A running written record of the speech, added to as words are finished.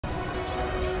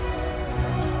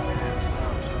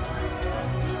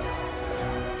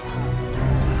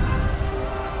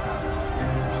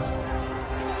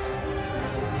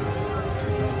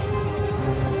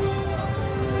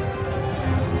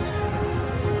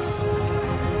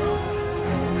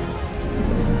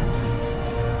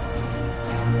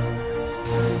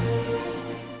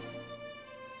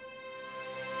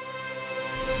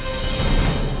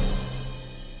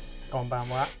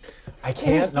I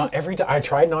can't. Not every time. I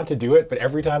tried not to do it, but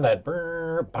every time that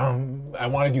brr, bum, I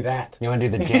want to do that. You want to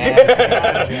do the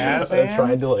jazz? Jazz I hands?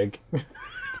 tried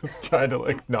to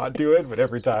like not do it, but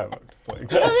every time I'm just like.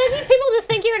 People just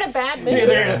think you're in a bad mood.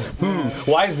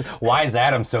 Why is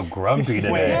Adam so grumpy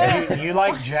today? Wait, you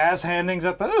like jazz handings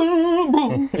at the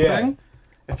Yeah. thing?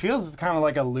 It feels kind of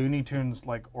like a Looney Tunes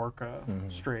like orca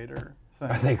straighter I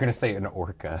thing. thought you were gonna say an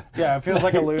orca. Yeah, it feels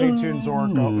like a Looney Tunes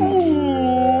orca.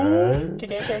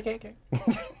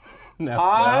 No.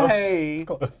 Hi,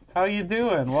 Close. how you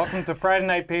doing? Welcome to Friday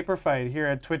Night Paper Fight here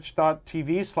at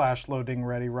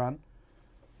twitch.tv/loadingreadyrun.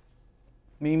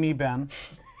 Me, Ben.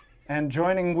 And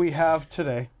joining we have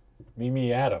today.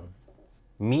 Mimi Adam.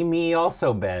 Me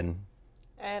also, Ben.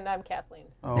 And I'm Kathleen.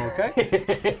 Okay.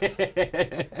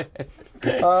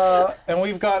 And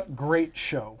we've got great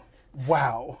show.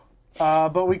 Wow.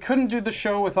 But we couldn't do the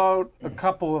show without a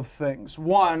couple of things.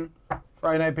 One,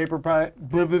 Friday Night Paper Pie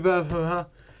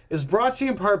is brought to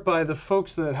you in part by the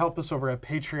folks that help us over at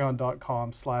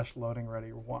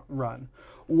patreon.com/loadingreadyrun.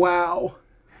 Wow.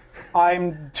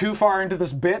 I'm too far into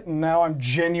this bit and now I'm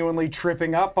genuinely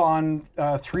tripping up on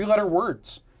 3-letter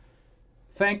words.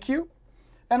 Thank you.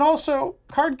 And also,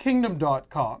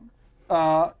 cardkingdom.com.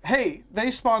 Hey,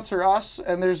 they sponsor us,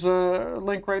 and there's a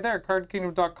link right there,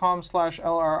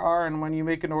 cardkingdom.com/LRR, and when you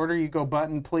make an order, you go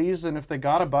button, please, and if they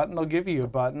got a button, they'll give you a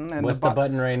button. And What's the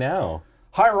button right now?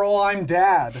 Hi, roll, I'm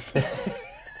Dad.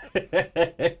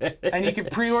 And you can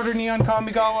pre-order Neon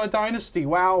Kamigawa Dynasty.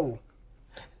 Wow.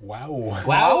 Wow.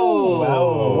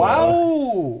 Wow.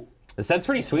 Wow. The set's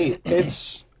pretty sweet.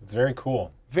 It's It's very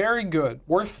cool. very good.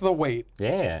 Worth the wait.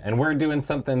 Yeah, and we're doing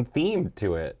something themed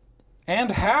to it.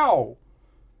 And how?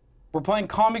 We're playing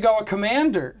Kamigawa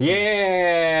Commander.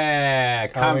 Yeah,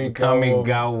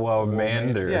 Kamigawa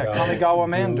Mander. Yeah, Kamigawa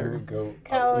Mander.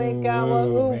 Kamigawa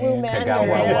Uwu Mander.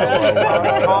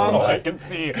 That's all I can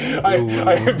see. I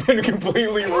have been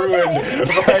completely ruined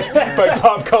by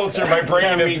pop culture. My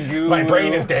brain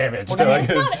is damaged. It's not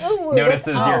Uwu.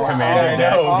 Notices your commander. I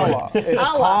know. Awa. It's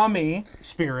Awa. Kami,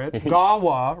 spirit,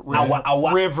 Gawa, river,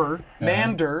 Awa. river,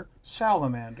 Mander,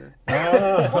 salamander.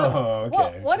 Oh,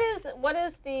 okay. What is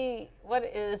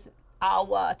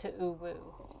Awa to Uwu?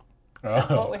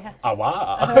 That's what we have.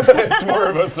 Awa. It's more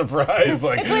of a surprise.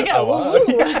 Like, It's like a awa.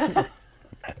 Uwu.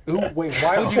 Ooh, wait,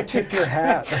 why would you tip your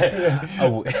hat?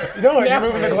 Oh, No, you're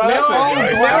moving the glasses.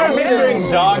 I'm glasses. picturing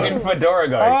dog and fedora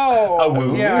going. Oh,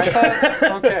 Awoo. yeah, I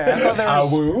thought there was...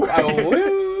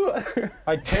 Awoo.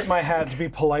 I tip my hat to be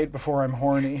polite before I'm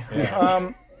horny.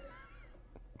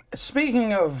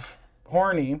 Speaking of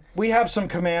horny, we have some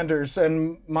commanders,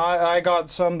 and I got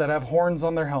some that have horns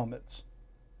on their helmets.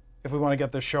 If we want to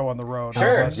get this show on the road.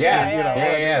 Sure, Let's, yeah. you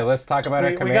know, Let's talk about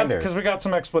our commanders. Because we got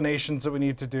some explanations that we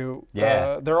need to do.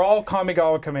 Yeah. They're all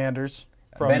Kamigawa commanders.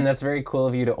 From Ben, that's very cool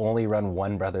of you to only run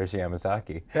one Brothers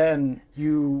Yamazaki. Ben,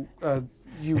 you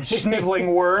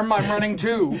sniveling worm, I'm running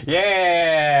two.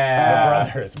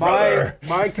 Yeah! Brother.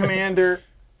 My commander,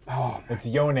 It's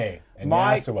Yone and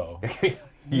My- Yasuo.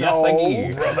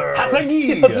 Yasagi. Brother.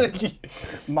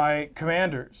 Hasagi! my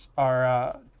commanders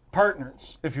are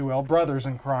partners, if you will, brothers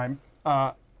in crime.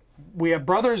 We have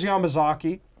brothers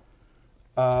Yamazaki,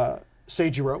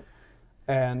 Seijiro,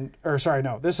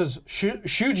 this is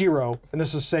Shujiro, and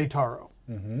this is Seitaro.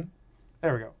 Mm-hmm.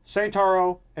 There we go.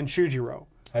 Seitaro and Shujiro.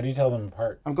 How do you tell them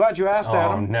apart? I'm glad you asked, Oh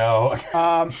Adam. no.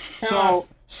 So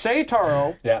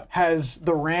Seitaro Yeah. has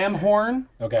the ram horn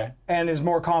Okay. and is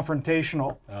more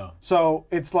confrontational. Oh. So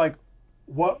it's like,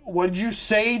 what'd you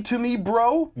say to me,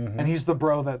 bro? And he's the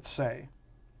bro that say.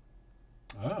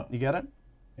 Oh. You get it?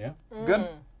 Yeah. Good.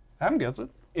 Adam gets it.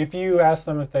 If you ask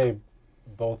them if they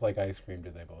both like ice cream, do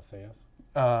they both say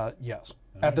yes? Yes.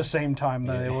 At the same time,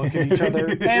 they look at each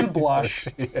other and blush.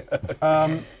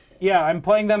 Yeah, I'm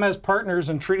playing them as partners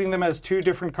and treating them as two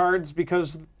different cards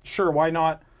because, sure, why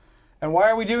not? And why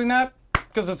are we doing that?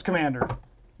 Because it's Commander.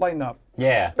 Lighten up.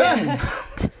 Yeah.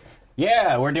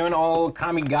 Yeah, we're doing all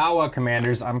Kamigawa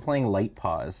commanders. I'm playing Light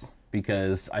Paws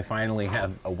because I finally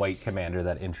have a white commander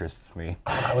that interests me.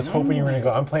 I was hoping you were going to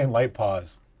go, I'm playing Light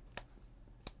Paws,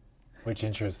 which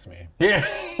interests me. Yeah.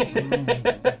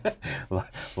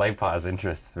 Light Paws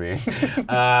interests me.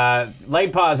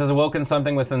 Light Paws has awoken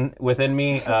something within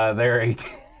me. They're a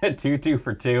 2/2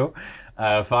 for 2.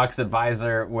 Fox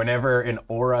Advisor, whenever an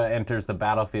aura enters the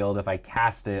battlefield, if I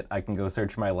cast it, I can go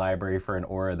search my library for an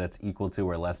aura that's equal to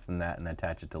or less than that and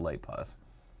attach it to Light Paws.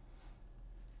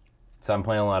 So I'm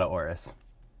playing a lot of auras.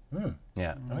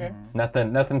 Yeah. Okay.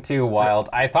 Nothing too wild.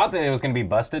 I thought that it was going to be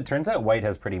busted. Turns out white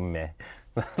has pretty meh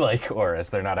like auras.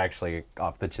 They're not actually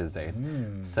off the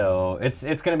Chisade. So it's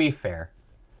going to be fair.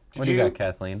 What do you got,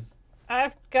 Kathleen?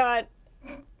 I've got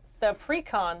the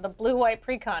precon, the blue-white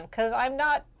precon, because I'm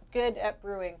not good at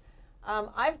brewing.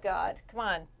 I've got, come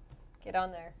on, get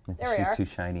on there. There we are. She's too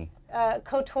shiny.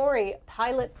 Kotori,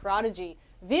 Pilot Prodigy.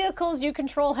 Vehicles you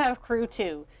control have crew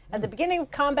too. At the beginning of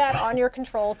combat on your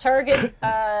control, target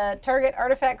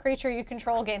artifact creature you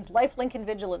control gains lifelink and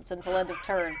vigilance until end of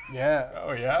turn. Yeah.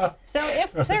 Oh yeah. So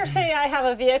if, say I have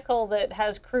a vehicle that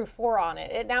has crew 4 on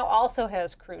it, it now also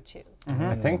has crew 2.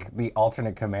 I think the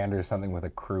alternate commander is something with a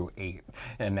crew 8,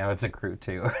 and now it's a crew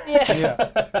 2. Yeah.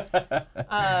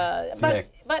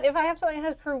 Sick. But if I have something that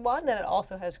has crew 1, then it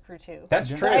also has crew 2. That's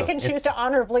So true. I can choose to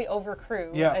honorably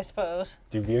overcrew, Yeah. I suppose.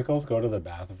 Do vehicles go to the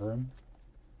bathroom?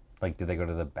 Like, do they go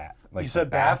to the bath? Like You said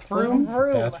the bathroom?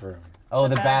 Vroom. Bathroom. Oh,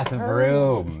 the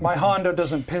bathroom. My Honda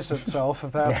doesn't piss itself,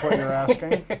 if that's what you're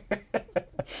asking.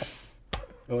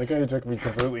 I like how you took me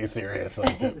completely serious.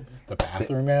 Like the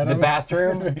bathroom, Adam? The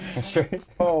bathroom? Sure.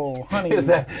 Oh, honey. Is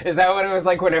that what it was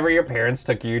like whenever your parents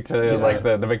took you to like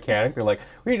the mechanic? They're like,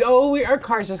 our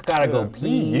car's just gotta go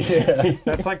pee. Yeah.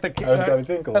 That's like the I was gonna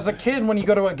tinkle. as a kid when you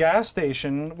go to a gas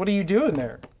station, what are you doing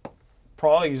there?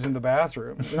 Probably using the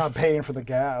bathroom. You're not paying for the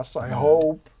gas, I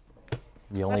hope.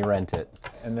 You only rent it.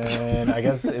 And then I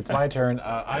guess it's my turn.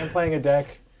 I'm playing a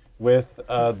deck with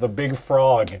the big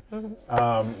frog.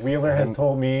 Wheeler has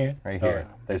told me Right here.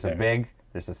 There's a big.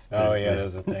 There's a.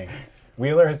 there's a thing.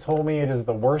 Wheeler has told me it is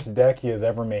the worst deck he has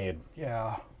ever made.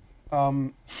 Yeah.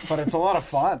 But it's a lot of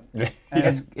fun.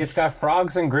 It's got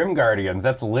frogs and Grim Guardians.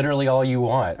 That's literally all you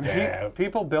want. Yeah.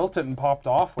 People built it and popped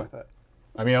off with it.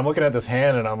 I mean, I'm looking at this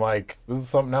hand and I'm like, this is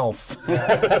something else.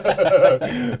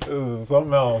 This is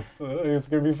something else. It's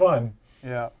gonna be fun.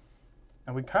 Yeah.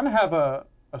 And we kind of have a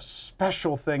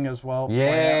special thing as well. planned.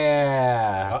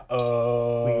 Yeah.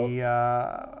 Uh-oh.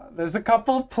 There's a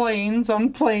couple of planes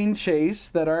on Plane Chase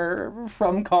that are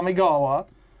from Kamigawa.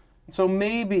 So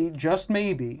maybe, just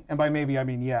maybe, and by maybe I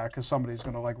mean yeah, because somebody's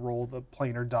going to like roll the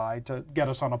plane or die to get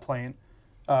us on a plane.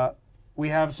 We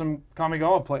have some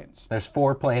Kamigawa planes. There's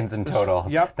 4 planes in total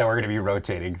Yep. that we're going to be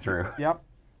rotating through. Yep.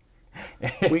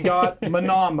 We got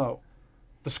Manamo,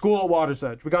 the school at Water's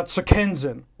Edge. We got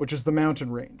Sakenzan, which is the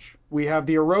mountain range. We have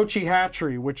the Orochi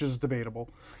Hatchery, which is debatable.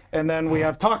 And then we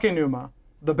have Takenuma,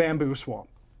 the bamboo swamp.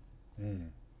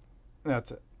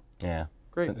 That's it. Yeah.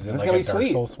 Great. Is it It's like gonna a be Dark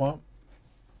sweet. Soul swamp?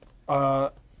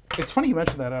 It's funny you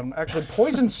mentioned that. Actually,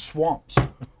 poison swamps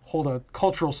hold a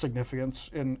cultural significance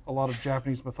in a lot of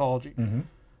Japanese mythology.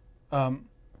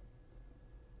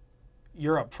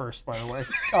 You're up first, by the way.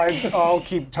 I'll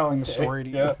keep telling the story to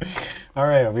you. Yeah. All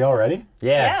right, are we all ready?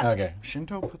 Yeah. Okay.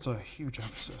 Shinto puts a huge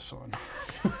emphasis on.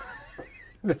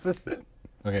 This is.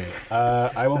 Okay.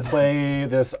 I will play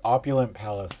this opulent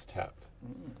palace tap.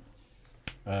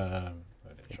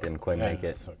 Didn't quite make it.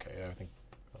 It's okay. I think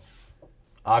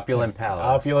Opulent Palace.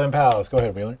 opulent palace. Go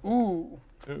ahead, Wheeler. Ooh.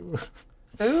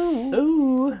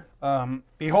 Ooh.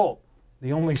 Behold,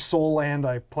 the only soul land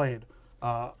I played.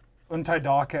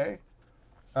 Untaidake.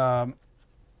 Come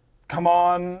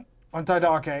on,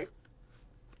 Untaidake.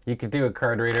 You could do a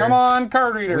card reader. Come on,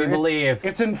 card reader. We believe.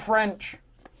 It's in French.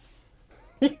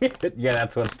 Yeah,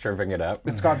 that's what's tripping it up.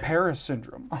 It's got Paris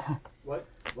syndrome. What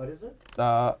is it?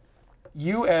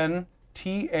 Untaidake.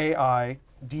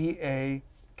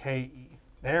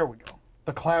 There we go.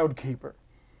 The Cloud Keeper.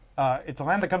 It's a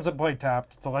land that comes into play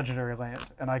tapped. It's a legendary land,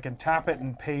 and I can tap it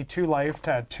and pay 2 life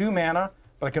to add 2 mana,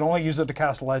 but I can only use it to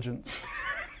cast legends.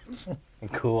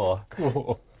 Cool.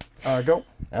 Cool. Go.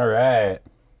 All right.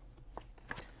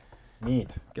 Neat.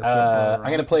 Guess what? I'm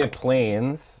gonna play a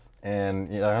planes,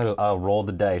 and I'll roll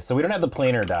the dice. So we don't have the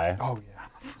planar die. Oh yeah.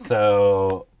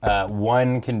 So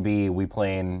 1 can be we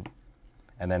plane,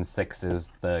 and then 6 is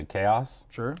the chaos.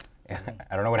 Sure.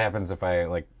 I don't know what happens if I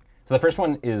like. So the first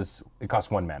one is it costs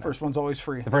 1 mana. First one's always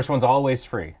free. The first one's always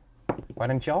free. Why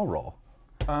didn't y'all roll?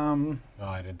 Oh,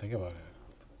 I didn't think about it.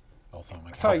 Also, on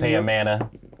my thought Pay a mana.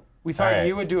 We thought Alright.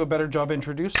 you would do a better job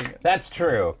introducing it. That's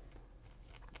true.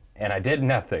 And I did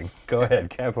nothing. Go ahead,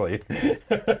 Kathleen.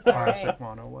 Classic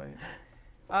mono white.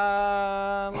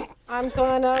 I'm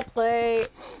gonna play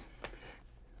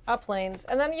a planes,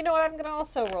 and then you know what? I'm gonna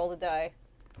also roll the die.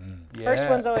 First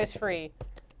one's always free.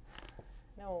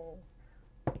 No.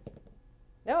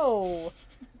 No.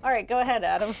 All right, go ahead,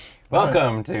 Adam.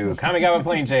 Welcome to Kamigawa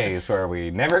Plane Chase, where we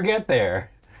never get there.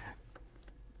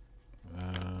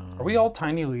 Are we all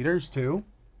tiny leaders too?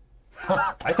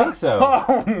 I think so.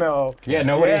 Oh no. Yeah,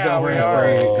 nobody's Yeah, over we in are.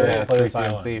 3. Yeah, play 3 the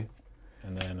silent. CMC.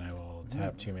 And then I will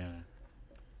tap 2 mana.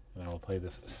 And I will play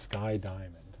this Sky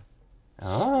Diamond.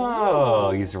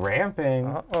 Oh, he's ramping.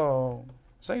 Uh-oh.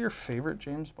 Is that your favorite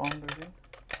James Bond movie?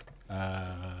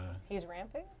 He's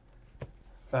ramping?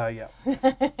 Yeah.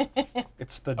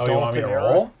 It's the Oh, you want me Dalton to era.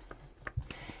 roll?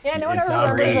 Yeah, no one It's ever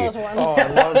not remembers me. those ones. Oh, I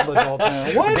love the Dalton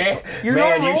era. What? You're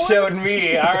Man, not you rolling? showed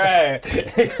me. All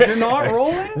right. You're not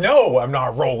rolling? No, I'm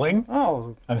not rolling.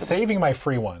 Oh, I'm saving my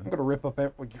free one. I'm gonna rip up.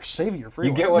 Well, you're saving your free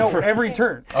You one. get one no, for- every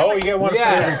turn. Oh, you get one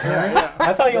Yeah. for every turn?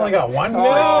 I thought you only got one. No,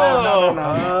 no.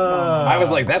 I was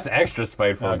like, that's extra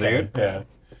spiteful, Okay, dude. yeah.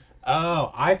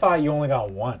 Oh, I thought you only got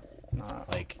one.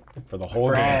 Like, for the whole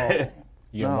game.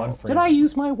 You get one free. Did I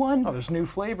use my one? Oh, there's new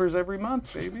flavors every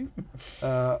month, baby.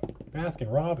 Baskin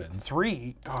Robbins.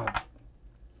 3. God, I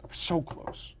was so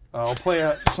close. I'll play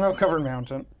a snow-covered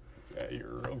mountain. Yeah, you're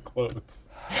real close.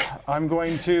 I'm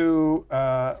going to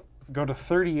go to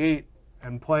 38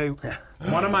 and play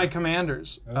one of my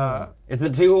commanders. It's a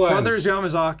 2-1. Brothers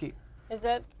Yamazaki. Is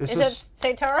it This is is-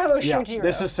 it Seitaro or Yeah, Shujiro?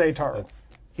 this is Seitaro. That's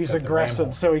He's got the aggressive,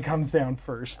 ram so he comes down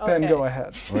first. Then Okay. go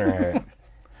ahead. All right.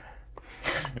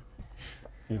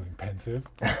 feeling pensive.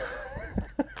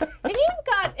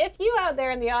 If you out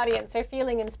there in the audience are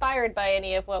feeling inspired by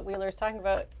any of what Wheeler's talking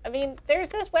about, I mean, there's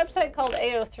this website called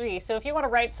AO3. So if you want to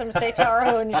write some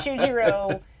Seitaro and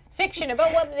Shujiro fiction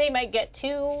about what they might get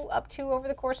up to over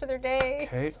the course of their day.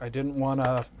 Okay, I didn't want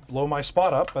to blow my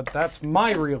spot up, but that's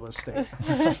my real estate.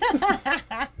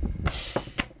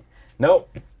 Nope.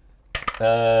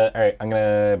 All right, I'm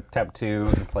gonna tap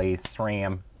 2 and play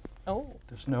SRAM Oh.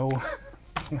 There's no.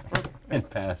 and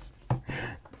pass.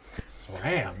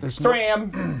 SRAM.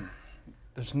 SRAM.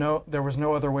 There was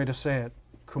no other way to say it.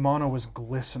 Kumano was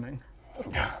glistening.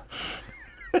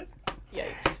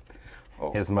 Yikes.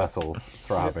 His muscles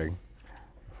throbbing.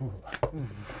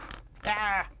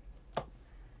 Ah. All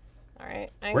right.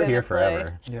 I'm We're gonna here play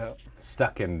forever. Yeah.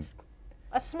 Stuck in.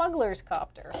 A smuggler's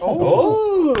copter.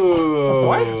 Oh.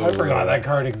 What? I forgot that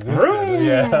card existed.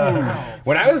 Yeah.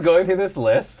 When I was going through this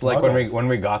list, like Smuggles. when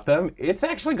we got them, it's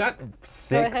actually got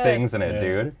sick ahead. things in it, Yeah.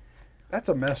 dude. That's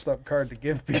a messed up card to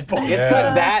give people. It's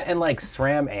got that and like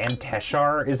SRAM and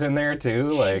Teshar is in there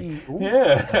too. Like, Ooh.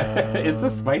 yeah, it's a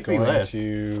spicy Going list.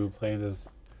 to play this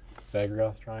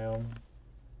Zagregoth Triumph,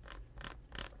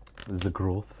 This is the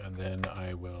growth. and then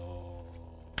I will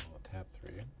tap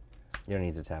 3. You don't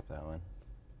need to tap that one.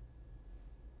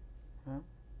 Huh?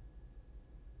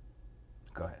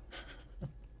 Go ahead.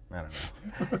 I don't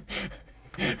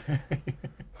know.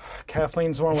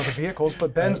 Kathleen's the one with the vehicles,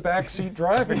 but Ben's backseat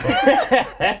driving.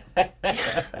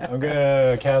 I'm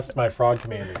gonna cast my Frog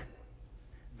Commander.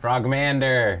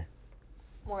 Frogmander.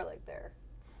 More like there.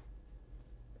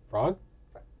 Frog?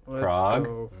 Let's Frog.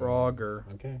 go Frogger.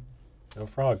 Okay. No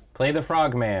frog. Play the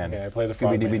Frogman. Okay, I play the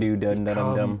Scooby Dooby Frogman. Doo dun dun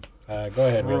dum dum. Go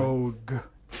ahead, Wheeler. Rogue.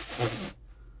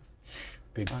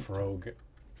 Big frog.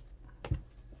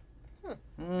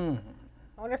 I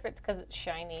wonder if it's because it's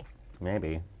shiny.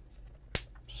 Maybe.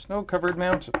 Snow-covered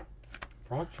mountain.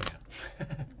 Frog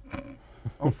champ.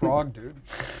 Oh, frog, dude.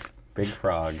 Big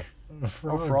frog.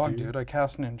 Oh, frog, dude. I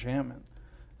cast an enchantment.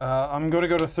 I'm going to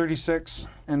go to 36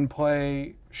 and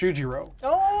play Shujiro.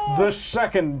 Oh! The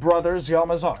second Brothers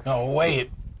Yamazaki. Oh,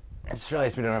 wait. I just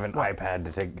realized we don't have an iPad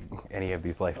to take any of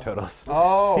these life totals.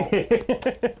 Oh.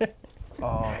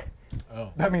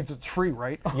 Oh. That means it's free,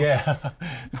 right? Yeah.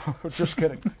 Just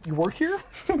kidding. You work here?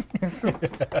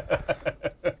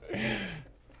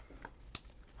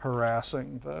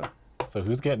 Harassing the... So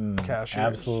who's getting Cashiers.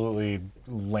 absolutely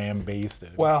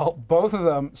lambasted? Well, both of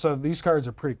them, so these cards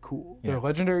are pretty cool. They're Yeah.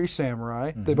 Legendary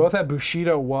Samurai. They both have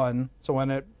Bushido 1, so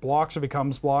when it blocks or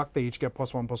becomes blocked, they each get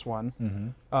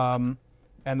 +1/+1.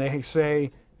 And they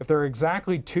say if there are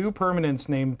exactly 2 permanents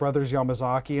named Brothers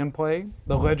Yamazaki in play,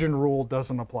 the legend rule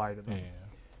doesn't apply to them. Yeah.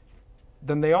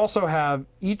 Then they also have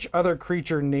each other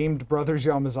creature named Brothers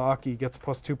Yamazaki gets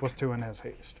 +2/+2 and has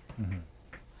haste.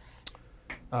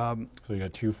 So you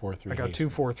got 2, 4, 3. I got haste. 2,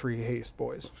 4, 3 haste,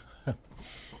 boys. But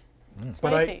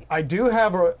Spicy.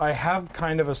 I have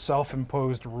kind of a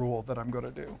self-imposed rule that I'm going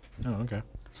to do. Oh, okay.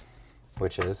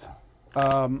 Which is?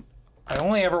 I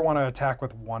only ever want to attack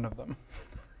with one of them.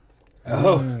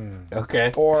 Oh,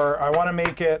 okay. Or I want to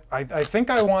make it, I think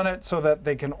I want it so that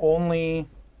they can only,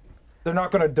 they're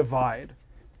not going to divide.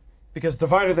 Because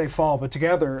divided they fall, but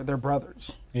together they're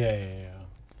brothers. Yeah.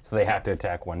 So they have to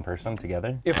attack one person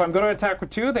together? If I'm going to attack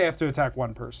with 2, they have to attack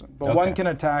one person. But Okay. one can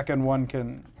attack and one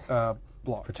can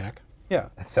block. Protect. Yeah.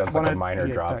 That sounds One like a at- minor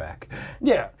yeah, drawback.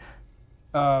 Yeah.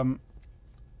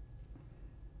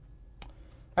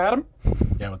 Adam,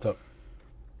 Yeah, what's up?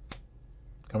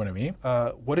 Coming at me?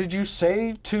 what did you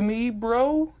say to me,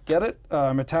 bro? Get it?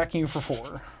 I'm attacking you for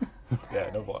 4. Yeah,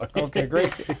 no block. Okay,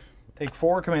 great. Take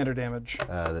 4 commander damage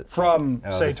That- from oh,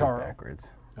 this is Seitaro.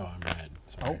 backwards. Oh, I'm red.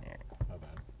 Sorry. My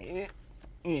bad.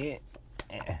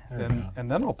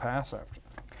 And then I'll pass after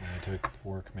that. I took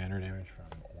 4 commander damage from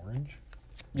orange.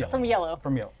 Yeah. From yellow.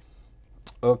 From yellow.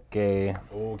 Okay.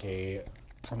 Okay.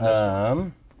 From this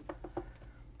one.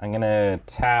 I'm gonna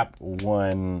tap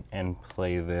 1 and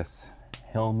play this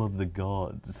Helm of the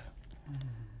Gods.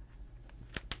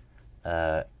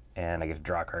 And I get to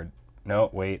draw a card. No,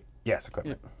 wait. Yes,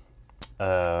 equipment.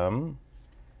 Then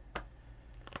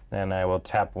I will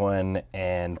tap 1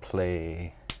 and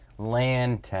play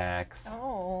land tax.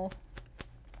 Oh.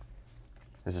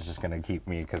 This is just gonna keep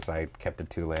me because I kept a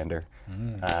 2-lander.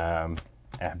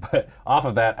 But off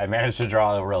of that, I managed to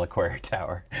draw a Reliquary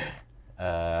Tower.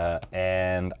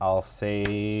 And I'll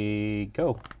say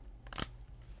go.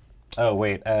 Oh,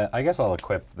 wait. I guess I'll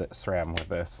equip the SRAM with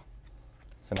this.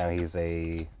 So now he's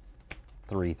a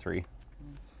 3/3.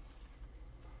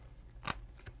 Pass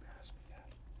me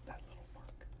that little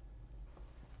mark.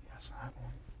 Yes, that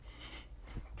one.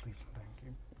 Please and thank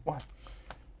you. What?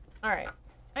 All right.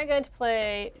 I'm going to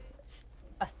play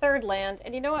a 3rd land,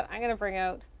 and you know what? I'm going to bring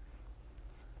out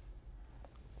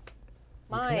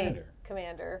my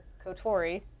commander,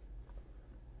 Kotori.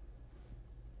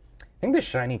 I think the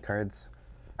shiny cards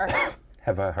Or,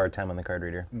 have a hard time on the card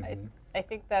reader. I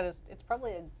think that is, it's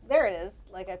probably a, there it is.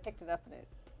 Like I picked it up and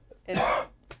it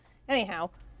anyhow,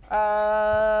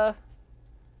 I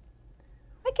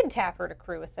can tap her to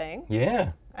crew a thing.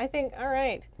 Yeah. I think, all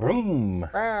right. Vroom.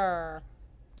 Brr.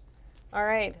 All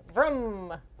right,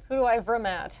 vroom. Who do I vroom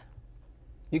at?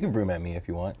 You can vroom at me if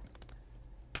you want.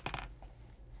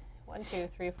 1, 2,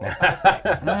 3, 4, 5, 6.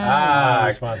 Ah,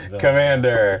 Responsibility.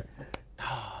 Commander.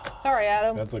 Sorry,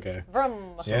 Adam. That's okay.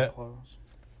 Vroom. So Yeah. close.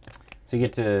 So you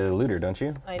get to looter, don't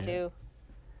you? I do.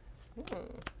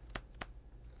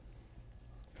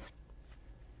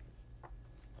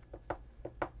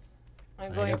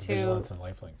 I'm going to. Vigilance and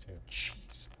lifelink too.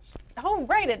 Jesus. Oh,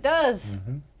 right, it does.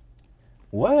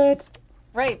 What?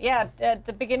 Right, yeah. At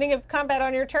the beginning of combat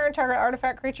on your turn, target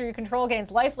artifact creature you control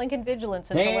gains life, link, and vigilance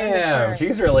until end of Damn, turn.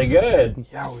 she's really good.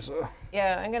 Yowza.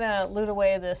 Yeah, I'm gonna loot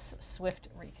away this swift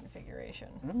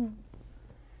reconfiguration.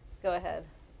 Go ahead.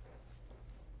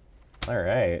 All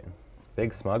right.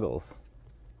 Big smuggles.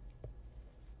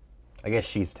 I guess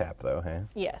she's tapped though, hey?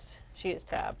 Yes, she is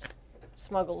tapped.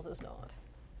 Smuggles is not.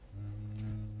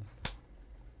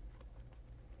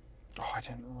 Oh, I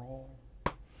didn't roll.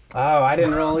 Oh, I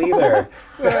didn't roll either.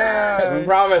 We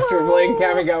promised we're playing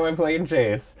Kamigawa Plane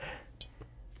Chase.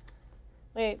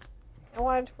 Wait, I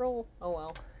wanted to roll. Oh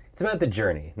well. It's about the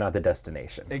journey, not the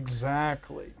destination.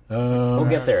 Exactly. We'll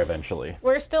get there eventually.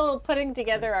 We're still putting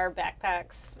together our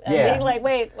backpacks. And Yeah. being like,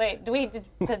 wait, did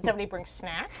somebody bring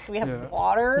snacks? Do we have Yeah.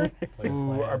 water?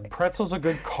 Ooh, are pretzels a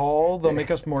good call? They'll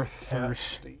make us more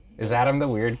thirsty. Is Adam the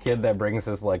weird kid that brings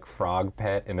his like frog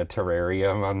pet in a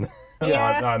terrarium on the,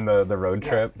 Yeah. on the road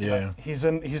trip? Yeah. He's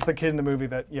the kid in the movie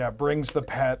that brings the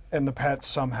pet and the pet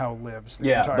somehow lives the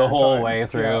Yeah, entire the whole time. way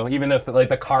through. Yeah. Even if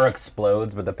the car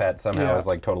explodes, but the pet somehow Yeah. is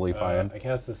like totally fine. I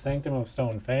cast the Sanctum of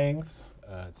Stone Fangs.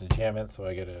 It's an enchantment, so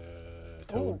I get a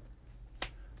toad.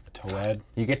 A toad,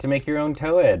 You get to make your own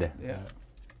Toad. Yeah.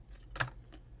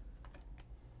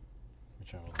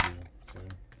 which I will do soon.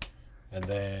 And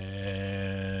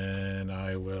then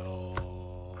I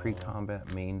will.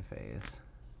 Pre-combat main phase.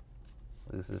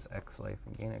 Loses X life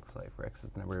and gain X life, where X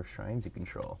is the number of shrines you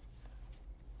control.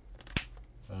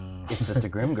 It's just a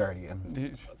Grim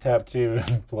Guardian. Tap 2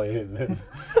 and play this.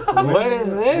 What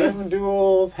is this? Rim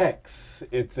Duels Hex.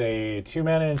 It's a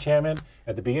 2-mana enchantment.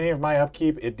 At the beginning of my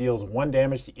upkeep, it deals 1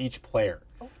 damage to each player.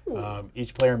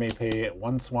 Each player may pay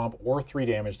 1 swamp or 3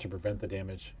 damage to prevent the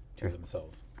damage to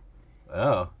themselves.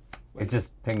 Oh. It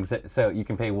just pings it. So you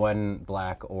can pay 1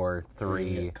 black or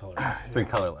 3 colorless. 3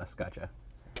 colorless. Gotcha.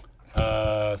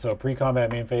 So pre-combat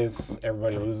main phase,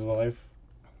 everybody loses a life.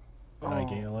 And I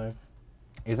gain a life.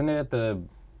 Isn't it at the...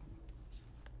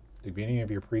 The beginning of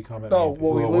your pre-combat Oh, main phase.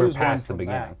 well, we we're lose one past the from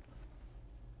beginning.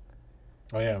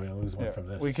 Oh yeah, we lose one Yeah, from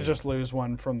this. we could too. just lose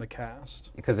one from the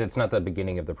cast. Because it's not the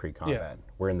beginning of the pre-combat.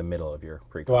 We're in the middle of your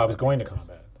pre-combat. Well, I was going to main phase.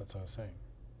 combat. That's what I was saying.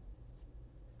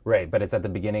 Right, but it's at the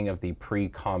beginning of the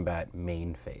pre-combat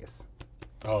main phase.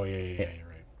 Oh yeah, you're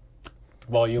right.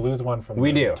 Well, you lose one from.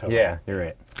 We the do. total. Yeah, you're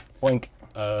right. Blink.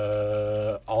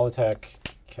 I'll attack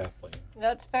Kathleen.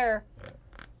 That's fair.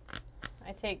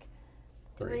 I take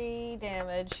 3. 3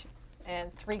 damage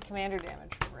and 3 commander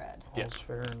damage from red. All's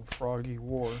fair in froggy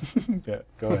war. Yeah,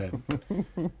 go ahead.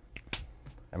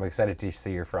 I'm excited to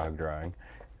see your frog drawing.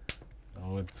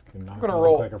 Oh, it's not gonna gonna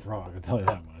roll. look like a frog. I'll tell you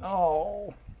that much.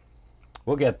 Oh.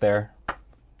 We'll get there.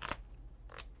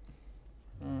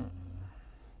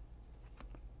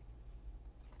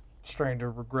 Starting to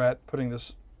regret putting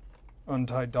this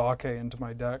untied Dake into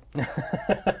my deck.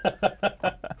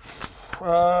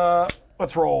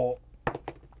 Let's roll.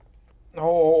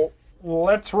 Oh,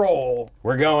 let's roll.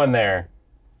 We're going there.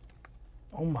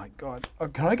 Oh my god.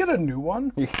 Can I get a new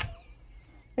one?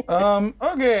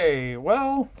 Okay,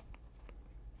 well.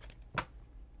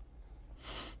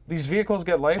 These vehicles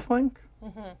get lifelink?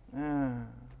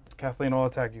 Kathleen, I'll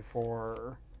attack you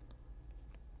for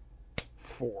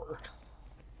 4.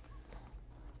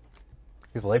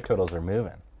 These life totals are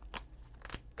moving.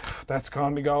 That's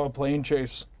Kamigawa plane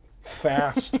chase.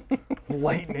 Fast.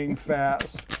 Lightning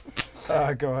fast.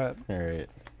 Go ahead. All right.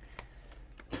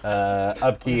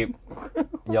 Upkeep.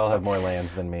 Y'all have more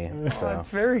lands than me, so. That's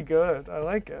very good. I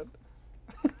like it.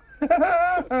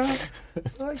 I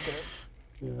like it.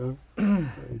 Yeah.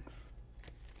 Thanks.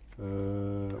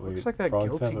 Looks like that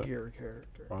Guilty Gear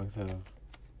character. Frogs have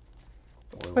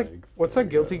What's that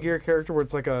Guilty Gear character where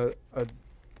it's like a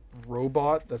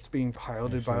robot that's being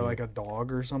piloted by like a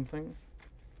dog or something?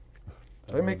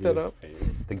 Did I make that up?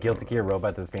 The Guilty Gear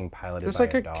robot that's being piloted There's by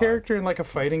like a dog. character in like a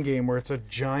fighting game where it's a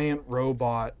giant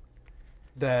robot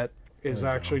that is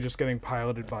actually just getting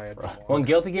piloted by a dog. Well, in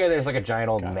Guilty Gear, there's like a giant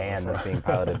old man that's being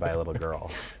piloted by a little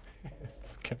girl.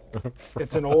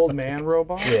 It's an old man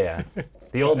robot? Yeah.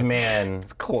 The old man.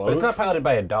 It's close. But it's not piloted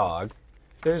by a dog.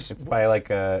 It's by like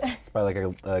a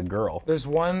girl. There's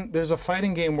a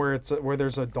fighting game where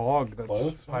there's a dog that's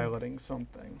Close? piloting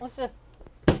something. Let's just.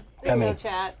 There you Come go, here.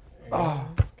 chat. Oh,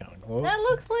 It's kind of close. That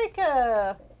looks like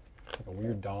a. like a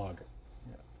weird dog.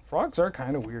 frogs are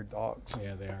kind of weird dogs.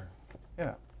 Yeah, they are.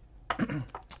 Yeah. All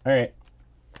right.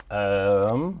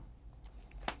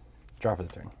 Draw for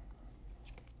the turn.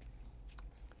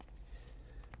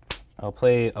 I'll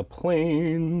play a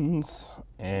plains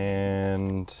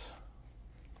and.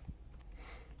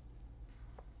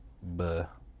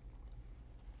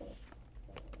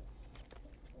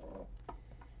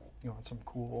 You want some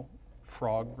cool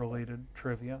frog-related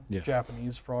trivia? Yes.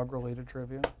 Japanese frog-related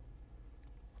trivia?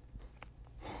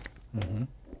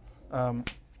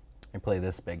 I play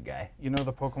this big guy. You know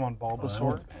the Pokemon Oh, that Bulbasaur?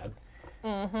 one's bad.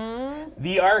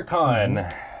 The Archon.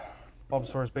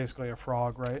 Bulbasaur is basically a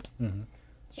frog, right?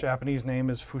 Its Japanese name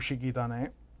is Fushigi-dane,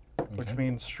 which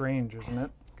means strange, isn't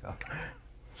it? Go.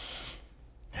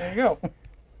 There you go.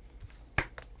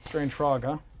 Strange frog,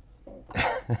 huh?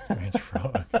 Strange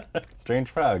frog. Strange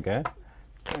frog, eh?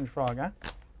 Strange frog, huh?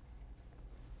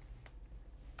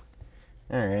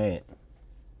 All right.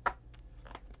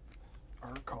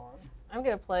 Archon. I'm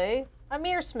going to play a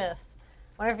Mirror Smith.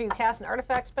 Whenever you cast an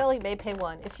artifact spell, you may pay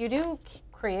 1. If you do,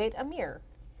 create a mirror.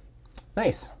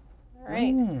 Nice. All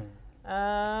right.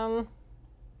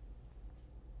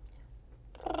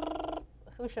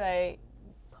 Who should I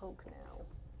poke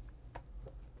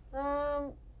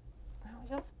now?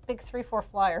 You have a big 3/4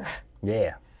 flyer.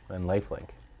 Yeah. And lifelink.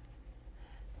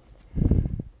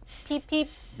 Peep peep.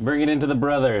 Bring it into the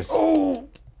brothers. Oh!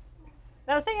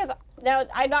 Now the thing is, now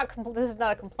I'm not. This is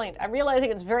not a complaint. I'm realizing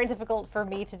it's very difficult for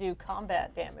me to do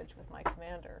combat damage with my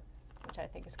commander, which I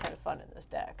think is kind of fun in this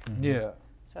deck. Yeah.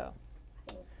 So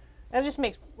that just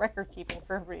makes record keeping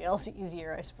for everybody else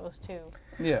easier, I suppose, too.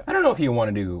 Yeah. I don't know if you want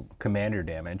to do commander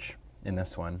damage in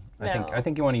this one. No. I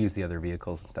think you want to use the other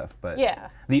vehicles and stuff, but Yeah.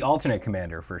 the alternate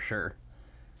commander for sure.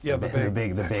 Yeah, the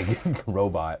big. the big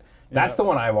robot. That's the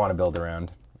one I want to build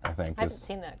around. I think. I haven't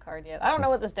seen that card yet. I don't know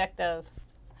what this deck does.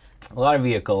 A lot of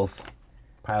vehicles.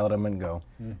 Pilot them and go.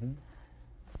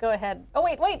 Go ahead. Oh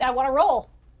wait, I want to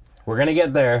roll. We're gonna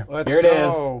get there. Let's Here it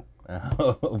is. go.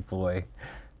 Oh boy.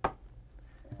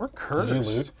 We're cursed. Did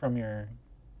you loot from your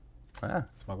Ah,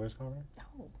 smuggler's cover?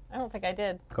 Oh, I don't think I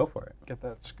did. go for it. Get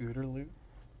that scooter loot.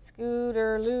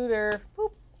 Scooter, looter.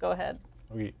 Boop. Go ahead.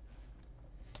 Okay.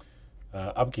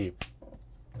 Upkeep.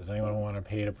 Does anyone want to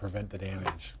pay to prevent the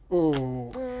damage? Ooh.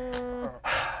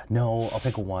 No, I'll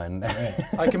take 1.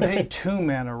 I can pay 2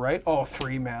 mana, right? Oh,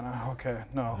 3 mana. Okay,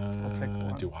 no. I'll take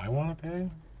 1. Do I want to pay?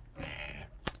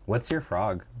 What's your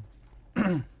frog?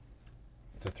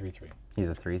 It's a 3/3. He's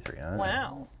a 3/3. Huh?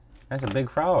 Wow. That's a big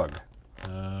frog.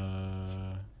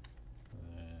 And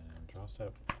draw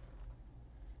step.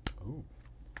 Ooh.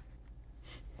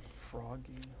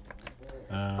 Froggy.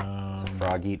 It's a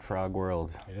frog eat frog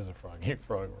world. It is a frog eat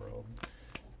frog world.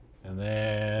 And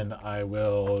then I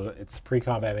will. It's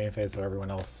pre-combat main phase, so everyone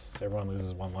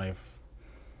loses 1 life.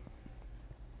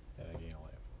 And I gain a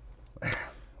life.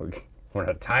 We're on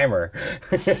a timer.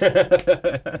 Dude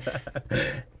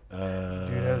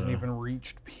hasn't even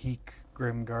reached peak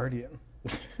Grim Guardian.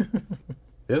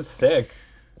 This is sick.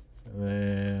 And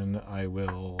then I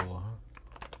will.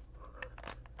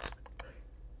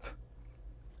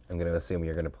 I'm going to assume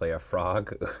you're going to play a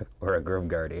frog or a Grim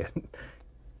Guardian.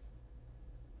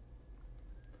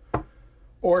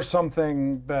 Or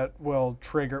something that would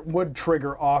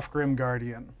trigger off Grim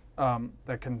Guardian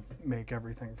that can make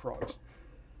everything frogs.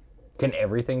 Can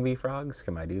everything be frogs?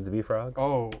 Can my dudes be frogs?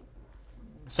 Oh,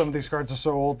 some of these cards are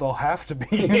so old they'll have to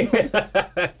be.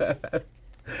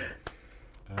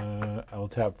 I will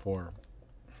tap 4.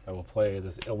 I will play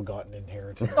this ill-gotten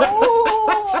inheritance.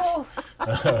 Oh!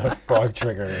 Frog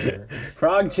trigger.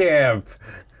 Frog champ.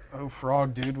 Oh,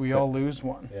 frog, dude, we all lose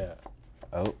one. Yeah.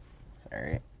 Oh,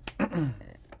 sorry.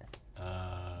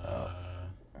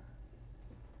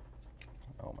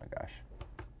 Oh my gosh.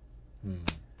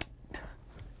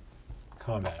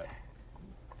 Combat.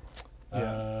 Yeah.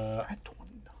 Uh,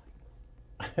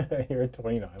 you're at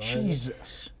 29. already?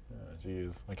 Jesus. Oh,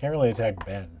 jeez. I can't really attack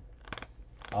Ben.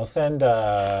 I'll send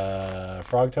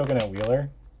Frog token at Wheeler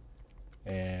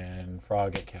and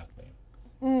Frog at Kathleen.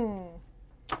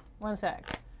 1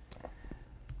 sec.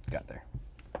 Got there.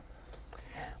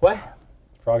 What?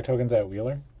 Frog token's at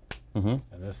Wheeler, Mm-hmm.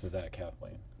 and this is at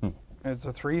Kathleen. It's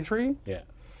a 3/3? Yeah.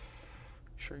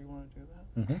 Sure you want to do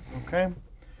that? Okay.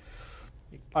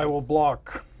 I will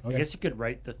block I guess you could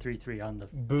write the 3/3 on the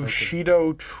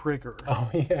Bushido Trigger. Oh,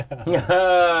 yeah.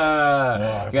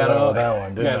 Got forgot about that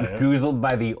one, didn't I? goozled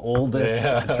by the oldest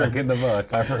trick in the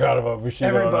book. I forgot about Bushido.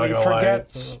 Everybody I'm not gonna lie.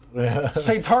 forgets.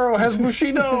 Seitaro has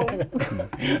Bushido.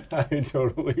 I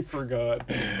totally forgot.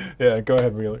 Yeah, go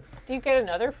ahead, Wheeler. Do you get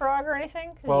another frog or anything?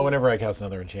 'Cause Well, you- whenever I cast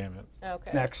another enchantment.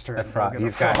 Okay. Next turn. A frog. I'll get a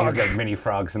He's got frog. mini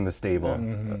frogs in the stable.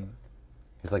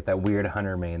 He's like that weird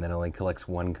hunter main that only collects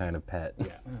one kind of pet.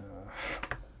 Yeah.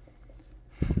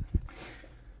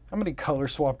 How many color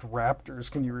swapped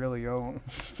raptors can you really own?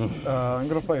 I'm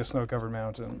going to play a snow covered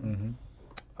mountain.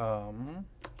 I'm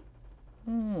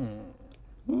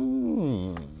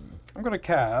going to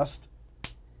cast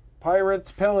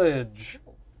Pirate's Pillage.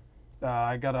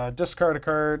 I got to discard a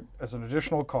card as an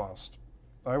additional cost.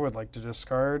 I would like to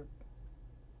discard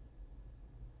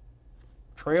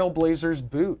Trailblazer's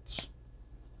Boots.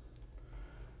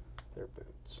 They're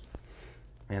boots.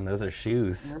 Man, those are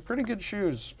shoes. They're pretty good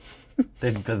shoes.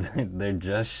 They're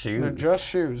just shoes. They're just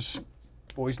shoes.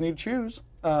 Boys need shoes.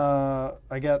 I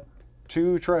get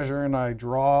 2 treasure and I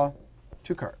draw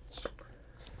 2 cards.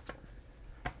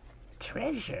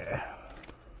 treasure.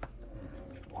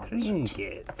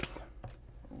 Trinkets.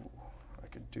 I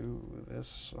could do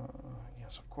this.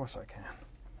 Yes, of course I can.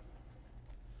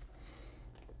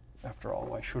 After all,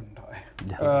 why shouldn't I?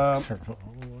 Shouldn't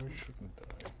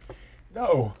I?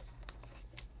 No.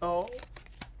 Oh.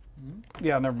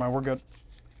 Yeah, never mind. We're good.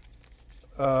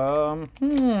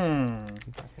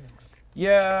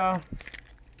 Yeah.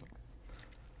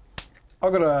 I'll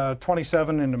go to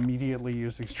 27 and immediately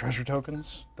use these treasure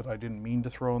tokens that I didn't mean to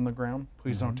throw on the ground.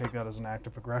 Please don't take that as an act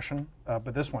of aggression.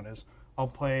 But this one is. I'll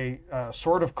play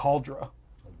Sword of Cauldra.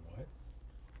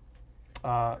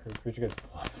 What? Creature gets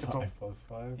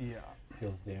 +5/+5. Yeah.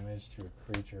 Deals damage to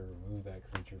a creature. Remove that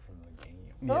creature from the game.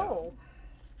 Yeah. Oh.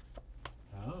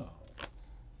 Oh.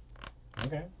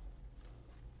 Okay.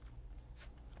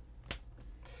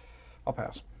 I'll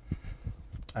pass.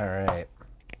 All right.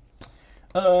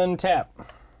 Untap.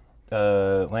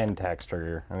 Land tax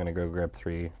trigger. I'm gonna go grab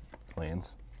 3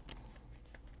 lands.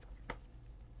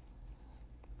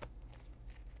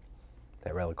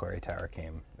 That reliquary tower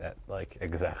came at like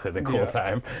exactly the cool Yeah.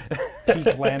 time.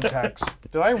 Peak land tax.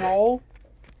 Did I roll?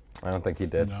 I don't think you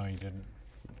did. No, you didn't.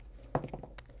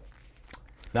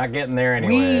 Not getting there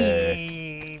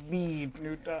anyway. We need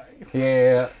new die.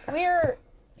 Yeah.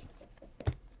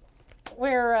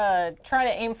 We're trying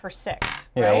to aim for 6.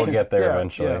 Yeah, we'll get there Yeah,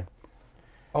 eventually. yeah.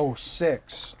 Oh,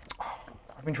 6. Oh,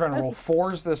 I've been trying to roll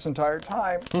 4s this entire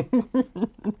time.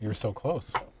 You were so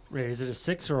close. Wait, is it a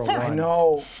 6 or a 1? I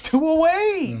know. 2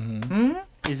 away.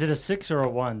 Is it a 6 or a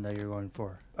 1 that you're going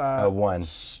for? 1.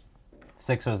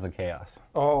 6 was the chaos.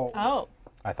 Oh, Oh.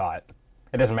 I thought.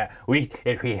 It doesn't matter. We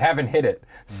haven't hit it,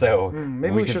 so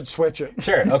maybe we should switch it.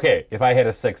 Sure. Okay. If I hit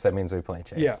a 6, that means we play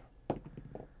chase.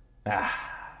 Yeah.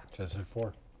 Just at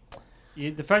 4.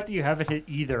 The fact that you haven't hit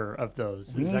either of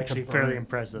those We is need to actually burn. fairly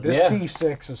impressive. This Yeah.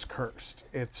 D6 is cursed.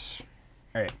 It's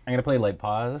All right. I'm gonna play Light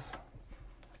Pause.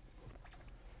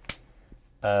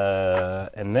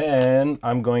 And then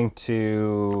I'm going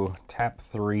to tap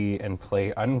 3 and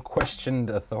play Unquestioned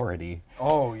Authority.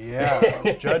 oh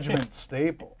yeah, Judgment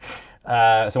staple.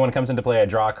 So when it comes into play, I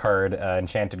draw a card.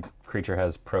 Enchanted creature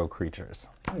has pro creatures.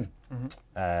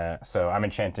 So I'm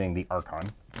enchanting the Archon.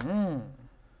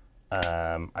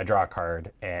 I draw a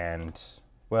card, and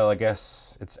well, I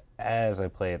guess it's as I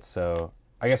play it. So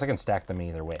I guess I can stack them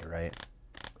either way, right?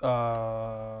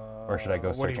 Or should I go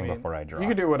what do you searching mean? before I draw? You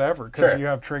can do whatever because Sure. you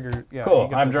have trigger. Yeah, Cool. you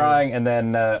get I'm to do- drawing, and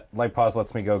then Light Pause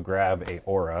lets me go grab a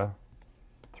aura.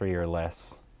 3 or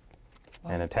less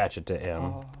and attach it to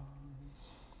M.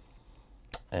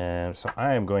 And so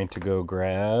I am going to go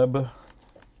grab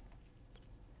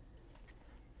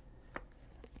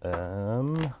I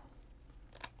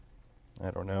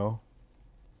don't know.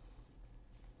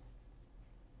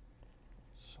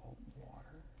 Salt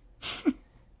water.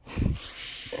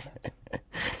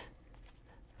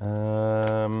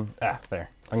 There.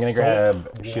 I'm gonna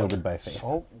grab Shielded by Faith.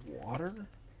 Salt water?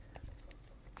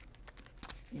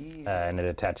 And it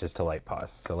attaches to Light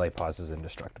Pause, so Light Pause is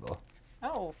indestructible.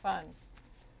 Oh, fun.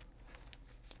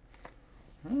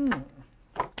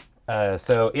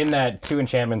 So in that, 2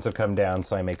 enchantments have come down,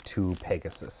 so I make 2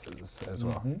 Pegasuses as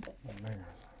well.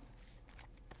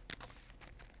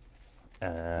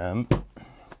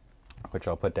 Which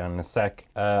I'll put down in a sec.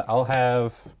 I'll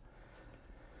have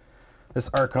this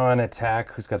Archon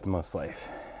attack. Who's got the most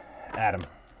life? Adam.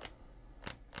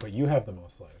 But you have the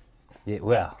most life. Yeah,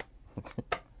 well,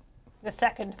 The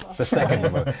second most. the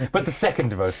second most, but the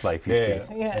second most life, you see.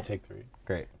 Yeah. I take 3.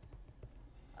 Great.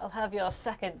 I'll have your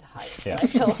second highest Yeah.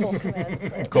 life total command.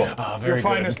 Play. Cool. Your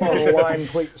finest bottle of wine,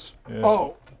 please.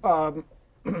 Oh,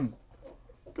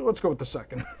 let's go with the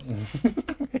second.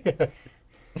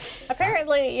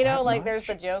 Apparently, you know, like there's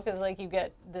the joke is like you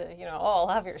get the, you know, oh, I'll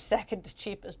have your second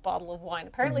cheapest bottle of wine.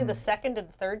 Apparently, the second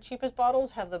and third cheapest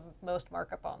bottles have the most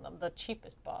markup on them. The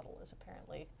cheapest bottle is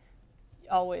apparently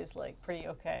always like pretty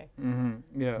okay.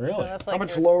 Yeah. Really? So that's How like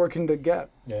much your- lower can they get?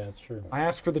 Yeah, that's true. I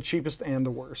asked for the cheapest and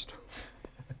the worst.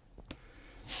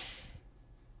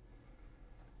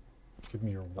 Give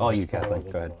me your All you, worst bottle Kathleen.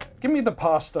 of Go ahead. wine. Give me the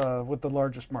pasta with the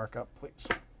largest markup, please.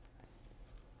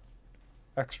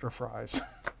 Extra fries.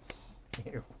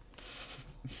 Ew.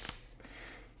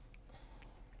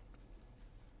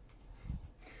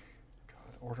 God,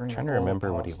 ordering I'm trying to a bowl of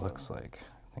remember what he pasta looks like.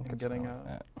 I think and it's getting more like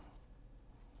that.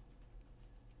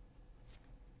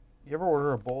 You ever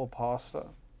order a bowl of pasta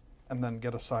and then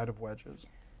get a side of wedges?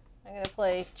 I'm gonna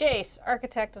play Jace,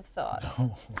 Architect of Thought.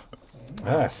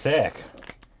 Ah, sick.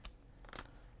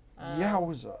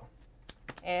 Yowza.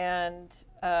 And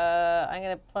I'm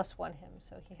going to +1 him,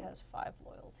 so he has 5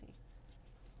 loyalty.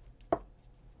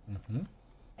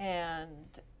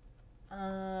 And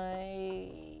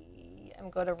I am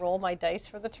going to roll my dice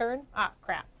for the turn. Ah,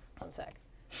 crap. 1 sec.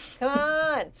 Come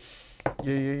on.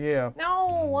 Yeah.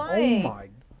 No, why? Oh my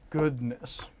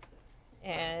goodness.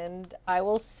 And I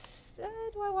will.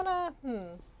 Do I want to?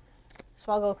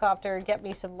 Smuggle copter, get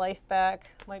me some life back.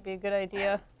 Might be a good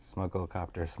idea. Smuggle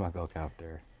copter, smuggle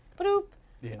copter. Bloop.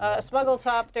 Smuggle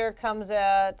copter comes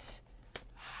at.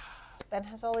 Ben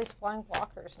has all these flying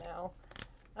blockers now.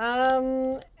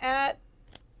 At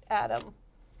Adam.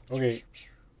 Okay.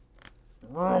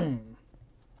 No.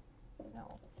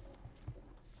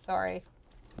 Sorry.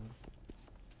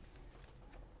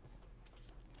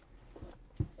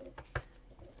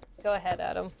 Go ahead,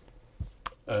 Adam.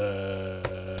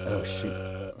 Oh,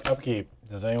 shoot. Upkeep.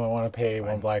 Does anyone want to pay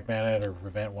 1 black mana to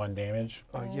prevent 1 damage?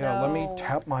 Yeah, let me No.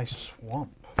 tap my swamp.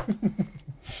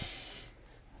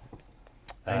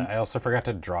 I also forgot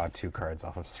to draw 2 cards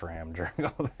off of SRAM during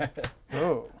all that.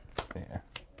 Oh. Yeah.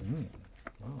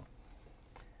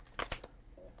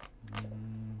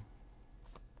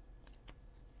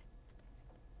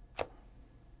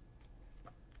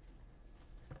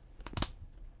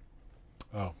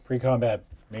 Oh, pre-combat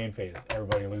main phase.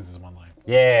 Everybody loses 1 life.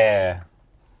 Yeah.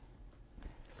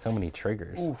 So many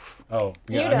triggers. Oof. Oh,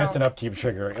 yeah, You I missed an don't. upkeep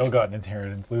trigger. Ill-gotten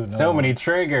inheritance. Lose another So one. many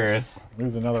triggers.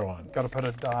 Lose another one. Got to put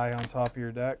a die on top of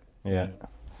your deck. Yeah.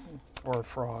 Or a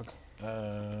frog.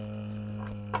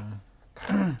 Can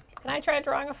I try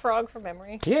drawing a frog from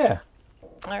memory? Yeah.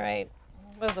 All right.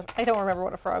 I don't remember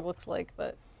what a frog looks like,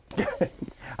 but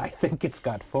I think it's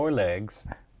got 4 legs.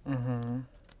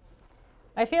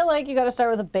 I feel like you got to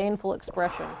start with a baneful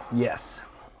expression. Yes.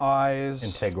 Eyes.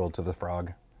 Integral to the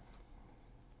frog.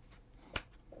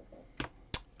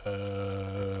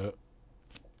 If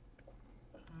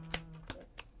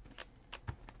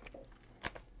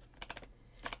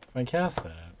I cast that,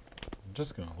 I'm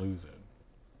just going to lose it.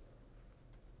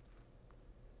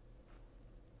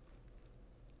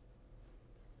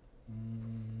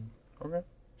 Okay.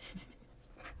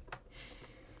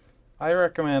 I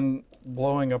recommend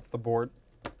blowing up the board.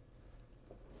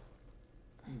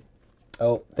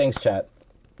 Oh, thanks, chat.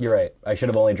 You're right. I should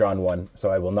have only drawn 1, so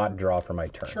I will not draw for my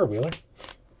turn. Sure, Wheeler.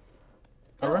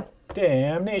 Okay.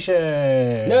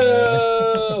 Damnation!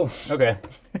 No! Okay.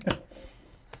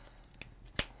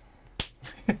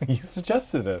 You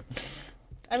suggested it.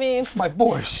 I mean, My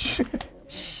boys.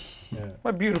 Yeah.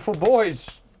 My beautiful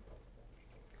boys.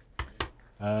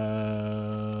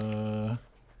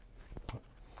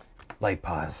 Light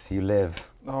pause. You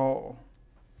live. Oh.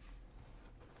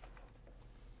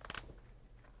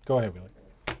 Go ahead,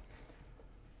 Wheelie.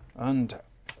 Untap.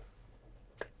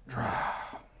 Draw.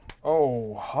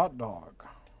 Oh, hot dog.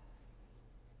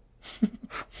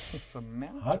 It's a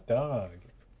mount. Hot dog.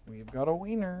 We've got a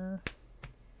wiener.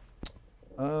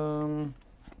 This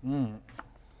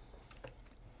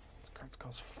card's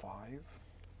cost 5.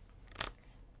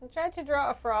 I tried to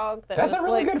draw a frog that That's was a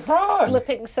really like good frog.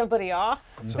 flipping somebody off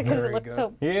That's because it very looked good.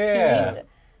 so Yeah. cute.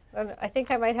 I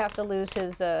think I might have to lose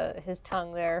his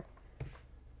tongue there.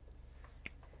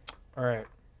 All right.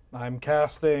 I'm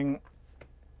casting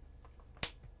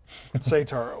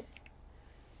Seitaro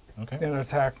Okay. in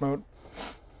attack mode.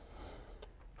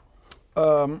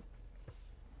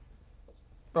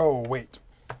 Oh, wait.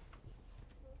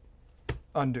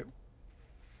 Undo.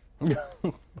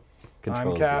 I'm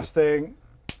Control Z. casting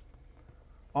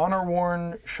Honor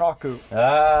Worn Shaku.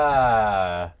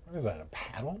 Ah. What is that? A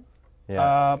paddle?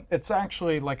 Yeah. It's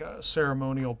actually like a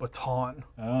ceremonial baton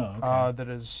Oh, okay. that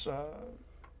is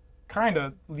kind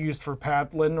of used for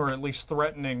paddling, or at least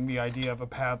threatening the idea of a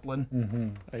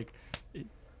paddling. Like,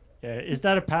 yeah, is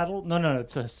that a paddle? No,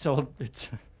 it's a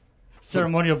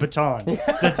ceremonial baton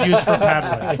that's used for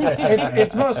paddling.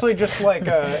 It's mostly just like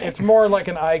it's more like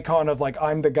an icon of like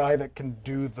I'm the guy that can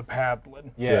do the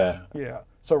paddling. Yeah. Yeah.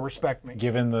 So respect me.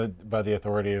 Given by the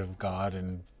authority of God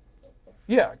and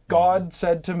Yeah. God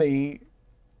said to me,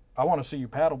 "I want to see you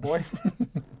paddle, boy."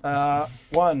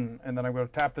 1, and then I'm going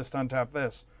to tap this to untap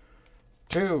this.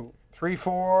 2, 3,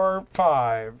 4,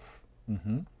 5.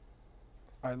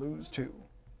 I lose 2.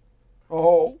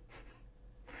 Oh.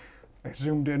 I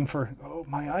zoomed in for, oh,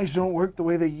 my eyes don't work the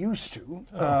way they used to.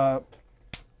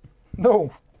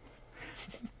 No.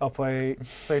 I'll play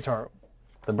Seitaro,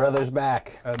 The brother's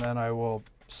back. and then I will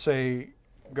say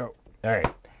go. All right.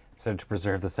 So to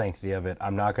preserve the sanctity of it,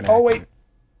 I'm not going to. Oh, wait.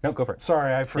 No, go for it.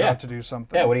 Sorry, I forgot Yeah. to do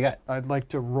something. Yeah, what do you got? I'd like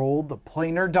to roll the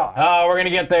planar die. Oh, we're going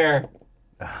to get there.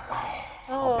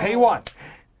 Oh, Pay 1.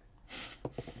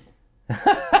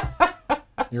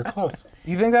 you're close.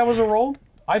 You think that was a roll?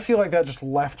 I feel like that just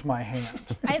left my hand.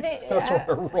 I think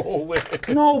Roll with.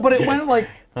 No, but it went like.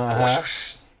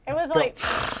 it was like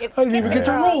it's. I didn't even get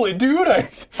to roll it, dude. I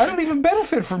don't even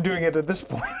benefit from doing it at this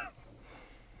point.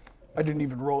 I didn't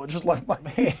even roll it, just left my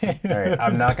hand. All right.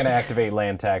 I'm not going to activate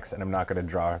land tax, and I'm not going to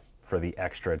draw for the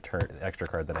extra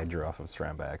card that I drew off of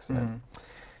Surround by accident.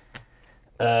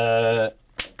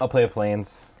 I'll play a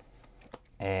Plains,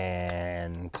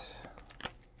 and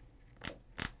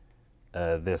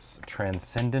this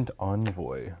Transcendent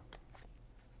Envoy.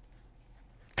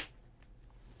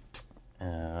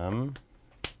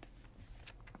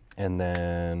 And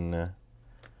then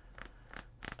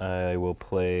I will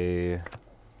play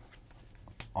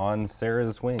On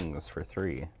Sarah's Wings for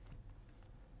 3.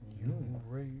 You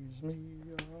raise me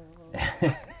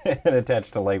And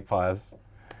attached to Light Pause.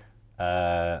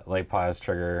 Light Pause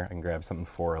trigger and grab something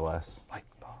 4 or less. like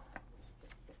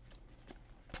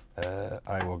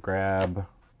I will grab.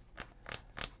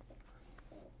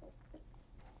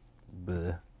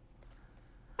 Bleh.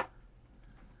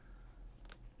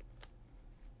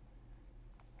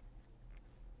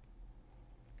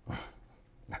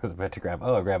 I was about to grab.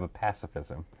 Oh, I'll grab a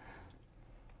pacifism.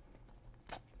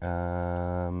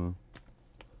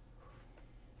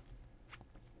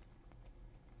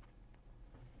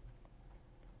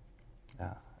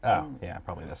 Oh, yeah,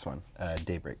 probably this one.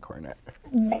 Daybreak Coronet.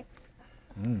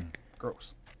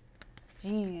 gross.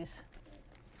 Jeez.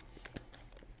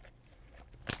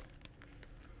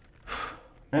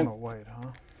 Mono white, huh?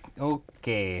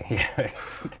 Okay. Yeah.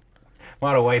 A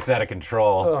lot of whites out of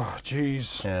control. Oh,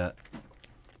 jeez. Yeah.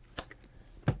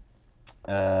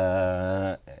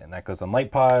 And that goes on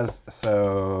Light Pause.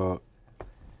 So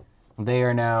they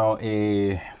are now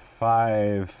a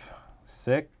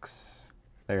 5/6.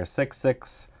 They are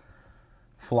 6/6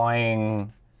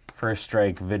 flying, first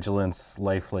strike, vigilance,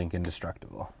 lifelink,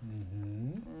 indestructible.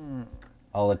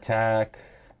 I'll attack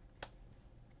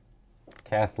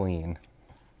Kathleen.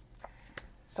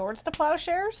 Swords to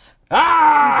plowshares?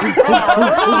 Ah!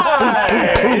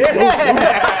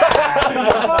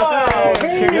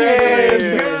 Good.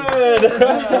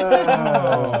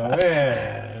 Oh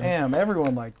man. Damn,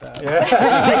 everyone liked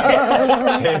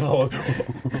that. Tables.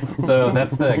 So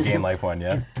that's the gain life one,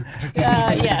 yeah?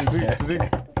 Yes.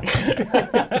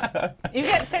 You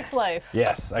get 6 life.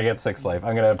 Yes, I get 6 life.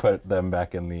 I'm gonna put them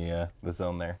back in the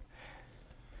zone there.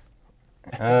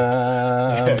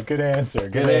 Good answer.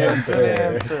 Good answer.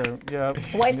 Answer. Yeah.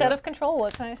 White's out of control.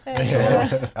 What can I say?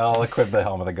 I'll equip the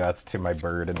Helm of the Gods to my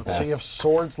bird and See pass. if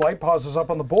Swords Light pauses up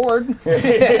on the board.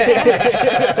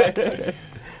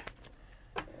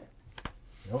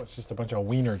 No, it's just a bunch of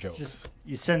wiener jokes. Just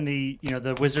you send the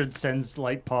the wizard sends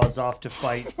Light Paws off to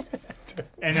fight,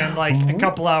 and then like a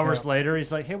couple hours later,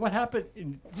 he's like, "Hey, what happened?"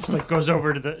 And just like goes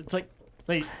over to the. It's like,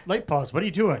 Light Paws, what are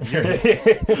you doing?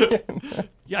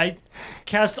 Yeah, I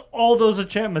cast all those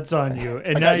enchantments on you,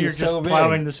 and now you're just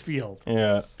plowing this field.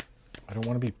 Yeah. I don't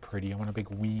want to be pretty. I want a big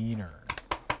wiener.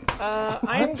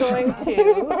 I'm going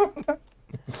to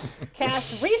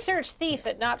cast Research Thief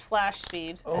at not flash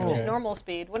speed, at just normal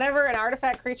speed. Whenever an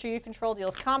artifact creature you control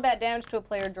deals combat damage to a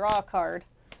player, draw a card.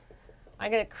 I'm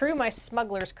going to crew my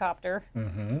Smuggler's Copter,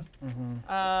 and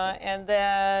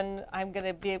then I'm going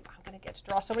to get to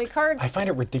draw so many cards. I find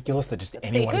it ridiculous that just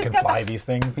anyone who's can got fly these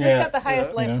things. Who's got the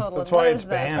highest life total? That's and why what it's is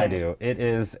that? banned. I do. It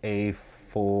is a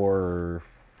 3-4.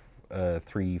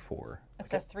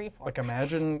 It's a 3/4. Like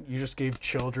imagine you just gave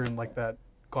children like that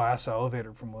glass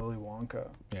elevator from Willy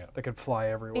Wonka. Yeah. That could fly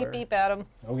everywhere. Beep beep at him.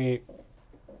 Okay.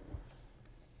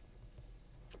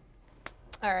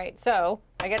 All right, so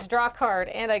I get to draw a card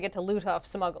and I get to loot off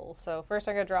Smuggle. So first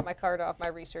I'm going to drop my card off my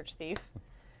Research Thief.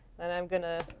 Then I'm going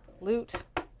to loot.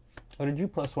 Oh, did you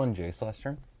 +1 Jace last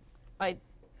turn? I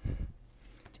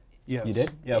Yes. You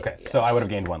did? Yeah, okay. Yes. So I would have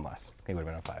gained 1 less. He would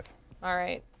have been a 5. All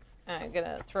right, I'm going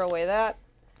to throw away that.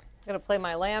 I'm going to play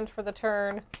my land for the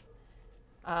turn.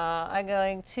 I'm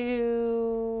going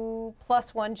to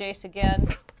 +1 Jace again.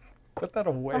 Put that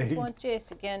away. +1 Jace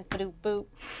again. Boop boop.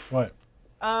 What?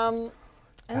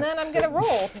 And then I'm going to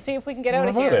roll to see if we can get out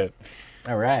of What here. about it?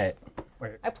 All right.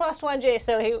 I +1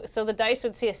 Jace, so the dice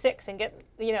would see a 6 and get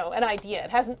an idea.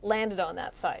 It hasn't landed on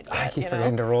that side yet. I keep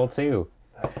forgetting to roll too.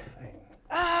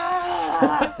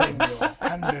 Ah!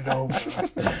 Hand it over.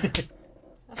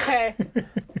 Okay.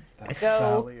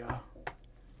 Go. Thalia.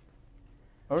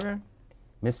 Okay.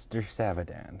 Mr.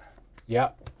 Savadan.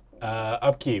 Yeah.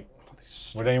 Upkeep.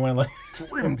 Would anyone like?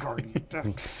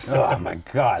 Oh my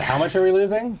god. How much are we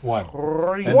losing? 1.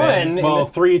 And One then, in well,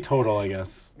 this- 3 total, I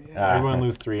guess. Ah. Everyone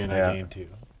lose 3 and Yeah. I gain 2.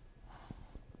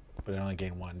 But I only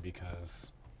gain 1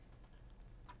 because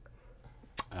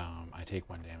I take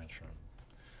 1 damage from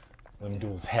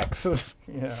Limdul's Hex.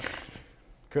 Yeah.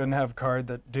 Couldn't have a card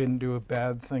that didn't do a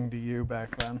bad thing to you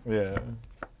back then. Yeah.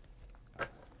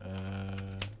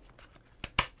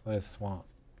 Let's swamp.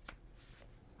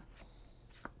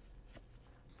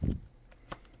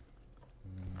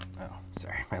 Oh,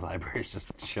 sorry. My library's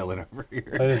just chilling over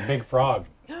here. Play this big frog.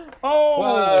 Oh!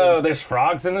 Whoa, there's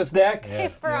frogs in this deck? Yeah.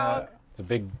 Frog. It's a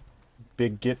big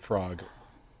git frog.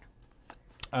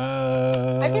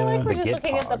 I feel like we're The just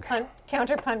looking at the Gitpog.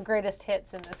 counterpunt greatest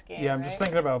hits in this game. Yeah, I'm just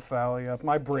thinking about Thalia.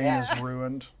 My brain is Yeah.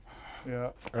 ruined.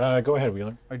 Yeah. Go ahead,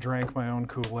 Wheeler. I drank my own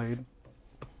Kool-Aid.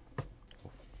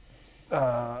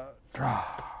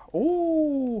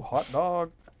 Ooh, hot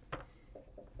dog.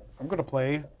 I'm gonna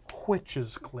play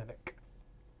Witch's Clinic.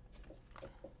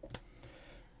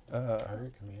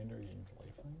 Target commander gains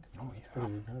lifelink. Oh yeah, Pretty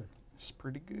good card. it's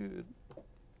pretty good.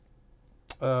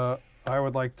 I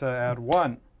would like to add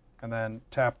 1, and then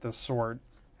tap this sword.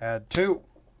 Add 2,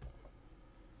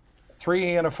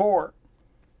 3, and a 4.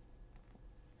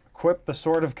 Equip the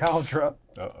Sword of Kaldra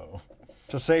Uh-oh.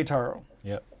 to Sataro.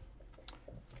 Yep.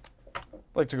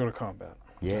 Like to go to combat.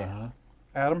 Yeah.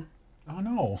 Adam, Oh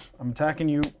no. I'm attacking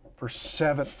you for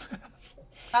 7.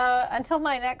 Until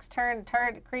my next turn,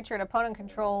 target creature an opponent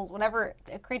controls. Whenever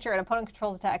a creature an opponent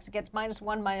controls attacks, it gets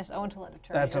 -1/-0 until end of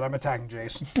turn. That's it. I'm attacking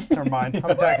Jace. Never mind.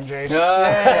 I'm attacking Jace.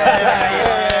 Yeah.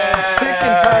 Sick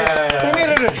and tight. They made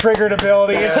it a triggered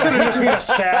ability. It should have just been a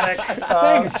static.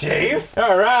 Thanks, Jace.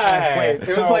 All right. Wait, It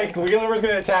was so- like Wheeler was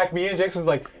gonna attack me, and Jace was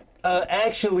like,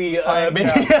 actually, maybe.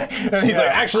 yeah. And he's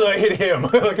like, actually, I hit him.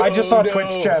 Like, I just "Oh, saw no."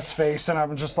 Twitch chat's face, and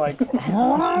I'm just like,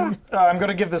 I'm going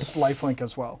to give this lifelink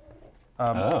as well.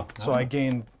 So I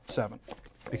gained 7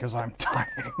 because I'm dying.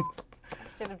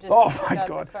 Should have just Oh my got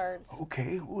God. the cards.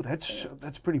 Okay, oh,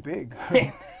 that's pretty big.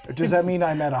 Does that mean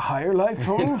I'm at a higher life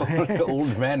total?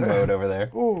 Old man mode over there.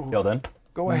 Ooh. Y'all done?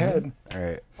 Go ahead. All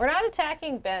right. We're not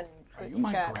attacking Ben. Twitch you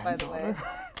my chat, by the way.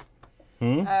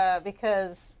 granddaughter?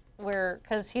 Because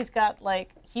he's got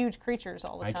like huge creatures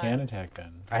all the I time. can attack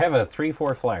Ben. I have a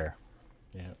 3/4 flyer.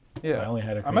 Yeah. Yeah. I only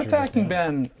had a I'm creature just attacking now.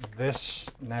 Ben this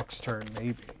next turn,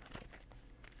 maybe.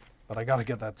 But I got to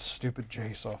get that stupid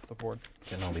Jace off the board.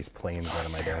 Getting all these planes out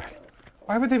of my deck.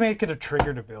 Why would they make it a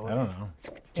triggered ability? I don't know.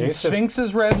 In Jace just,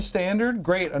 Sphinx's Red Standard?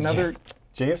 Great, another...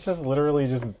 Jace just literally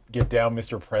just get down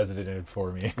Mr. President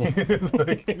for me. It's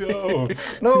like, no.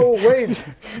 No, wait!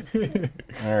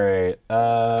 All right.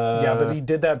 Yeah, but he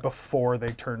did that before they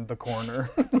turned the corner.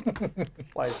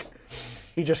 Like,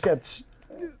 he just gets...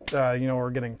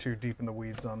 we're getting too deep in the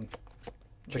weeds on the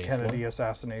Jace Kennedy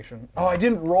assassination. Oh, I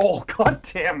didn't roll. God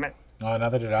damn it. Oh,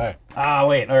 neither did I. Ah,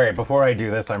 wait. All right. Before I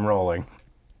do this, I'm rolling.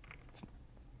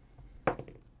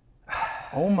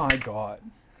 Oh my god.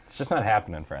 It's just not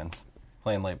happening, friends.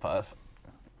 Playing light pause.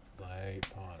 Light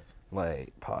pause.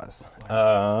 Light pause.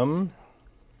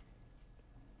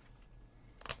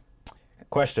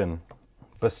 Question: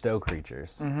 bestow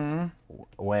creatures.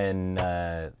 When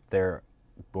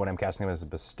when I'm casting them as a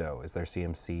bestow, is their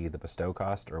CMC the bestow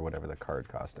cost or whatever the card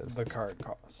cost is? The card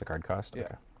cost. The card cost. Yeah.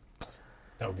 Okay.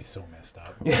 That would be so messed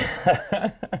up.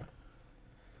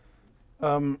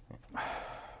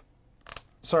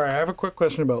 Sorry, I have a quick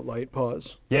question about light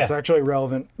pause. Yeah. It's actually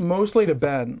relevant, mostly to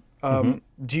Ben. Do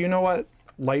you know what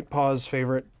light pause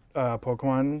favorite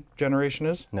Pokemon generation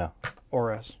is? No.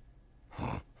 Oras.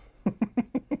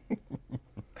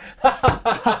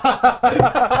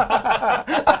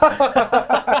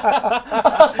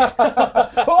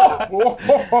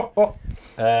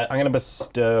 I'm gonna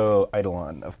bestow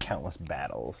Eidolon of Countless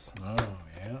Battles Oh,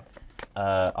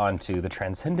 yeah. onto the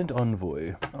Transcendent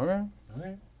Envoy. Okay.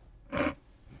 Okay.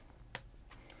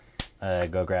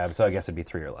 Go grab. So I guess it'd be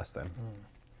 3 or less then.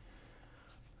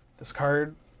 This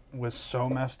card was so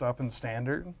messed up in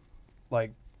Standard.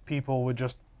 Like, people would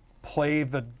just play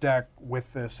the deck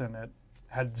with this in it,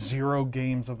 had 0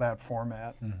 games of that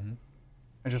format, and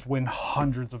just win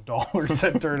hundreds of dollars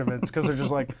at tournaments because they're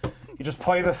just like, you just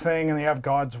play the thing and you have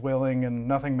God's willing and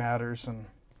nothing matters. And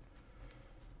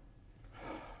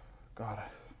God,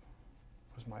 what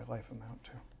does my life amount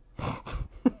to?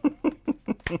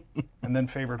 And then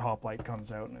Favorite Hoplite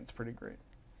comes out and it's pretty great.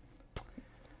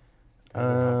 Was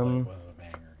a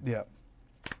banger. Yeah.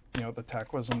 You know what the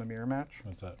tech was in the mirror match?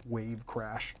 What's that? Wave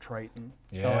Crash Triton.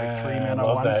 Yeah, Like 3 I mana,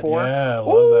 love 1/4. that. Yeah, I love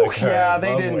Ooh, that card. yeah, they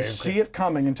Love didn't Wave see Crash. it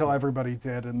coming until everybody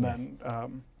did, and then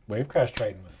Wave Crash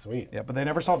Triton was sweet. yeah, but they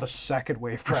never saw the second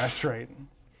Wave Crash Triton.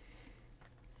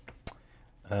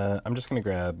 I'm just gonna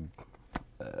grab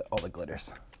all the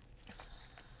glitters.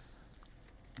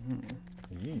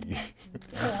 Yee.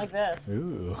 I like this.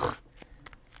 Ooh.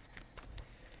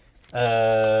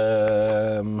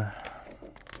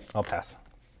 I'll pass.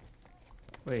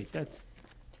 Wait, that's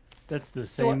the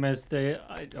same as the.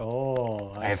 I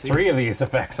I have see. 3 of these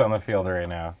effects on the field right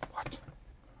now. What?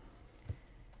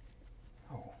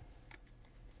 Oh,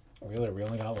 We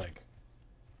only got like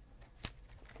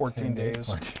 14 10 days. days.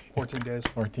 14. 14 days.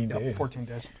 14 Yep, days. 14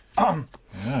 days.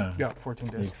 Yeah. Yeah, 14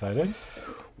 You days. excited?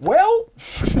 Well,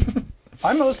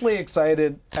 I'm mostly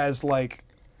excited as like,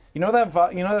 you know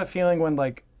that feeling when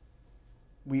like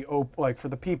we like for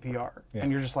the PPR, Yeah.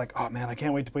 and you're just like, oh man, I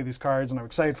can't wait to play these cards, and I'm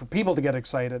excited for people to get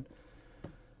excited.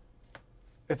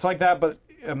 It's like that, but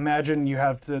imagine you've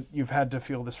had to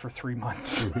feel this for 3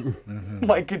 months.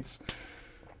 Like it's.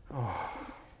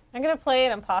 I'm gonna play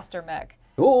an imposter mech.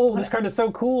 Ooh, this card is so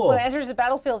cool. When it enters the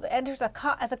battlefield, it enters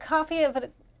as a copy of a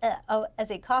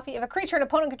creature an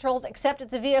opponent controls, except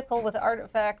it's a vehicle with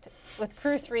artifact with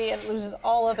crew 3 and loses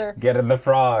all other. Get in the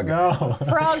frog. No.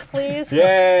 Frog, please.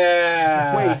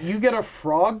 Yeah. Wait, you get a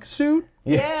frog suit?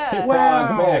 Yeah.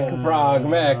 Frog mech. Frog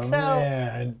mech. So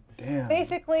Man. Damn.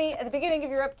 basically, at the beginning of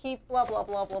your upkeep, blah blah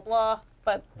blah blah blah.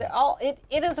 But it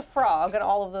is a frog and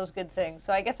all of those good things.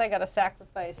 So I guess I got to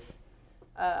sacrifice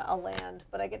a land,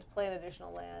 but I get to play an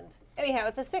additional land. Anyhow,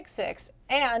 it's a 6/6,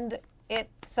 and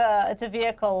it's a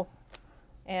vehicle,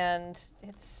 and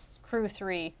it's crew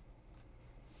 3.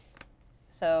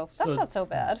 So that's not so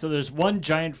bad. So there's one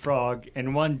giant frog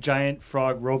and one giant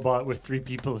frog robot with 3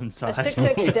 people A inside.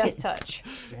 6/6 Death Touch.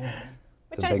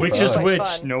 It's a big Which frog. is quite which?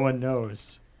 fun. No one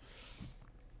knows.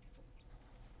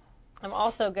 I'm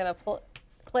also gonna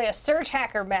play a Surge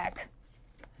Hacker mech.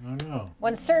 Oh no.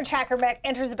 When Surge Hacker Mech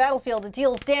enters the battlefield, it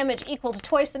deals damage equal to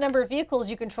twice the number of vehicles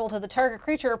you control to the target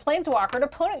creature or planeswalker an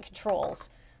opponent controls.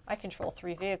 I control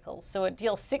 3 vehicles, so it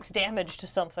deals 6 damage to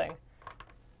something.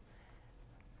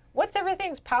 What's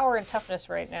everything's power and toughness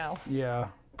right now? Yeah.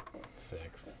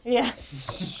 6. Yeah.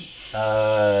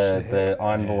 The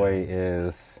envoy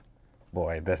is.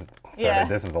 Boy, this Yeah.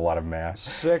 this is a lot of math.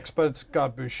 6, but it's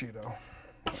got Bushido.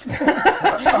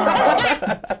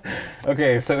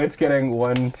 Okay, so it's getting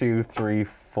 1, 2, 3,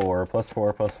 4,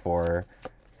 +4, +4,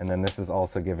 and then this is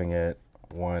also giving it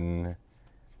 1,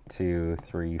 2,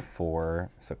 3, 4,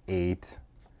 so 8.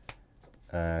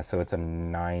 So it's a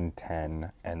 9,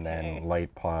 10, and then Okay.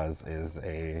 light pause is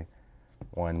a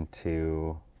 1,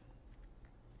 2,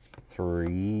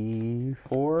 3,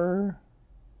 4,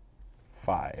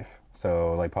 5.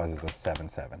 So light pause is a 7,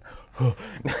 7. God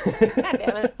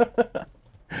damn it.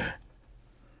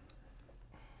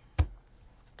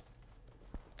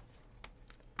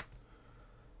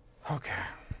 Okay.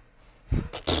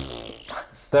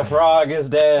 The frog is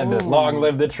dead. Long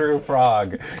live the true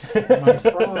frog. My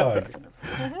frog.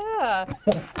 Yeah.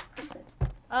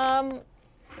 Draw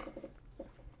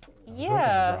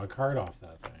Yeah. a card off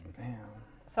that thing. Damn.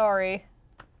 Sorry.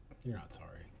 You're not sorry.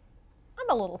 I'm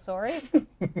a little sorry.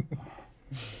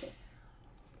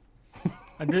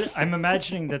 I'm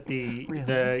imagining that the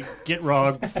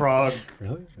Gitrog frog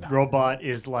Really? No. robot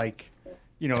is like,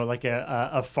 like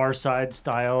a Far Side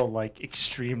style, like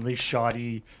extremely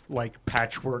shoddy, like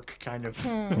patchwork kind of.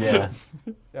 Yeah.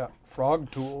 Yeah,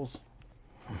 frog tools.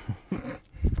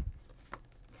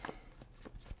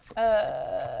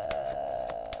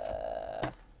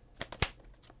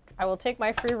 I will take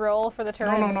my free roll for the turn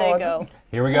No, and no, say I go.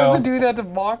 Here we Why does go. it do that to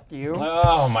mock you?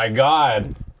 Oh my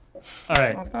god. All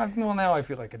right. Well, now I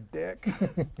feel like a dick.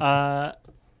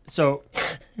 So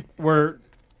we're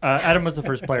Adam was the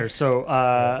first player.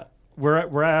 So we're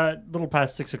at a little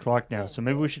past 6 o'clock now. So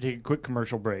maybe we should take a quick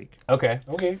commercial break. Okay.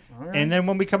 Okay. And then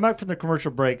when we come back from the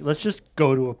commercial break, let's just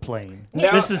go to a plane.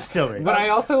 No, This is silly. But I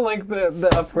also like the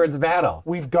upwards battle.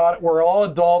 We're all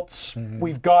adults.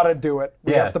 We've got to do it.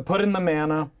 We Yeah. have to put in the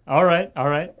mana. All right.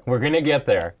 We're gonna get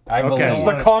there. I Okay. It's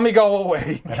believe. the Kamigawa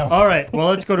way. All right. Well,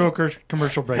 let's go to a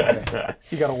commercial break.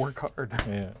 You got to work hard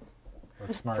Yeah.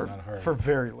 Work smart, not hard. for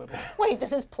very little. Wait,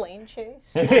 this is plane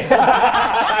chase? All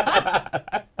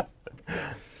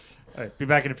right. Be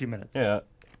back in a few minutes. Yeah.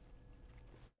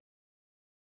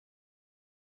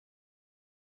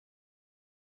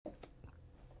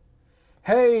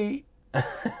 Hey.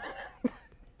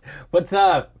 What's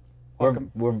up?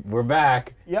 Welcome. We're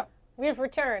back. Yep. We've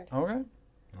returned. Okay.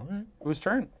 Okay. Whose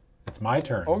turn? It's my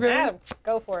turn. Okay. Adam,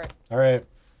 go for it. All right.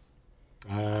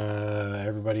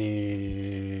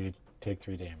 Everybody take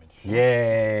 3 damage.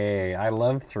 Yay! I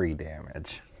love 3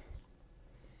 damage.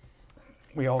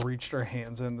 We all reached our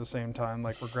hands in at the same time,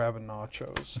 like we're grabbing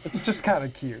nachos. It's just kind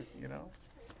of cute, you know.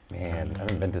 Man, I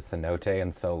haven't been to Cenote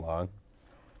in so long.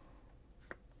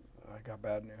 I got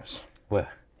bad news. What?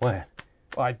 What?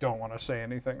 I don't want to say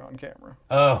anything on camera.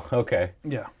 Oh, okay.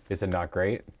 Yeah. Is it not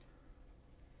great?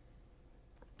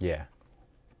 Yeah.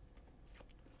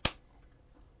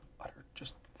 Utter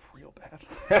just real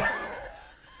bad.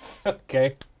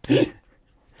 Okay.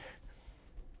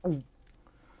 What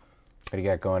do you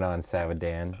got going on,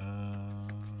 Savadan?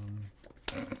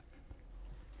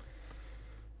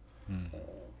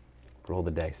 Roll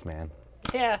the dice, man.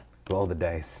 Yeah. Roll the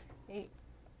dice.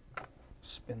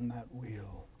 Spin that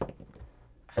wheel.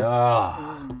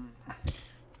 Oh.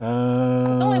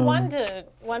 It's only one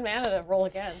mana to roll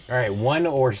again. All right, 1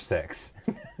 or 6.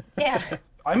 Yeah.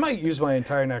 I might use my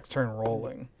entire next turn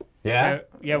rolling. Yeah?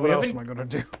 Yeah. We What else am haven't I gonna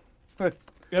do?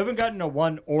 we haven't gotten a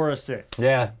 1 or a 6.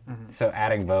 Yeah. So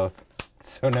adding both.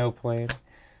 So no plane.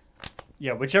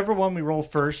 Yeah. Whichever one we roll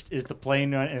first is the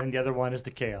plane, and then the other one is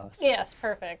the chaos. Yes,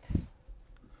 perfect.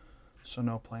 So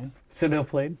no plane. So no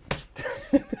plane.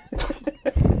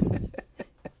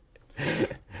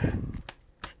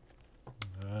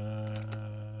 I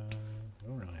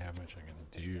don't really have much I can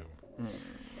do.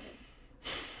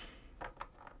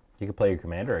 You could play your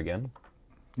commander again.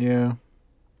 Yeah.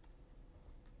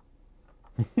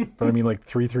 But I mean, like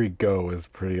 3/3 go is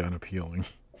pretty unappealing.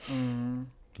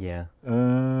 Yeah.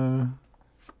 Uh,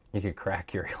 You could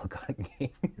crack your Ilgon game.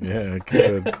 yeah, I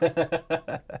could.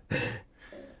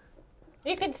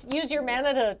 You could use your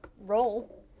mana to roll.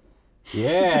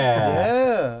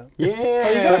 Yeah. Yeah. Yeah.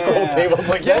 You got the whole table's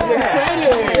like, yeah,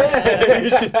 exciting. you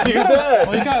should do that.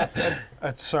 Well, you got.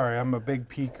 Sorry, I'm a big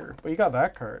peeker, but you got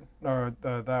that card or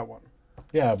that one.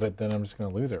 Yeah, but then I'm just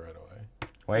gonna lose it right away.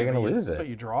 Why are you going to lose But it?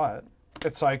 you draw it.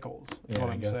 It cycles. Is Yeah, what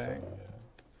I I'm guess saying. so.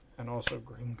 And also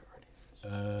Green Guardians.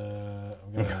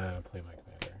 I'm gonna play my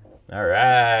commander. All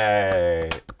right.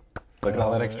 Look at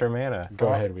all that extra mana.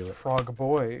 Go ahead, Wheeler. Frog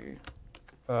boy.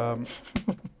 I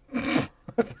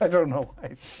don't know why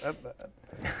I said that.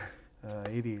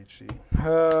 ADHD.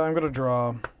 I'm gonna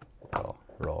draw.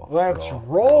 Roll. Let's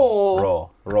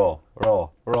roll. Roll.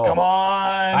 Come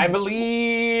on. I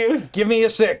believe. Give me a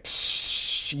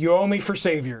 6. You owe me for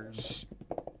saviors.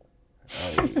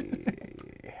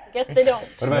 Guess they don't.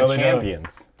 What about they don't.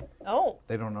 champions? Oh.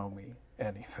 They don't owe me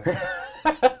anything.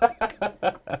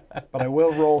 But I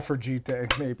will roll for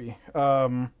GT, maybe.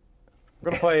 I'm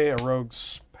gonna play a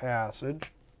Rogue's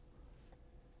Passage.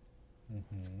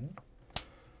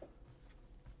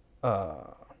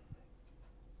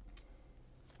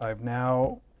 I've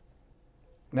now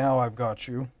I've got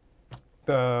you.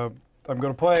 I'm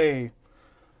gonna play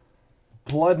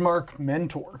Bloodmark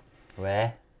Mentor.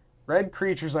 Where? Red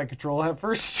creatures I control have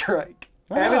first strike.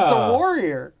 And it's a Ah.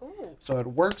 warrior. So it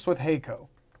works with Heiko.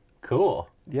 Cool.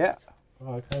 Yeah.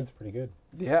 Oh, that card's pretty good.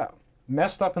 Yeah.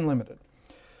 Messed up and limited.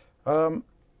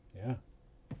 Yeah.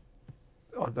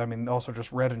 I mean, also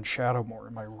just red and shadow more.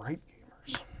 Am I right,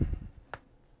 gamers?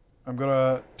 I'm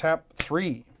gonna tap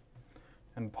 3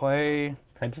 and play.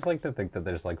 I just like to think that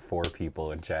there's like 4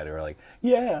 people in chat who are like,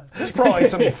 yeah. There's probably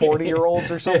some 40-year-olds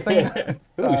or something.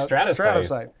 Ooh,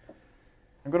 Stratascythe.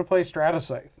 I'm gonna play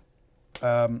Stratascythe.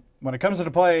 When it comes into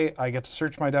play, I get to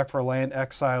search my deck for a land,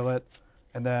 exile it,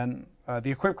 and then the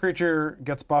equipped creature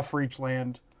gets buff for each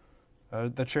land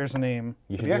that shares a name.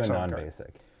 You should with do the a exile card.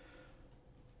 non-basic.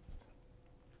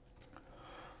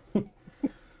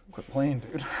 Quit playing,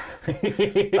 dude.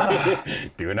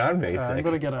 Do a non-basic. I'm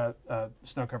gonna get a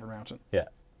snow-covered mountain, Yeah.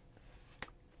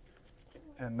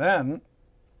 and then,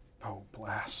 oh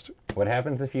blast! What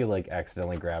happens if you like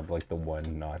accidentally grab like the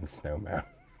one non-snow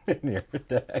mountain in your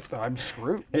deck? I'm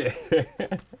screwed.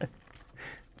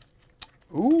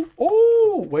 Ooh!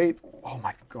 Oh wait! Oh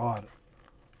my god!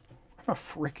 I'm a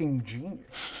freaking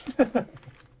genius.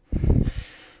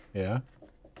 Yeah.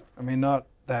 I mean, not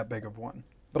that big of one,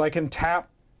 but I can tap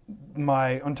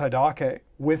my Untaidake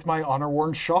with my Honor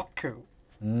Worn Shaku.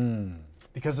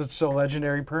 Because it's so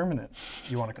legendary permanent.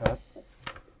 You want to cut?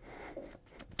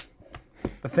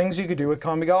 The things you could do with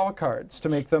Kamigawa cards to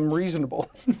make them reasonable.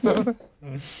 So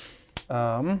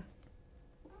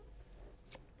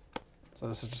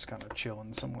this is just kind of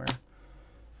chilling somewhere.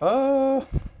 Kind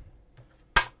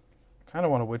of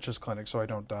want a Witch's Clinic so I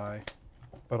don't die,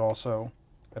 but also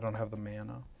I don't have the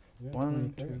mana. Yeah,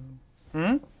 1,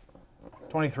 23. 2.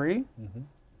 23? Mm-hmm.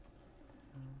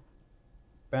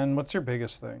 Ben, what's your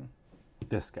biggest thing?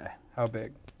 This guy. How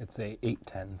big? It's a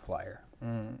 810 flyer.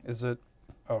 Is it?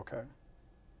 Okay.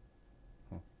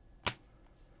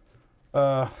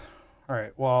 All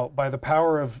right. Well, by the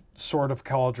power of Sword of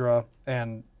Kaldra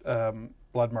and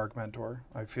Bloodmark Mentor,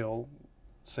 I feel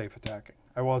safe attacking.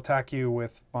 I will attack you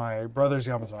with my brother's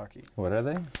Yamazaki. What are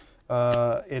they?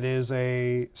 It is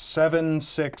a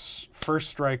 7/6 first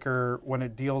striker. When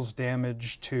it deals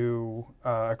damage to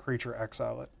a creature,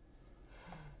 exile it.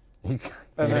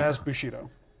 And it has Bushido.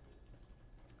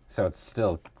 So it's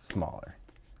still smaller.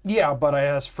 Yeah, but it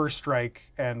has first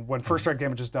strike, and when first strike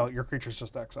damage is dealt, your creature's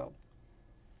just exiled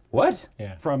What?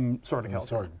 Yeah. from Sword of The Kaldra.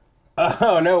 sword.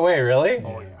 Oh, no way, really?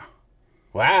 Oh yeah.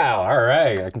 Wow, all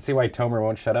right. I can see why Tomer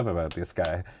won't shut up about this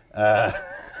guy.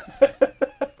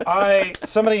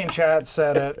 Somebody in chat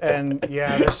said it, and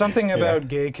yeah, there's something about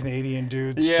gay Canadian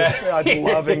dudes. Yeah. Just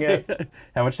loving it.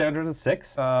 How much damage was it? 6?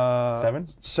 7?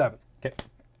 7. Okay.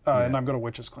 And I'm going to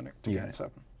Witch's Clinic to You gain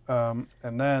got 7.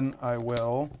 And then I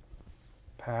will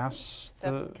pass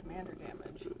 7 the commander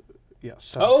damage.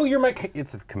 yes. Oh, you're my.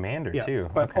 It's a commander, yeah, too.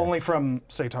 but Okay. only from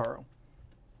Seitaro.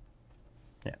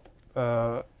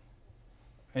 Yeah.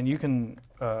 And you can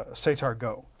Seitar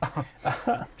go.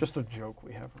 Just a joke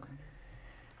we have.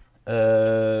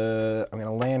 I'm going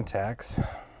to land tax.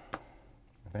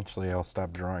 Eventually, I'll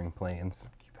stop drawing planes.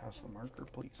 Can you pass the marker,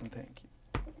 please, and thank you.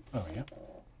 Oh, yeah.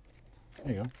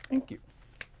 There you go. Thank you.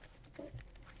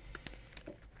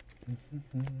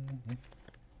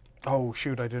 Oh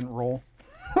shoot! I didn't roll.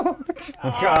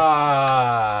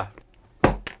 Ah!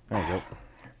 There you go.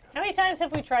 How many times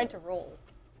have we tried to roll?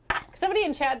 Somebody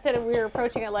in chat said we were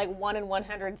approaching at like 1 in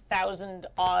 100,000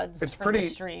 odds It's for pretty.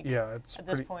 this streak Yeah, it's at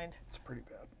this pretty, point. It's pretty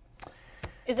bad.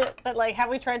 Is it, but like, have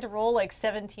we tried to roll like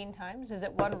 17 times? Is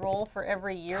it one roll for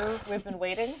every year we've been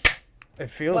waiting? It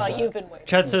feels. Well, like. you've been waiting.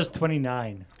 Chat says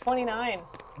 29. 29.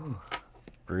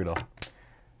 Brutal.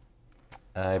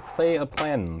 I play a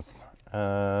plans.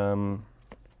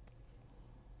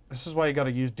 This is why you got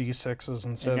to use D6s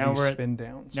instead now of we're these at- spin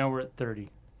downs. Now we're at 30.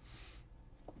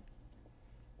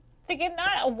 To get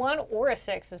not a 1 or a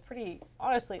 6 is pretty,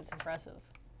 honestly, it's impressive.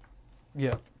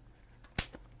 Yeah.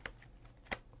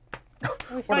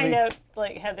 We find out,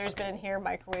 like, Heather's been in here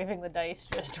microwaving the dice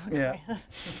just when Yeah.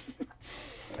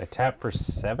 I tap for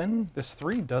 7. This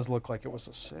 3 does look like it was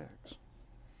a 6.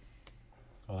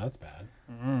 Oh, that's bad.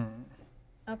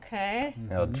 Okay.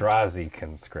 Eldrazi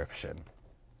conscription.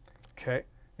 Okay.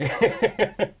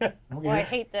 Well, I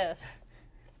hate this.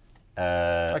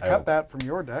 I cut that from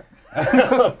your deck.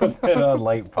 Put it on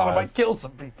light Thought I might pause. kill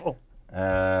some people. All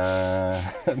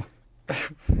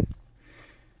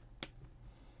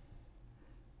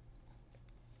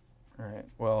right.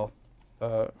 Well,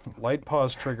 light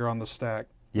pause trigger on the stack.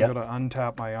 Yep. I'm gonna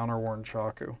untap my Honor Worn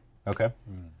Shaku. Okay.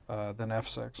 Then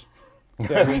F6.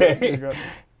 Okay. You're good.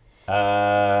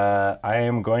 I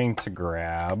am going to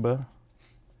grab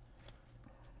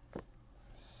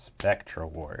Spectral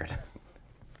Ward.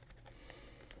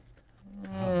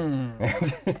 Hmm.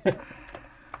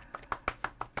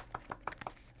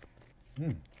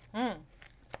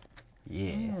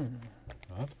 Yeah.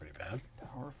 Oh, that's pretty bad.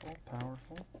 Powerful,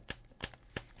 powerful.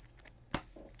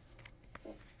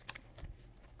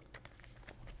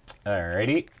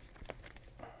 Alrighty.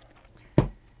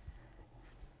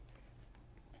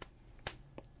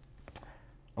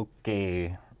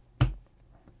 Okay.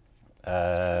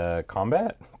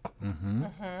 Combat?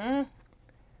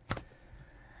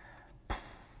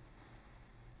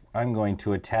 I'm going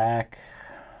to attack,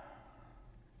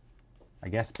 I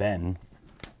guess, Ben.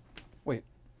 Wait.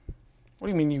 What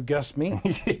do you mean you guessed me?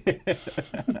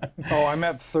 Oh, I'm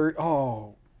at third.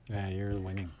 Oh. Yeah, you're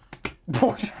winning.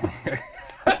 What?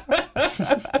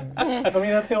 I mean,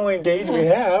 that's the only gauge we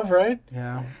have, right?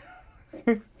 Yeah.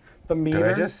 The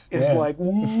meter just- is yeah. like,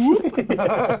 whoop.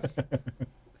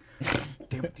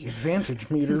 Damn it, the advantage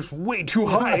meter's way too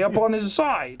high up on his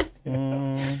side.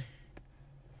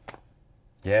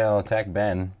 Yeah, I'll attack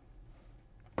Ben.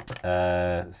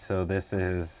 So this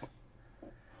is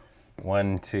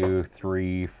 1, 2,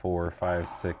 3, 4, 5,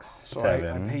 6, So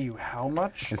 7. I pay you how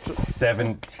much? It's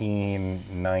 17,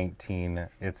 19.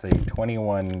 It's a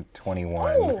 21,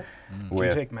 21 Oh. You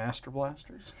with take Master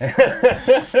Blasters?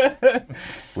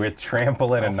 with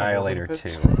Trample and Alpha Annihilator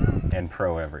Olympics. 2 and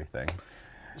Pro everything.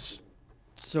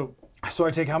 So So I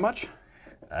take how much?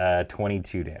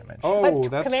 22 damage. Oh,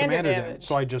 But that's commander commander damage. damage.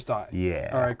 So I just died.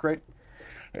 Yeah. All right, great.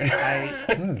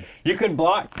 You could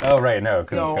block. Oh, right, no,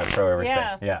 because No. it's got Pro everything.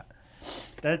 Yeah.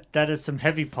 Yeah. that is some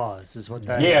heavy paws, is what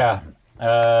that is. Yeah.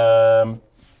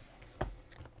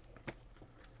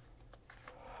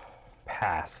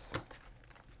 Pass.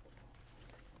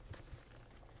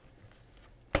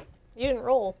 You didn't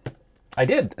roll. I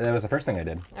did. That was the first thing I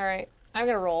did. All right. I'm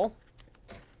going to roll.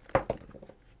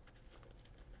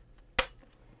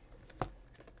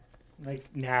 Like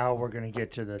now we're gonna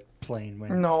get to the plane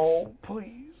when No,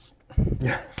 please.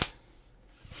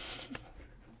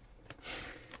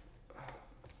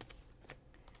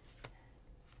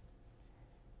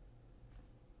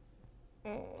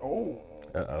 Oh,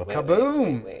 Uh-oh.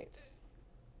 kaboom! Wait.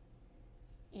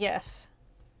 Yes.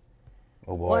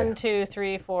 Oh, boy. 1, 2,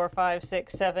 3, 4, 5,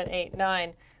 6, 7, 8,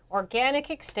 9. Organic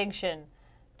extinction.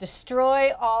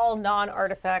 Destroy all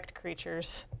non-artifact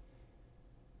creatures.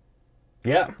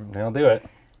 Yeah, that'll do it.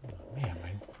 Man,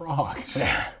 my frog.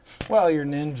 Well, you're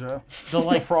ninja. the The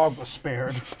like frog was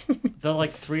spared. the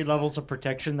like 3 levels of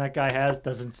protection that guy has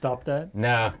doesn't stop that.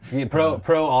 No,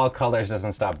 pro all colors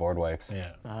doesn't stop board wipes.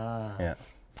 Yeah.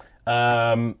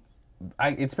 Yeah.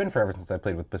 It's been forever since I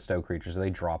played with bestow creatures. They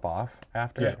drop off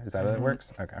after. Yeah. Is that how it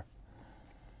works? Okay.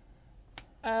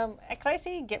 Can I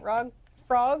see Gitrog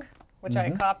Frog, which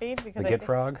I copied because The I Git think-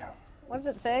 Frog. What does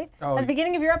it say? Oh, At the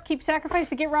beginning of your upkeep, sacrifice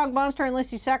the Gitrog monster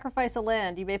unless you sacrifice a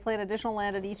land. You may play an additional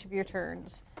land at each of your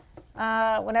turns.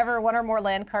 Whenever one or more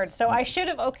land cards. So I should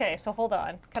have. Okay, so hold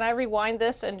on. Can I rewind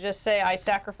this and just say I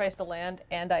sacrificed a land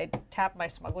and I tap my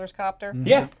Smuggler's Copter?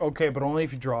 Yeah. Okay, but only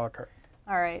if you draw a card.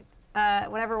 All right.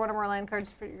 Whenever one or more land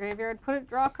cards for your graveyard,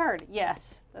 draw a card.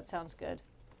 Yes, that sounds good.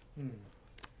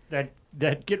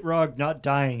 That Gitrog not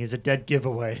dying is a dead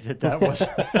giveaway. That was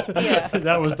Yeah.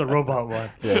 that was the robot one.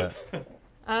 Yeah.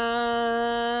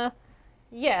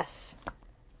 Yes.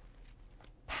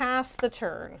 Pass the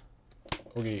turn.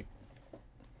 Okay.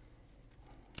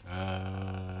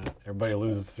 Everybody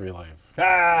loses 3 life.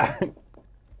 Ah!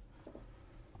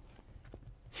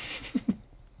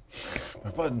 My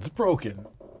button's broken.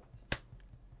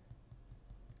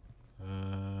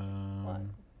 1,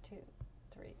 2,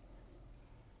 3.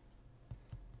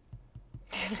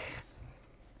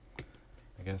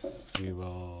 I guess we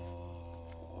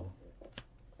will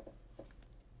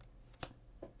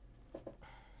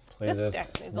play This this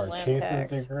deck needs a land Marchese's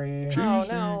tax. Decree. Oh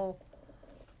no.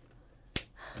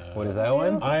 What is that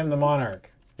one? I am the monarch.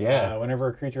 Yeah. Whenever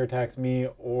a creature attacks me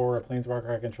or a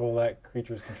planeswalker I control, that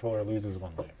creature's controller loses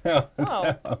 1 life.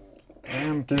 Oh.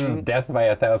 Damn, This is death by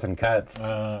 1,000 cuts.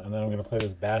 And then I'm going to play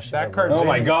this Bash. That Never- card's Oh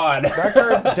my in. god. That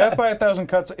card, Death by 1,000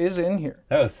 Cuts, is in here.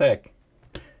 That was sick.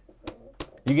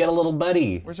 You get a little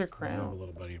buddy. Where's your I have a crown?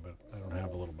 little buddy, but I don't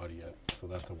have a little buddy yet, so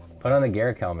that's a 1-1. Put on the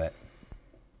Garrick helmet.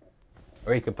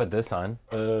 Or you could put this on.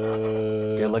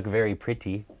 It'll look very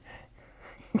pretty.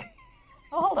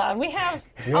 Oh, hold on. We have.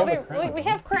 You have a crown, we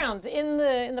have crowns in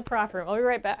the prop room. I'll be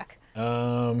right back.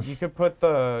 You could put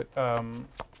the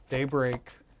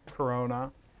Daybreak Corona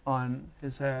on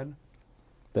his head.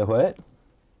 The what?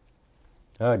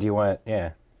 Oh, do you want?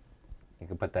 Yeah. You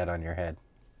can put that on your head.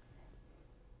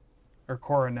 Or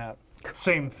Coronet.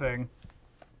 Same thing.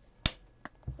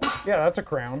 Yeah, that's a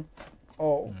crown.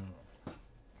 Oh.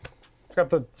 It's got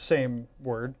the same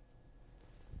word.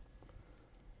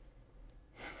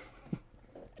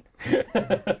 Sorry,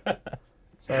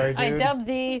 dude. I dubbed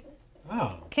thee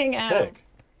Oh, King Adam. sick.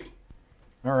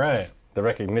 All right. The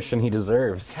recognition he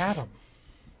deserves. Adam.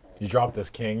 You dropped this,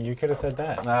 King. You could have said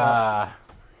that. Ah,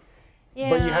 Yeah,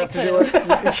 But you I have to do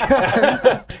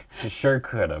it. you sure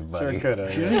could have, buddy. Sure could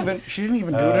have. She didn't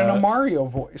even do it in a Mario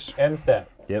voice. End step.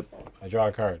 Yep. I draw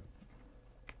a card.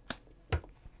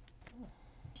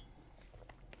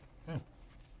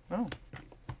 Oh,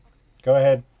 Go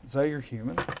ahead, is that your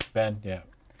human? Ben. Yeah.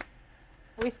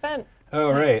 We spent.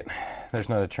 Oh, right. There's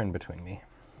not a turn between me.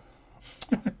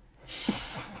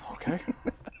 Okay.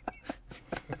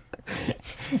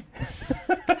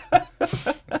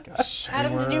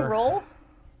 Adam, did you roll?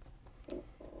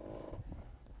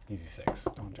 Easy 6.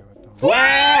 Don't do it. Don't.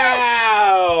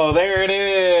 Wow! There it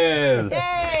is.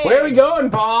 Yay! Where are we going,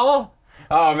 Paul?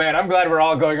 Oh man, I'm glad we're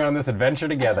all going on this adventure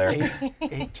together.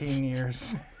 18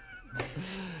 years.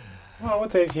 Well,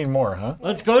 what's 18 more, huh?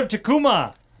 Let's go to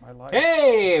Takuma. My life.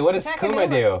 Hey, what does Kuma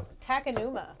do?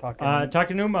 Takanuma.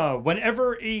 Takanuma.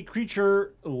 Whenever a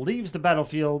creature leaves the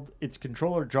battlefield, its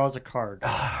controller draws a card.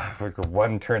 Like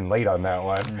one turn late on that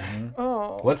one.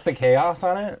 Oh. What's the chaos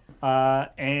on it?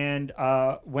 And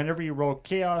whenever you roll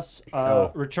chaos,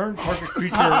 Oh. return target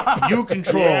creature you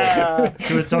control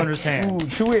to its owner's hand. Ooh,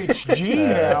 2 HG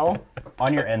now.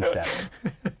 On your end step.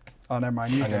 Oh, never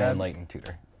mind. You I'm gonna dead. enlighten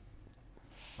tutor.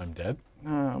 I'm dead.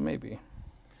 Maybe.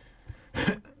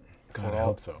 God, I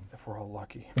hope so. If we're all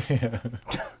lucky.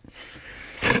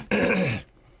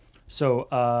 So,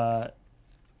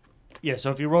 yeah,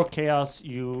 so if you roll chaos,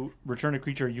 you return a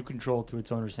creature you control to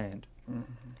its owner's hand.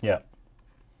 Yeah.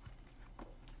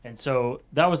 And so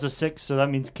that was a 6, so that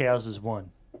means chaos is 1.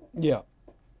 Yeah.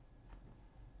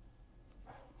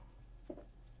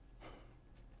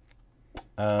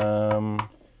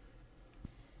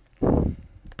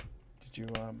 Did you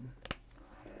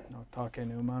no,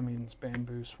 Takenuma means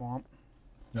bamboo swamp.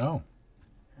 No.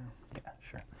 Yeah,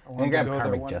 sure. I I'm wanted gonna to grab go there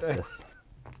Karmic one day. Justice.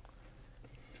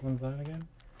 Which one's that again?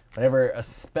 Whenever a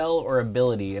spell or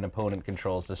ability an opponent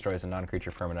controls destroys a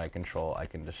non-creature permanent I control, I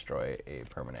can destroy a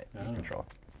permanent you control.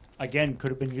 Again,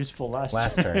 could have been useful last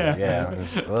Turn, yeah. It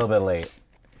was a little bit late.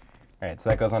 All right, so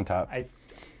that goes on top.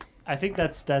 I think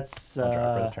that's I'll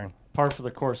draw for the turn. par for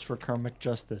the course for Karmic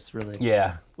Justice, really.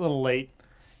 Yeah. A little late.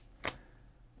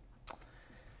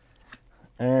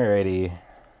 Alrighty.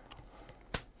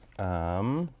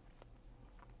 I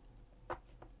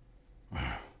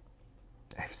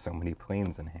have so many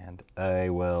planes in hand. I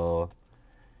will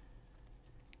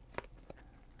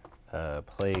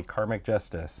play Karmic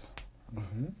Justice.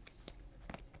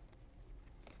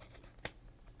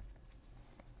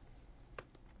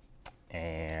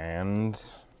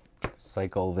 And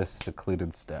cycle this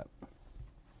Secluded Step.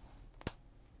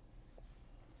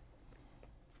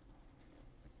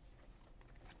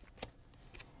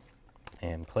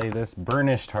 And play this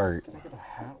Burnished Heart. Can I get a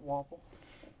hat wobble?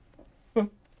 A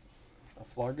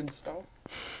Flargenstow?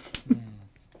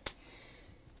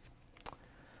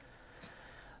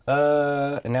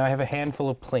 And now I have a handful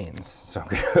of planes, so I'm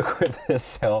going to equip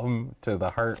this helm to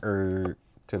the heart, or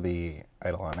to the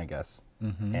Eidolon, I guess,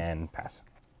 and pass.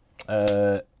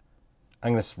 I'm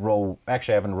going to roll,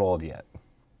 actually I haven't rolled yet.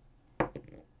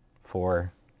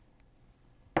 4.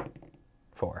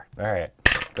 All right,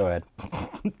 go ahead.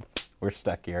 We're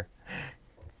stuck here.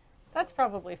 That's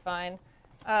probably fine.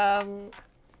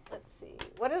 Let's see.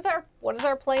 What does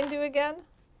our plane do again?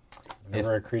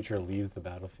 Whenever a creature leaves the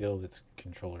battlefield, its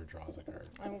controller draws a card.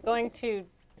 I'm going to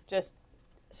just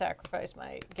sacrifice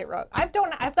my get rock. I've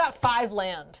got 5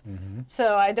 land,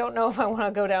 so I don't know if I want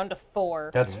to go down to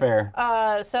 4. That's fair.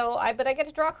 But I get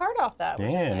to draw a card off that. Which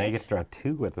is Yeah, nice. now you get to draw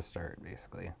 2 at the start,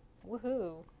 basically.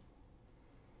 Woohoo!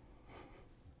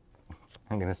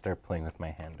 I'm going to start playing with my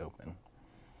hand open.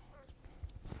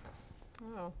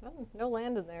 Oh, no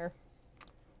land in there.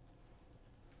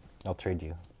 I'll trade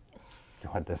you. You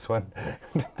want this one?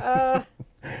 Let's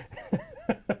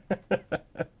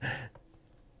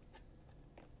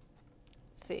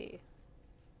see.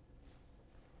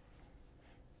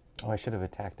 Oh, I should have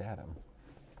attacked Adam.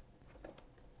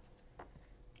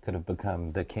 Could have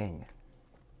become the king.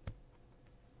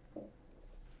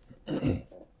 What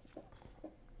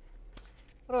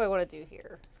do I want to do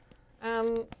here?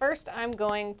 First, I'm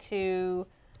going to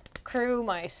crew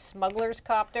my smuggler's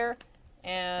copter.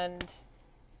 And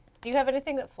do you have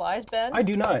anything that flies, Ben? I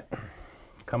do not.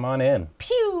 Come on in.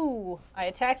 Pew! I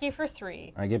attack you for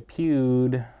 3. I get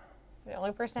pewed. The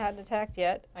only person I hadn't attacked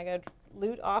yet. I got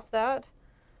loot off that.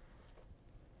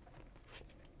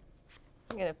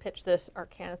 I'm gonna pitch this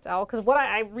Arcanist Owl because what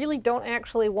I really don't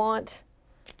actually want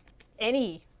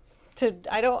any to.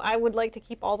 I would like to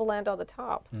keep all the land on the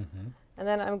top. And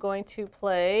then I'm going to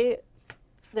play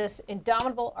this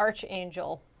Indomitable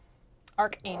Archangel.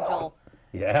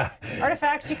 Yeah.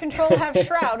 Artifacts you control have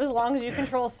Shroud as long as you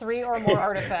control 3 or more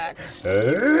artifacts.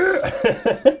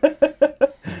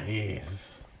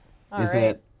 Jeez. All Is right.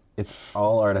 it? It's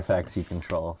all artifacts you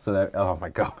control. So that. Oh my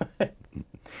god.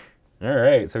 All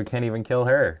right. So we can't even kill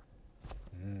her.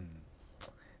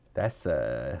 That's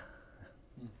a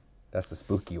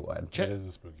spooky one. That is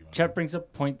a spooky one. Chet brings up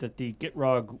a point that the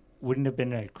Gitrog wouldn't have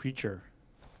been a creature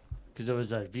because it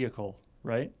was a vehicle,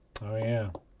 right? Oh, yeah.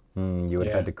 You would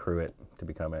have Yeah. had to crew it to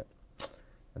become it.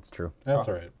 That's true. That's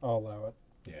all right. I'll allow it.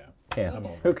 Yeah. Yeah. I'm over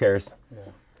Who it. cares? Yeah.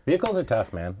 Vehicles are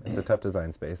tough, man. It's a tough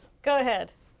design space. Go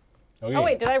ahead. Okay. Oh,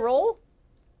 wait, did I roll?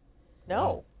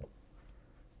 No.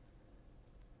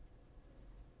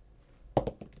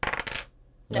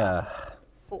 Uh,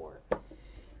 4.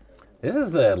 this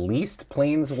is the least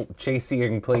planes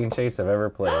chasing plane chase I've ever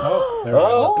played. Oh, there we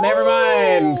go. Oh, never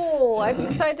mind. Oh, I've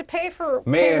decided to pay for. pay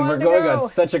Man, one we're to going go. on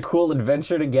such a cool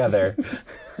adventure together.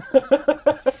 You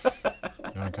want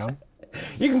to come?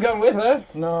 You can come with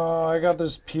us. No, I got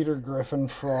this Peter Griffin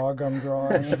frog I'm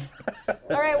drawing.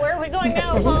 All right, where are we going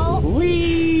now, Paul?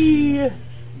 Wee.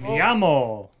 Mi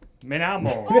amo.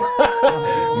 Menamo.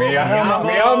 Mi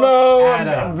amo,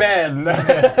 Adam. Ben.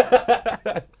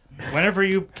 Whenever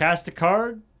you cast a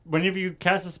card, whenever you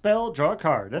cast a spell, draw a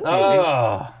card. That's easy.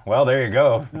 Oh, well, there you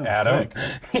go, Adam.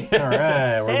 Sick. All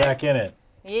right, we're Sick. back in it.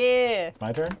 Yeah.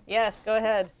 My turn? Yes, go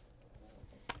ahead.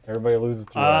 Everybody loses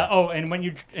 3. And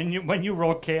when you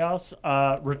roll chaos,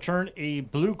 return a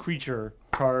blue creature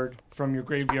card from your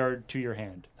graveyard to your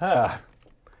hand.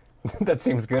 That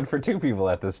seems good for 2 people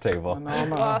at this table.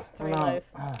 Lost 3 life.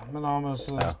 Manama's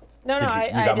the, No, Did you- I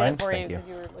you got did mine? it for Thank you you. because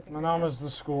you were looking. Manama's the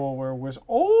school where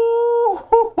Oh!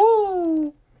 Hoo,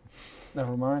 hoo.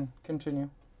 Never mind. Continue.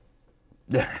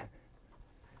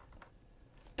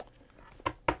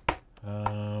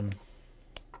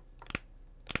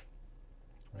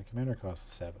 My commander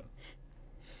costs 7.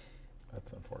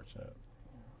 That's unfortunate.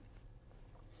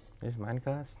 Here's mine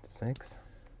cost 6.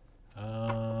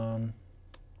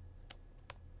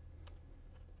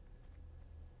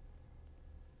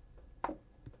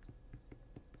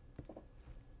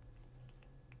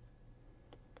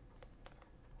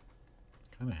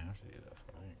 Kind of have to do this,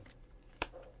 I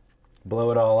think.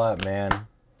 Blow it all up, man.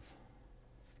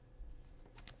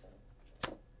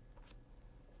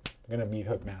 I'm gonna meat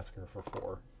hook massacre for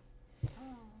 4.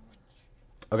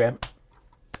 Okay.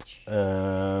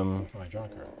 Oh, I draw a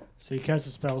card. So you cast a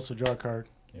spell, so draw a card.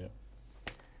 Yeah.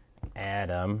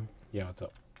 Adam, Yeah, what's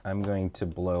up? I'm going to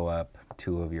blow up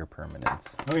 2 of your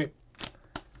permanents. Okay.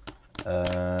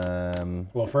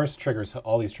 Well, first triggers.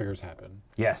 All these triggers happen.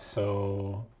 Yes.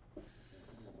 So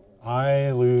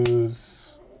I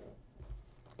lose.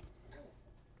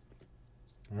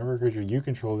 Whenever a creature you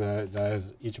control that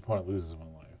dies, each opponent loses 1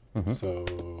 life.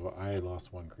 So I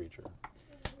lost 1 creature.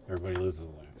 Everybody loses a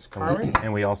life.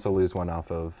 And we also lose 1 off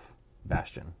of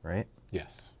Bastion, right?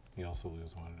 Yes. You also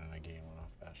lose 1 and I gain 1 off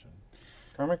Bastion.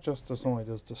 Karmic Justice only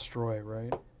does destroy,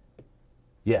 right?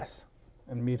 Yes.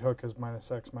 And Meat Hook is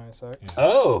 -X, -X. Yeah.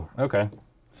 Oh, okay.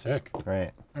 Sick.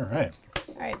 Right. All right.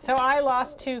 All right, so I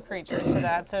lost 2 creatures to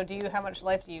that. So do you? How much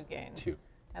life do you gain? 2.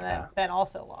 And then Ben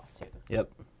also lost 2. Yep.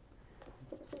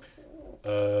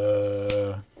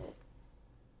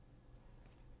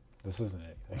 This isn't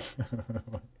anything.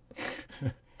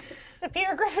 It's a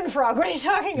Peter Griffin frog. What are you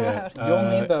talking Yeah. about?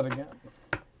 You'll need that again.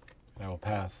 I will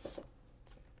pass.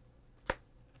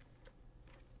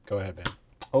 Go ahead, Ben.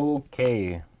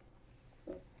 Okay.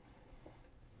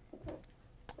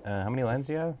 How many lands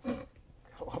do you have?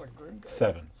 A lot of grid.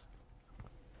 7s.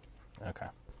 Okay.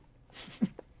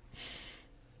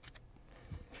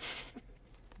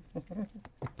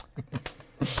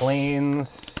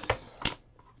 Planes.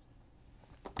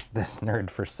 This nerd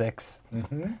for 6.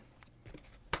 Mm-hmm.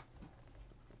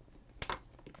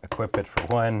 Equip it for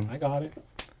 1. I got it.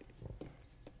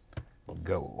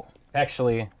 Go.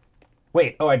 Actually,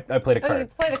 wait. Oh, I played a Oh, you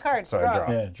card. play the cards. So I draw.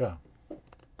 draw. Yeah, draw.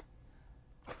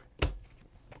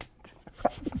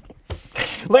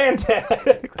 Land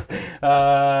tag.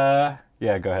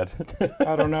 Yeah, go ahead.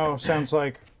 I don't know. Sounds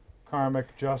like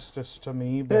Karmic Justice to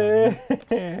me, but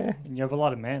And you have a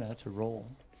lot of mana to roll.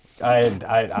 I'm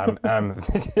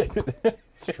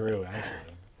It's true,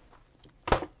 actually.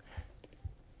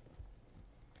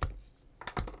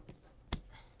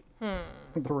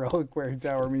 the Reliquary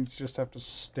Tower means you just have to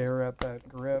stare at that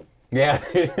grip. yeah.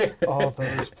 Oh,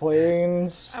 those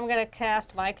planes. I'm gonna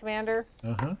cast my commander.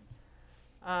 Uh-huh.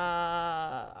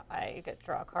 I get to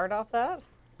draw a card off that.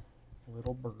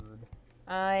 Little bird.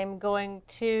 I'm going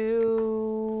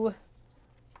to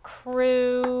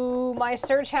crew my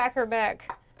Search Hacker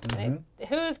back.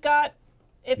 Who's got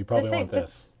it? You probably thing- want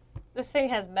this. This thing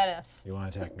has menace. You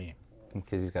want to attack me?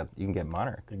 Because you can get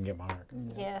Monarch, You can get Monarch.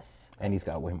 Yes. and he's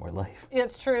got way more life.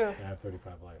 It's true. I have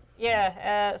 35 life.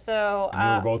 Yeah, so You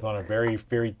were both on a very,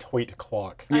 very tight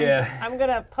clock. I'm going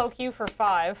to poke you for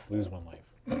 5. Lose 1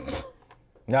 life.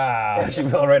 Ah, she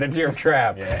fell right into your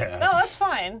trap. Yeah. No, that's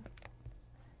fine.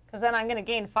 Because then I'm going to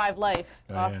gain 5 life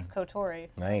Oh, off yeah. Kotori.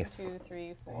 Nice. 2,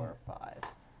 3, 4, 5.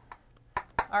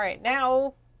 All right,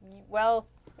 now, well,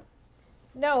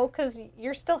 no, because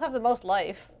you still have the most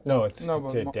life. No, it's No,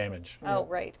 but to mo- damage. Oh,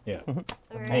 right. Yeah. All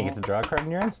Hey, you right. get to draw a card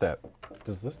in your end step.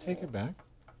 Does this take it back?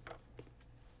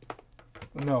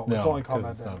 No, it's only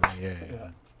combat 'cause it's damage. not- yeah, yeah,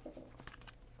 yeah.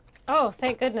 Oh,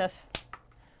 thank goodness.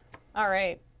 All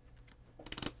right.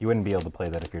 You wouldn't be able to play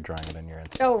that if you're drawing it in your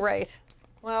end step. Oh, right.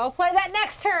 Well, I'll play that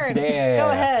next turn. Yeah. Go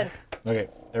ahead. Okay,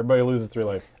 everybody loses 3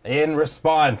 life. In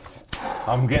response,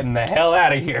 I'm getting the hell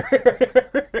out of here.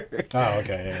 Oh,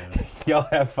 okay, yeah, yeah. Y'all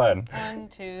have fun. 1,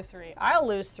 2, 3. I'll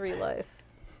lose 3 life.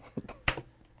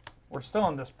 We're still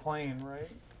on this plane, right?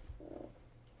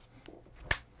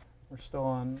 We're still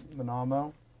on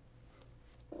Manamo.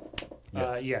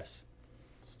 Yes. Yes.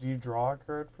 So do you draw a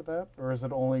card for that, or is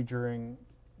it only during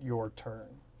your turn?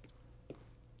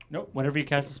 Nope. Whenever you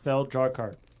cast a spell, draw a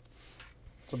card.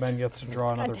 So Ben gets to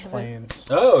draw another damn it. planes.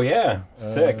 Oh, yeah.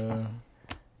 Sick.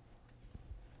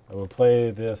 I will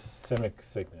play this Simic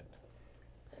Signet.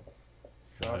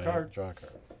 Draw a card. Draw a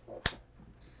card.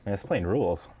 Man, it's playing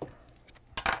rules.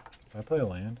 Can I play a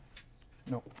land?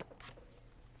 Nope.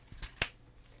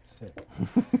 Sick.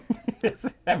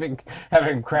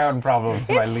 having crown problems,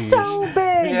 my liege. So big.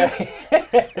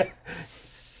 Yeah.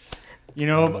 You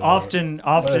know, often,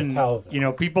 talisman? you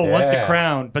know, people want the Yeah.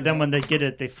 crown, but then when they get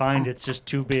it, they find it's just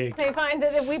too big. They find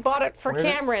that we bought it for Where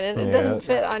did- Cameron and it Yeah. doesn't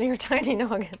fit on your tiny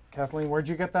noggin. Kathleen, where'd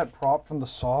you get that prop from the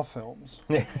Saw films?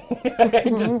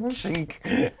 Chink.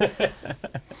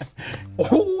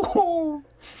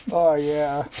 Oh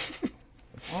yeah.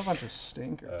 What a bunch of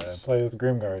stinkers. Play this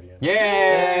Grim Guardian.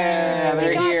 Yeah,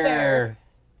 they're got here. there.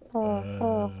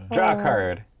 Draw a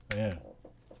card. Yeah.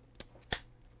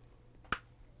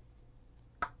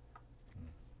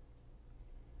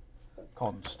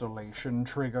 Constellation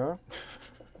trigger.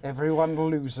 Everyone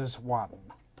loses 1.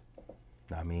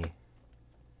 Not me.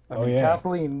 I Oh, mean, yeah.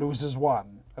 Kathleen loses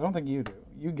 1. I don't think you do.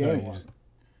 You No, gain you 1, just-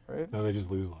 right? no, they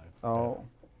just lose life. Oh,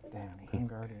 damn, Grim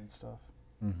Guardian stuff.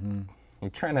 You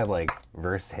trying to like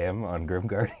verse him on Grim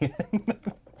Guardian?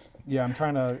 Yeah, I'm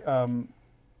trying to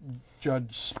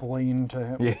judge spleen to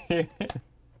him. Yeah.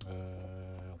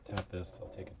 I'll tap this. I'll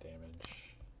take a damage.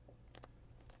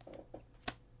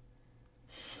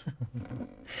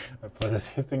 I play this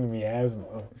hissing miasma.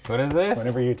 What is this?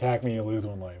 Whenever you attack me, you lose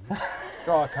 1 life.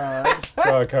 Draw a card.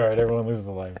 Draw a card. Everyone loses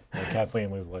a life. Or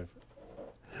Kathleen loses life.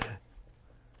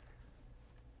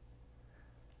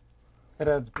 It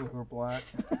adds blue or black.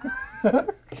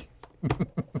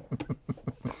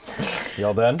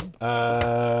 Y'all done?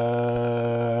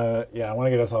 Yeah, I want to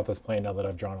get us off this plane now that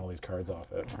I've drawn all these cards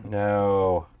off it.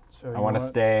 No. So I want to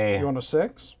stay. You want a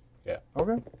 6? Yeah,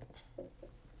 Okay.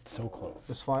 so close.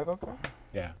 Is 5 okay?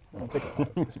 Yeah. I'll take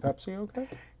it. Is Pepsi okay?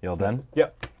 Y'all done?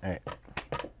 Yep. All right.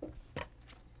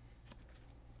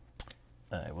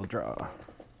 I will draw.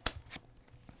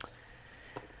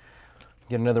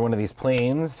 Get another one of these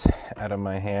planes out of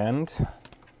my hand.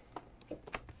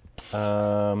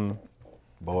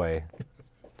 Boy.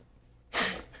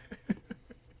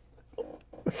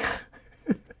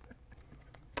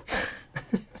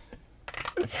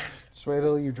 Just wait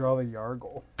till you draw the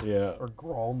Yargle Yeah. or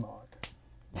Grolnok.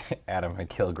 Adam, I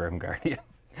kill Grim Guardian.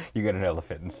 You get an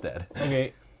elephant instead.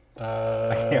 Okay.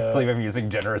 I can't believe I'm using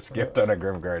Generous Gift on a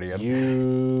Grim Guardian. You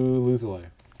lose a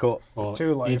life. Cool. Well,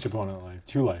 2 life. Each opponent life.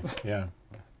 2 life. Yeah.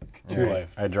 2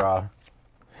 life. I draw.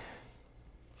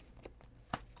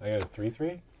 I got a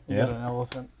 3/3. You Yeah. get an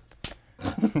elephant.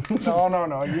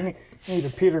 No. You need a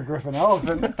Peter Griffin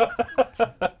elephant.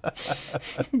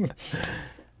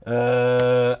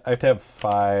 I tap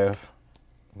 5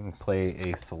 and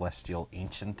play a Celestial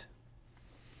Ancient.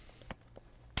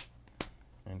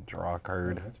 And draw a Oh,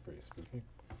 card. that's pretty spooky.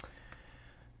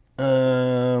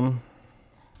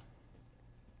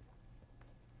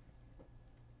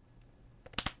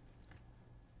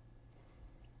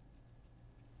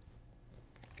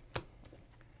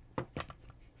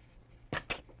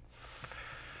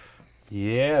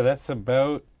 Yeah, that's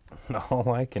about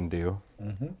all I can do.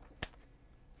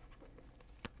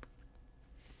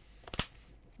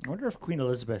 I wonder if Queen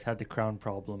Elizabeth had the crown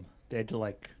problem. They had to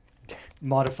like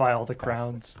modify all the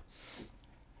crowns.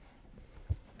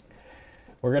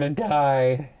 We're gonna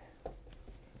die.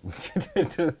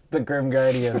 The Grim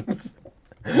Guardians.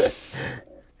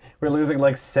 We're losing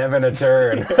like 7 a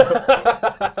turn.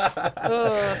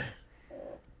 Ugh.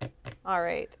 All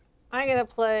right. I'm going to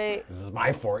play This is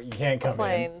my fort. You can't come in.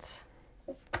 planes.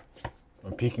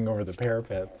 I'm peeking over the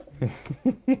parapets.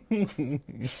 I'm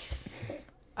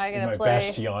going My to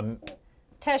play bastion.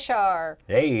 Teshar.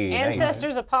 Hey, nice.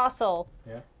 Ancestors Apostle.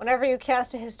 Yeah. Whenever you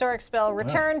cast a historic spell,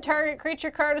 return target creature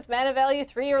card with mana value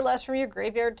 3 or less from your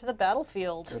graveyard to the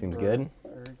battlefield. Seems good.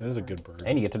 This is a good bird.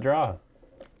 And you get to draw.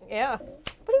 Yeah.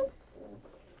 Ba-doom.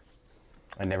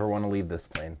 I never want to leave this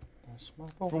plane.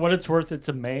 For what it's worth, it's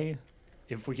a May.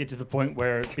 If we get to the point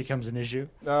where it becomes an issue.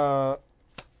 Well,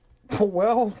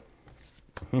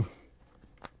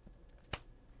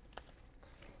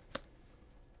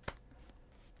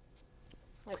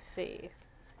 Let's see.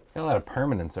 Got a lot of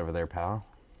permanence over there, pal.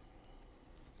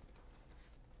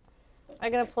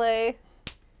 I'm going to play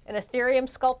an Ethereum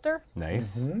Sculptor.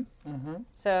 Nice.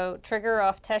 So trigger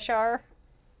off Teshar.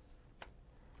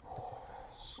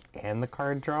 And the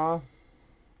card draw.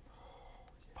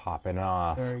 Popping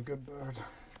off. very good bird.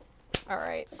 All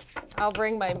right. I'll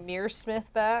bring my Mirrorsmith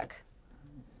back.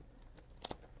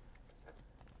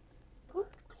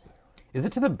 Is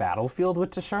it to the battlefield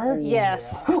with Teshar?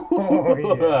 Yes. Oh,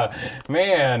 yeah.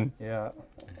 Man, Yeah.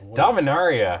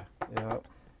 Dominaria. Yeah.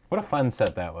 What a fun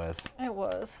set that was. It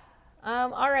was.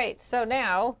 All right. So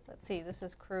now, let's see. This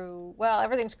is crew. Well,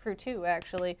 everything's crew 2,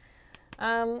 actually.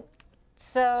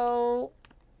 So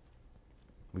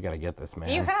We gotta get this, man.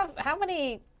 do you have, how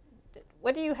many,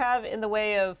 what do you have in the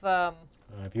way of,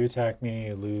 If you attack me,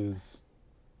 you lose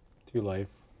 2 life.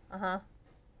 uh-huh.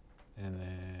 And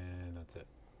then that's it.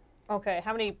 Okay,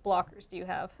 how many blockers do you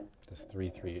have? That's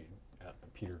 3/3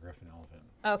 Peter Griffin Elephant.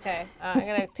 Okay, I'm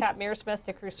going to tap Mirrorsmith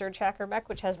to crew Surge Hacker Mech,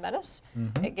 which has Menace.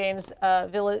 It gains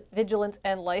Vigilance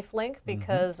and Lifelink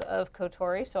because of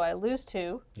Kotori, so I lose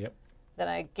 2. Yep. Then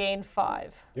I gain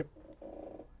 5. Yep.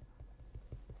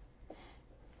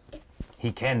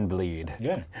 He can bleed.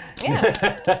 Yeah.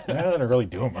 Yeah. I'm not really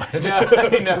doing much. I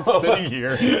know. Sitting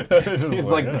here. Just He's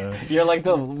like, you're like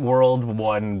the World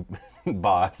 1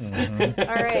 boss. All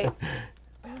right.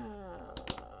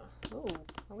 Ooh,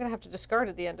 I'm gonna have to discard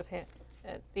at the end of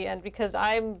at the end because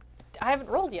I haven't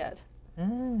rolled yet.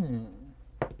 1.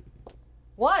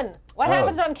 What Oh.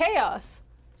 happens on chaos?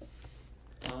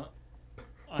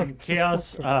 On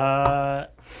chaos,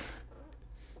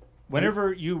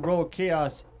 whenever you roll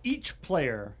chaos, each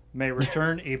player may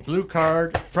return a blue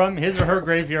card from his or her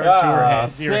graveyard to her Ah,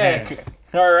 hand. to your hand. sick.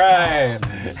 All right.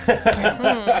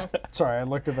 Sorry, I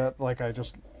looked at that like I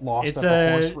just lost It's at the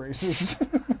a- horse races.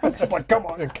 I was just like, come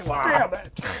on, damn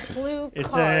it. Blue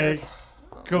It's card.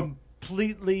 a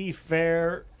completely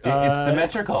fair. It's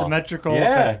symmetrical. Symmetrical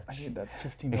Yeah. effect. I need that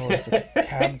 $15 to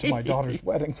cab to my daughter's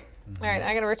wedding. All right,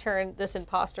 I'm gonna return this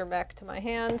imposter mech to my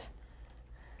hand.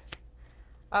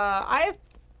 I'm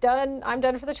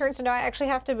done for the turn, so now I actually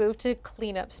have to move to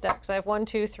cleanup stacks. I have 1,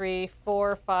 2, 3,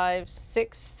 4, 5,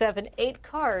 6, 7, 8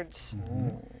 cards.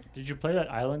 Did you play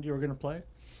that island you were gonna play?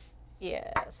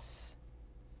 Yes.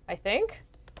 I think.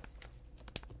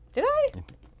 Did I?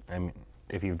 I mean,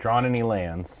 if you've drawn any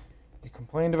lands, You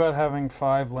complained about having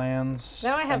 5 lands.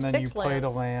 Now I have and then 6 you played a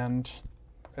lands.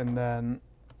 land, and then.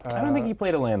 I don't think you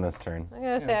played a land this turn. I'm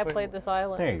gonna say I play- played this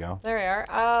island. There you go. There we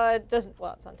are. It doesn't.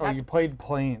 Well, it's on Oh, top. you played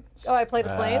planes. Oh, I played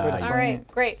the planes. Ah, All right, planes.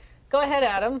 great. Go ahead,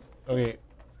 Adam. Okay.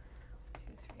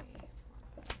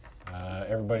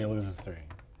 Everybody loses 3.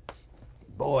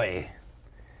 Boy,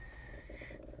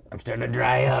 I'm starting to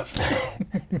dry up.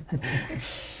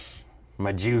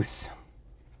 My juice.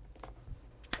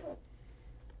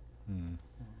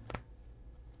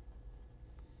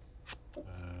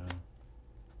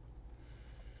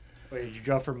 Wait, did you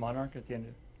draw for Monarch at the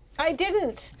end? I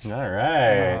didn't. All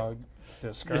right.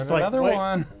 Discard It's like, another wait.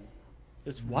 one.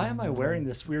 Just why am I wearing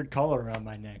this weird collar around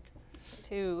my neck?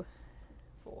 2,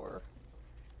 4,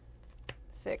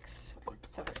 6,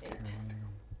 7,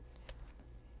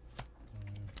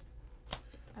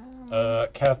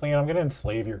 8. Kathleen, I'm going to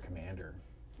enslave your commander.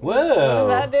 Whoa. What does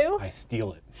that do? I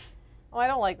steal it. Oh, I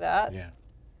don't like that. Yeah.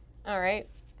 All right.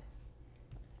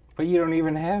 But you don't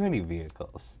even have any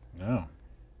vehicles. No.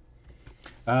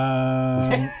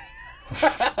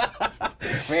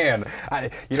 Man,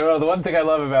 you know, the one thing I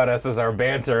love about us is our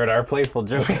banter and our playful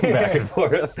joking back and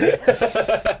forth.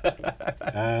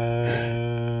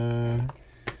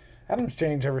 Adam's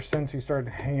changed ever since he started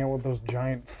hanging out with those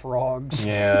giant frogs.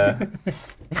 Yeah.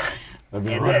 I've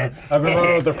been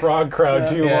running with the frog crowd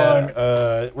too long.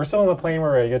 We're still on the plane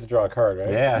where I get to draw a card,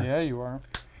 right? Yeah. Yeah, you are.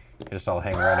 You just all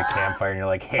hang around a campfire and you're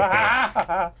like, hey.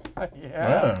 Yeah.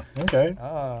 Okay.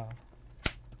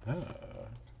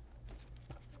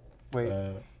 Wait.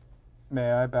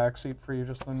 May I backseat for you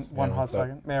just one hot what's up?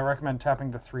 second? May I recommend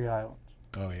tapping the 3 islands?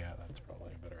 Oh yeah, that's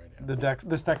probably a better idea.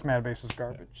 This deck's mana base is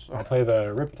garbage. So. I'll play the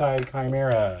Riptide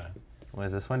Chimera. What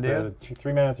does this one So do?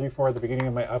 3 mana, 3/4 at the beginning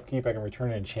of my upkeep. I can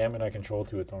return an enchantment I control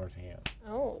to its owner's hand.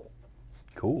 Oh.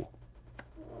 Cool.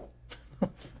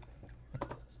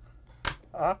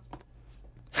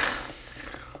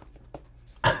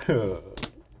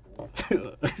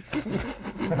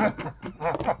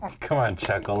 Come on,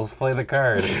 Chuckles, play the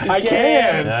card. I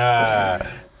can't.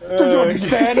 Don't you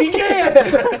understand? He can't.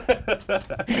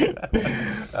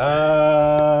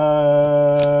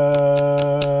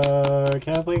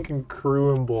 Kathleen can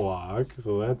crew and block,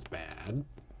 so that's bad.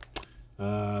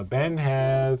 Ben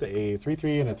has a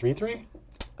 3/3 and a 3/3.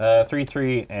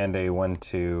 3/3 and a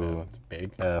 1/2. That's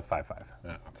big. 5/5.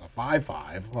 It's a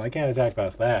 5/5. Well, I can't attack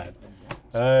past that.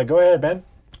 Go ahead, Ben.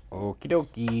 Okie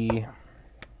dokie.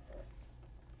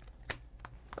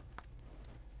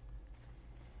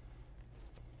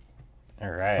 All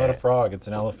It's not a right. frog. It's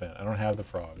an elephant. I don't have the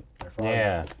frog. My frog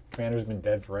Yeah. commander's been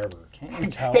dead forever. Can't you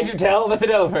tell? Can't you tell? That's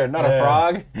an elephant, not a Yeah.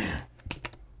 frog.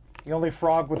 The only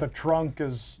frog with a trunk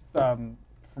is from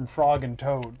Frog and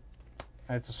Toad.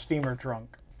 And it's a steamer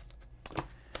trunk. I'm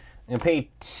gonna pay I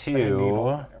 2.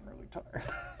 I'm really tired.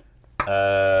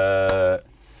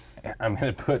 I'm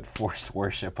gonna put Force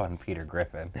Worship on Peter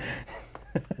Griffin.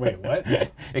 Wait, what?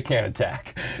 It can't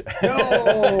attack.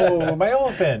 No, my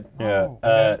elephant.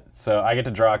 Yeah. So I get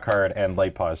to draw a card and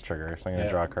Light Pause trigger. So I'm gonna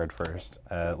Yeah. draw a card first.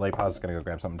 Light Pause is gonna go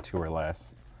grab something 2 or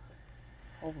less.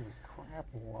 Holy crap,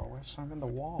 Lois! I'm in the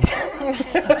wall.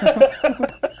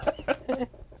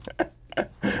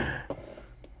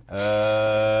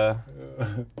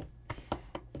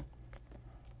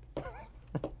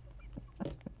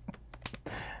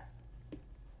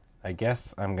 I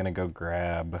guess I'm gonna go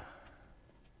grab.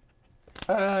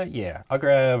 Yeah, I'll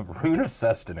grab Rune of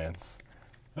Sustenance.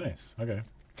 Nice. Okay.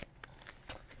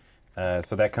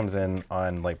 So that comes in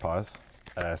on Light Pause.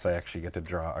 So I actually get to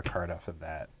draw a card off of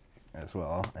that as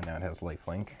well, and now it has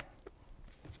lifelink.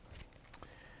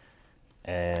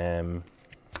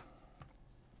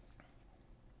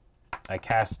 I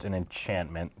cast an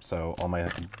enchantment, so all my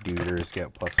duders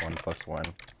get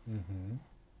 +1/+1. Mm-hmm.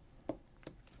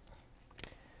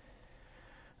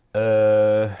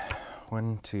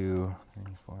 1, 2, 3,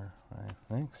 4, 5,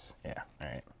 6. Yeah, all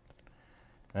right.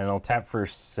 And I'll tap for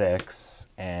 6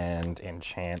 and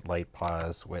enchant Light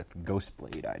Pause with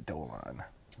Ghostblade Eidolon.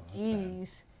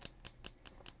 Jeez.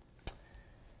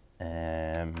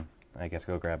 I get to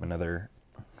go grab another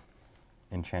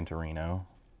Enchanterino.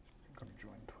 I'm gonna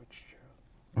join Twitch chat.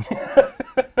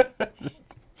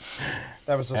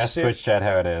 That was a Ask Twitch chat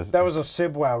how it is. That was a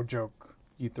Sibwow joke.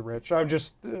 Eat the rich. I'm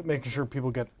just making sure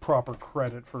people get proper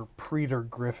credit for Peter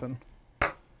Griffin,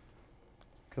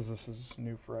 because this is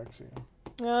new for Exia.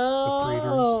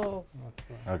 Oh. That's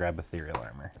the... I'll grab Ethereal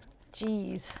Armor.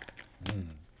 Jeez.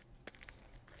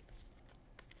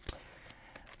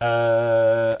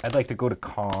 I'd like to go to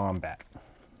combat.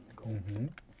 Mm-hmm.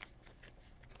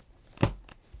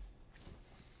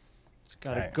 It's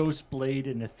got Alright. a ghost blade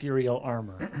and ethereal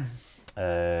armor.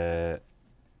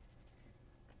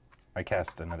 I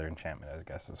cast another enchantment, I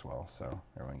guess, as well, so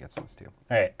everyone gets those too.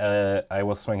 All right, I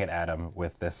will swing at Adam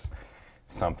with this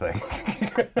something.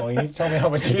 Well, you need to tell me how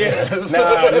much you get.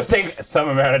 No, just take some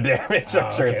amount of damage. I'm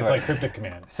sure Okay, it's it's fine. like cryptic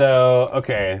command. So,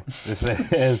 okay, this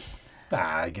is You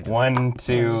can just 1,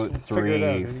 2, Just figure it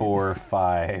out, 3, dude. 4,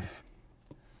 5.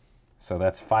 So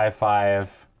that's 5,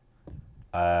 5.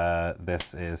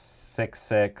 This is 6,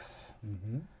 6.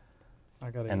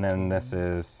 I got And then this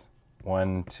is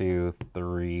 1, 2,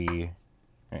 3.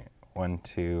 1,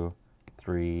 2,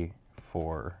 3,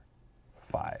 4,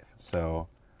 5. So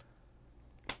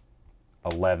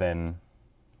 11.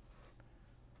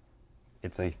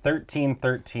 It's a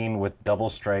 13/13 with double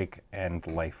strike and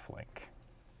lifelink.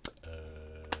 I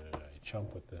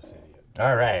chump with this idiot.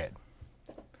 All right.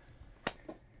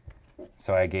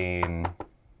 So I gain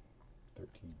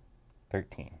 13.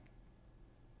 13.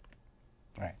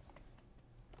 All right.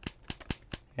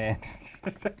 And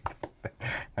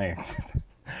thanks.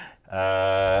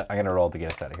 I'm gonna roll to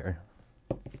get us out of here.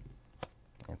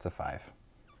 It's a 5.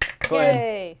 Go ahead.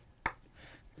 Yay.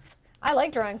 I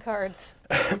like drawing cards.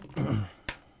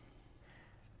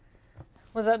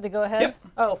 Was that the go ahead? Yep.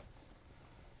 Oh.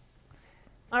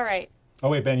 All right. Oh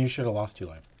wait, Ben, you should have lost 2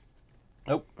 life.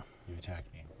 Nope. You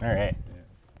attacked me. All right.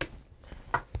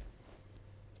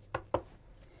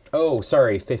 Oh,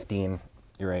 sorry, 15.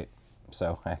 You're right.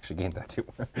 So I actually gained that too.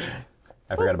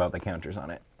 I forgot about the counters on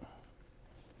it.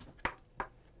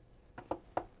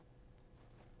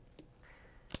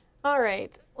 All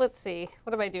right. Let's see.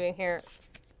 What am I doing here?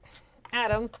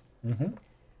 Adam.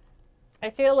 I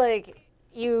feel like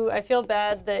I feel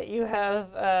bad that you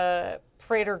have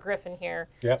Praetor Griffin here.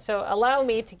 Yep. So allow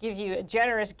me to give you a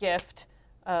generous gift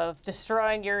of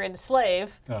destroying your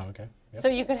enslave, Oh, okay. Yep. so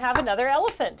you can have another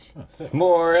elephant. Oh, sick.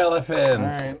 More All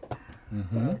elephants.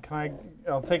 right.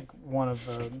 I'll take one of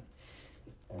the.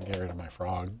 Get rid of my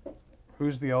frog.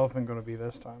 Who's the elephant going to be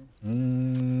this time?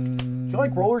 Mm, Do you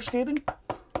like roller skating?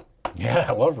 yeah,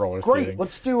 I love roller Great. skating.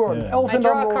 Let's do an Yeah. I elephant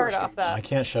draw on a roller card skates. off that. I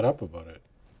can't shut up about it.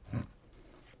 I'm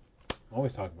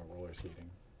always talking about roller skating.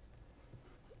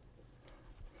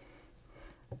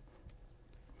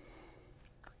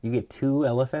 You get 2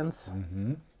 elephants.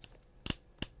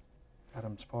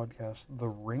 Adam's podcast, The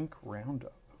Rink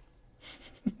Roundup.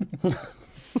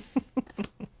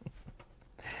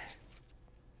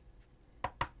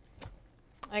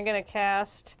 I'm going to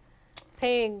cast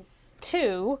paying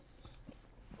 2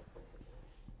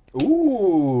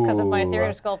 Ooh. because of my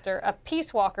Ethereum Sculptor, a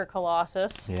Peace Walker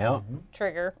Colossus. Yeah.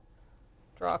 Trigger.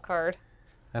 Draw a card.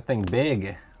 That thing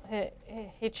big.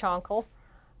 He chonkle.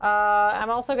 I'm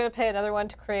also going to pay another one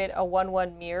to create a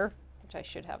 1/1 mirror, which I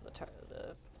should have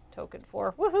the token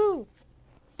for. Woohoo!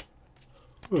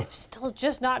 I've still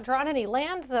just not drawn any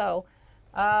land, though.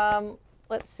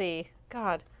 Let's see.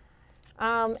 God.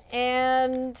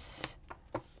 And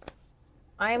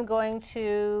I am going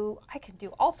to... I can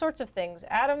do all sorts of things.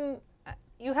 Adam,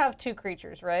 you have 2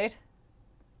 creatures, right?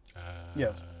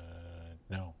 Yes.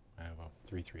 No, I have a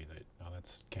 3/3 that. Oh,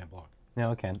 that's can't block.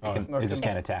 No, it can. no, It it just can-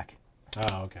 can't attack.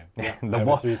 Oh, okay. Yeah, I The, have a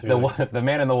wall, 3/3 the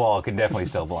man in the wall can definitely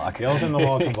still block. The elephant in the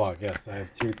wall can block. Yes, I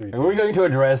have 2 3. We're going to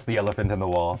address the elephant in the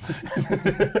wall.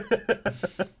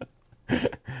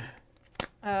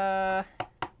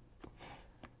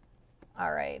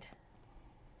 All right.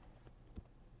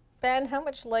 Ben, how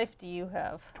much life do you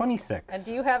have? 26. And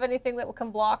do you have anything that can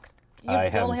block? You I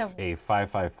only have a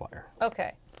 5/5 flyer.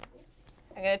 Okay.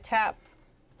 I'm going to tap.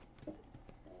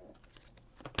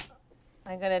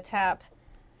 I'm going to tap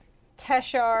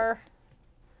Teshar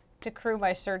to crew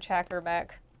my Surge Hacker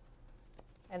mech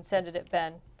and send it at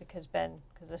Ben, because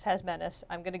this has Menace.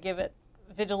 I'm going to give it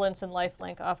Vigilance and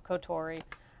Lifelink off Kotori.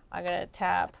 I'm going to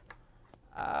tap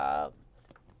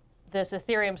this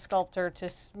Ethereum Sculptor to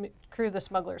crew the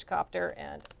Smuggler's Copter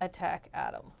and attack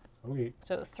Adam. Okay.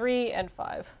 So 3 and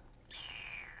 5.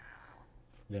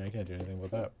 Yeah, I can't do anything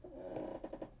with that.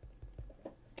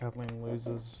 Kathleen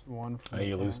loses 1 from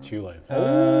You the lose damage. 2 life.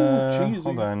 cheesy.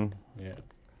 Hold on. Yeah.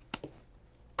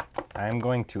 I'm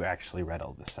going to actually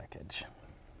rattle the Psychage.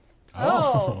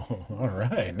 Oh. All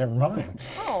right. Never mind.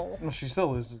 Oh. Well, she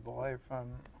still loses the life.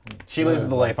 She loses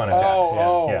the life on attacks.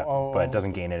 Yeah, oh, but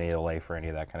doesn't gain any of the life or any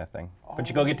of that kind of thing. But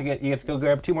you get to go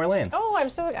grab 2 more lands. Oh,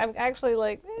 I'm actually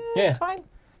like, Yeah. it's fine.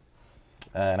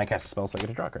 And I cast a spell, so I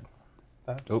get a draw card.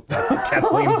 Oop, that's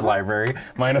Kathleen's library.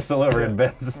 Mine is still over in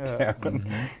Ben's town.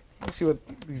 Let's see what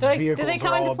these Do vehicles they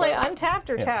come are into all play about. untapped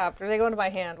or tapped? Or they go into my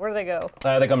hand? Where do they go?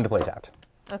 They come to play tapped.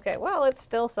 Okay, well, it's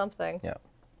still something. Yeah.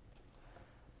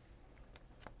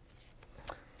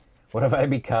 What have I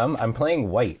become? I'm playing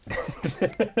white.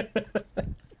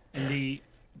 And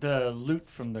the loot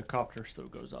from the copter still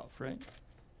goes off, right?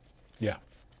 Yeah.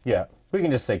 Yeah, we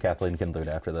can just say Kathleen can loot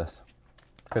after this.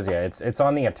 Because, yeah, it's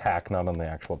on the attack, not on the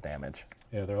actual damage.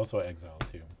 Yeah, they're also exiled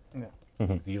too. Yeah.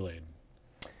 Exiled.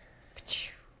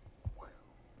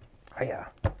 Oh, yeah.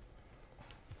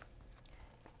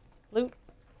 Loot.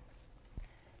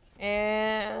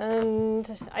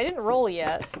 And I didn't roll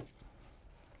yet.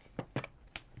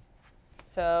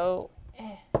 So,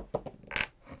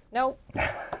 nope.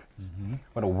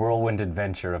 What a whirlwind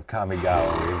adventure of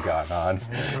Kamigawa we've gone on.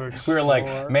 To We were like,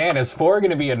 explore. man, is 4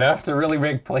 going to be enough to really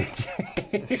make play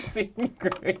seem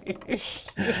great?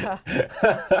 Yeah.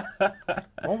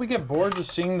 Won't we get bored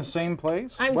just seeing the same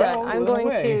place? I'm Well, done. I'm in a going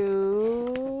way.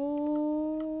 to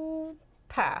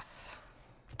pass.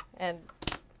 And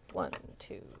 1,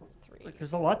 2, 3. Like,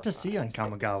 there's a lot to see on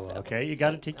Kamigawa, okay? You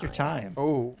got to take your time.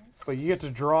 Oh, but you get to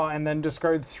draw and then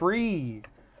discard 3.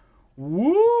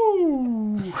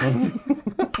 Woo!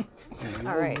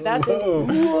 All right, that's it.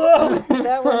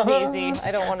 That one's easy.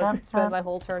 I don't want to spend my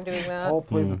whole turn doing that. I'll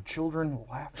play the children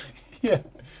laughing. Yeah.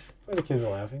 Why the kids are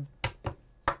laughing?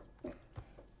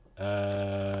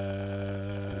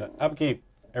 Upkeep.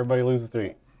 Everybody loses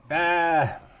 3.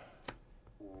 Ah.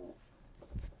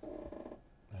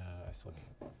 I still need.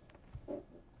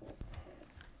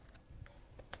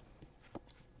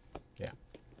 Yeah.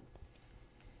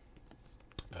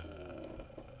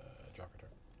 Drop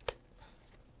return.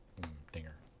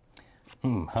 Dinger.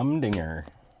 Humdinger.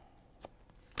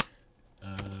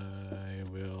 I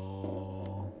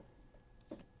will.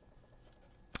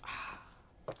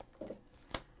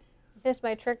 pissed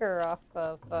my trigger off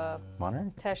of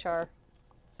Monarch? Teshar.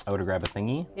 Oh, to grab a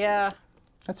thingy? Yeah,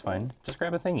 That's fine. Just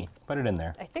grab a thingy. Put it in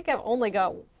there. I think I've only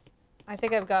got. I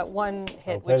think I've got one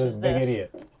hit, Play which this is big this.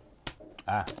 idiot.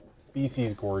 Ah.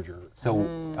 Species Gorger.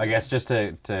 So I guess just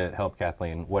to help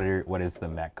Kathleen, what is the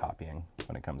Mac copying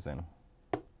when it comes in?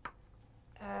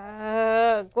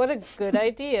 What a good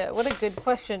idea. What a good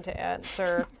question to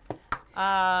answer.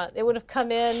 It would have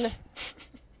come in.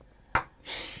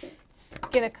 It's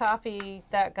gonna copy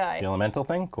that guy. The elemental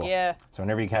thing? Cool. Yeah. So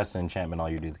whenever you cast an enchantment, all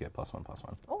your dudes get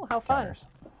 +1/+1. Oh, how fun. Counters.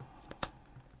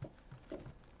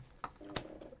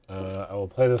 I will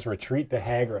play this Retreat to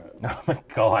Hagra. Oh my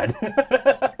god.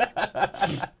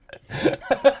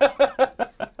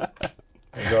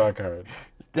 Draw a card.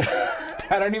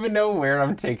 I don't even know where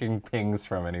I'm taking pings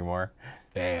from anymore.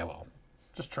 Yeah, well.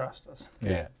 Just trust us.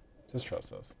 Yeah. Just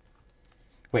trust us.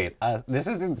 Wait, this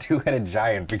isn't two-headed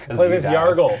giant because Play you this died.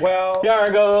 Yargle. Well,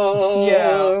 Yargle!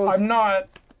 yeah, I'm not,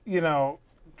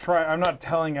 I'm not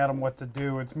telling Adam what to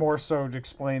do. It's more so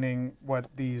explaining what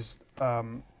these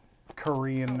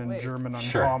Korean and German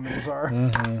Sure. uncommons are.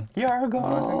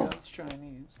 Yargle! That's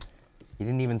Chinese. You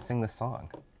didn't even sing the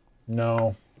song.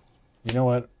 No. You know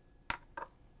what?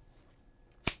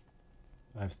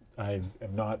 I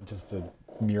am not just a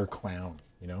mere clown,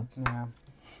 you know? Yeah.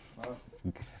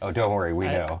 Oh, don't worry, we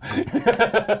know.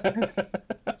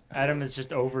 Adam is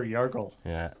just over Yargle.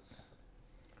 Yeah.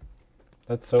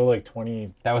 That's so like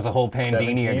 20. That was a whole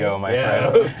Pandini 17? ago, my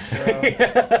Yeah,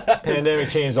 friend. Pandemic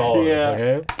changed all of Yeah. us,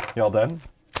 okay? Y'all done?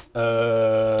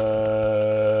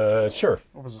 Sure.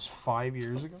 What was this, 5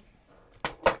 years ago?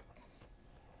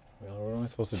 Well, what am I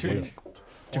supposed to do?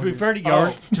 To be fair to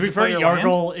Oh,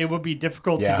 Yargle, it would be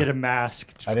difficult Yeah. to get a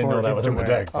mask. I didn't for know that him was to in the wear.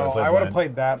 deck, so I Oh, played I would have mine.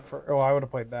 played that for. Oh, I would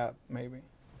have played that maybe.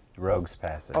 Rogue's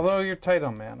Passage. Although you're tight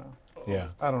on mana. Yeah.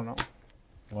 I don't know.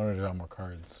 I wanted to draw more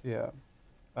cards, Yeah.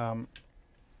 but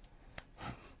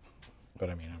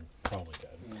I mean, I'm probably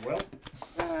dead. Well,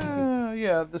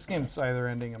 Yeah, this game's either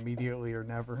ending immediately or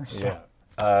never. So. Yeah.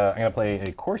 I'm going to play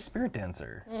a Coarse Spirit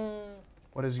Dancer.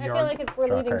 What is I Yard? feel like we're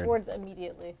Draw a leading card. towards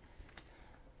immediately.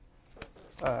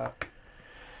 Jarl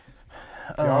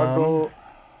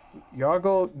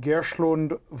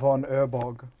Gerslund von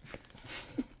Urborg.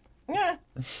 Yeah.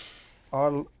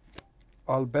 Al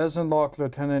Besenlock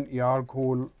Lieutenant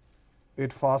Jarl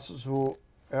it fast so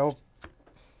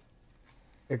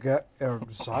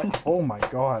oh my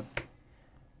god.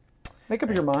 Make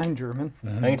up your mind, German.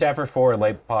 I can tap for 4.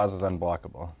 Light Pause is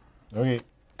unblockable. Okay.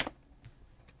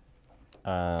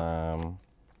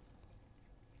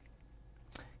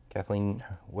 Kathleen,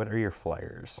 what are your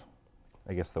flyers?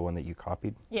 I guess the one that you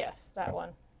copied? Yes, that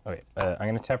one. Okay, I'm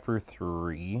going to tap for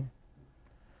 3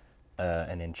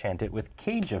 and enchant it with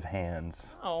Cage of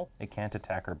Hands. Oh. It can't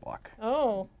attack or block.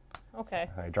 Oh. Okay.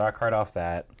 I draw a card off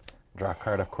that, draw a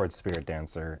card off Court Spirit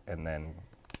Dancer, and then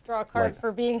Draw a card Like-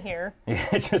 for being here.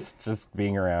 yeah, just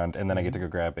being around, and then I get to go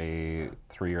grab a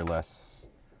 3 or less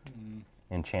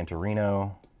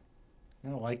Enchanterino. I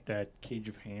don't like that Cage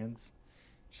of Hands.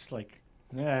 Just like,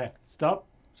 nah, stop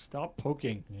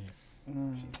poking.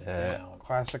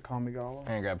 Classic Kamigawa. I'm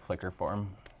gonna grab Flicker Form.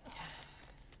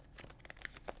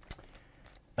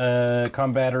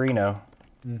 Combaterino.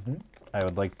 I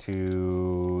would like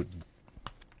to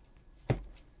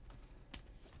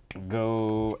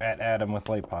go at Adam with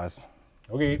Light Paws.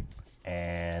 Okay.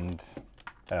 And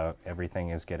everything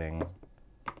is getting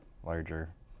larger.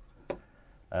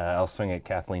 I'll swing at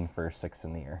Kathleen for 6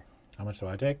 in the air. How much do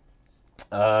I take?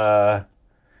 I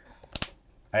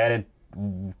added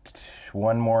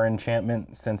 1 more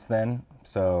enchantment since then,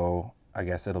 so I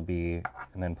guess it'll be,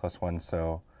 and then +1,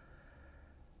 so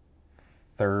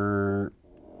third.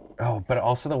 Oh, but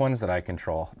also the ones that I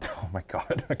control. Oh my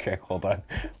god. Okay, hold on.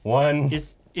 1.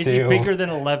 Is he 2. bigger than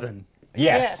 11?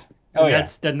 Yes. Oh yeah.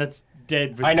 Then that's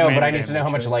dead. With I know, but command I need to know how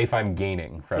much damage, life I'm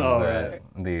gaining from Oh,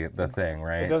 the thing, It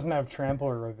right? doesn't have trample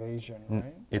or evasion,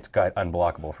 right? It's got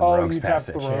unblockable from Oh, Rogue's you tapped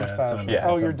the Passage. Rogue's it's Passage. on- Yeah.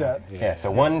 Oh, it's you're on- dead. Yeah, so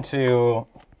 1, 2,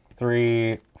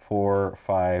 3, 4,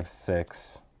 5,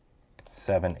 6,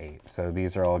 7, 8. So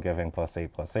these are all giving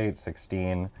 +8,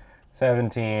 16,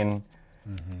 17,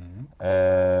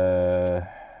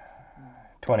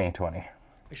 20.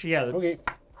 Actually, yeah. That's, Okay.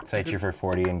 So hit you for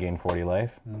 40 and gain 40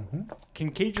 life.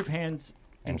 Can Cage of Hands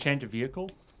enchant a vehicle?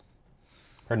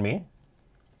 Pardon me?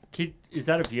 Is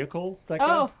that a vehicle? That guy?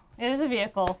 Oh, it is a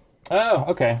vehicle. Oh,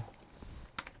 okay.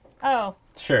 Oh.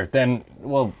 Sure. Then,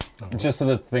 well, just so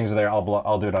the things are there,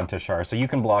 I'll do it on Tishar. So you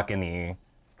can block in the.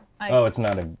 Oh, it's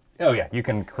not a. Oh yeah, you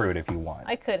can crew it if you want.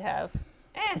 I could have.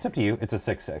 It's up to you. It's a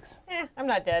 6/6. I'm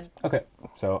not dead. Okay,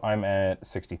 so I'm at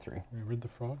 63. Where'd the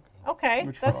frog go? Okay,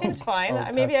 Which that frog? seems fine. Oh,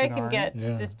 Maybe I can Tatsunari. get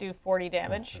Yeah. this do 40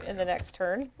 damage in the next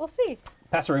turn. We'll see.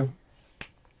 Passeroo.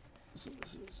 So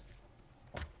this is.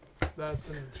 That's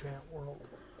an enchant world.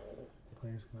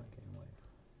 Players cannot gain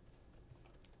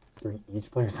life. During each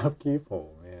player's upkeep? Oh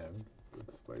man,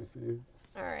 that's spicy.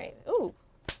 All right. Ooh.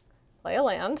 Play a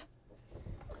land.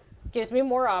 Gives me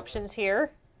more options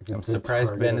here. I'm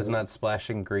surprised Ben is not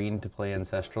splashing green to play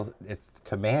Ancestral. It's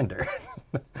Commander.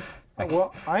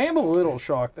 Well, I am a little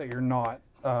shocked that you're not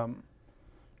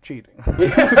cheating.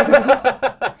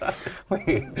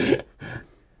 Wait.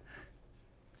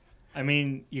 I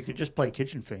mean, you could just play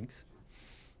Kitchen Finks.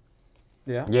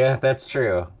 Yeah. Yeah, that's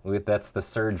true. That's the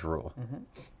Surge rule.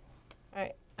 All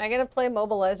right. I'm going to play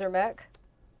Mobilizer Mech.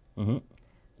 Mm-hmm. I'm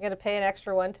going to pay an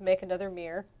extra one to make another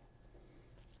mirror.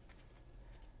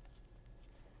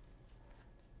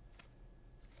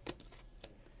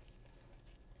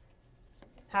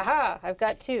 Haha, I've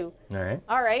got 2. All right.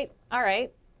 All right, all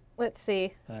right. Let's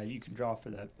see. You can draw for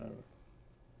that.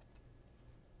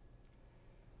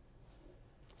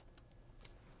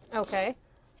 Okay.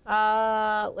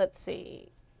 Let's see.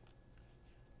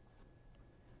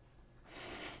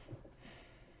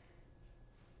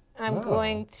 I'm Oh,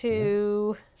 going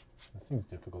to... That seems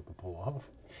difficult to pull off.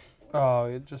 Oh,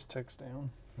 it just ticks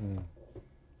down.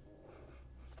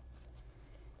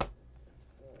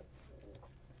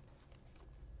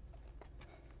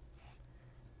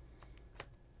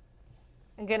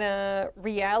 I'm gonna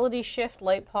reality shift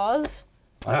light pause.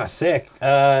 Ah, sick.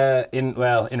 In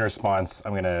response,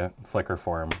 I'm gonna flicker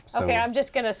for him. So. Okay, I'm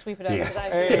just gonna sweep it up Yeah. because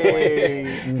I'm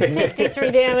Hey.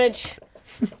 63 damage.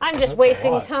 I'm just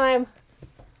wasting time.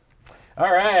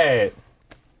 All right.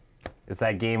 Is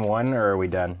that game 1 or are we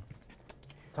done?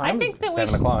 I think that we 7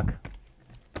 should, o'clock.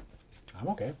 I'm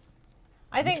okay.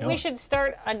 I think we chilling. should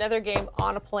start another game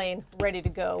on a plane, ready to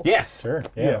go. Yes. Sure.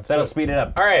 Yeah. Yeah. That'll speed it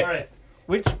up. All right. All right.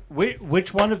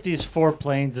 Which one of these 4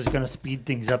 planes is going to speed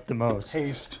things up the most?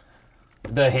 Haste.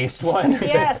 The haste one.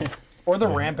 Yes. Or the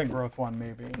rampant growth one,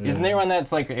 maybe. Isn't there one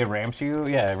that's like it ramps you?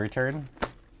 Yeah, every turn.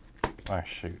 Oh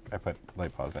shoot! I put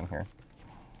light pause in here.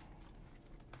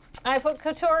 I put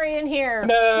Kotori in here.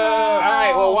 No. All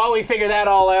right. Well, while we figure that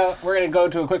all out, we're gonna go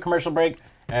to a quick commercial break,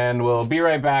 and we'll be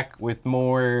right back with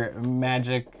more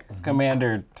Magic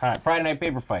Commander time. Friday Night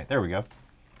Paper Fight. There we go.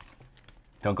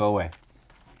 Don't go away.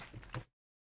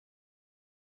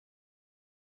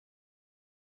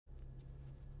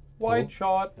 Wide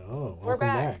shot. Oh, We're welcome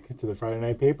back. back to the Friday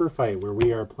Night Paper Fight, where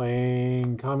we are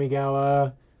playing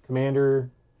Kamigawa Commander.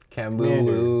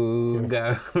 Commander. We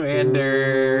got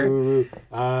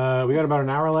about an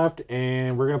hour left,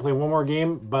 and we're gonna play one more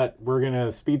game, but we're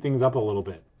gonna speed things up a little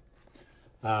bit.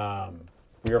 We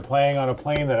are playing on a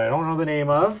plane that I don't know the name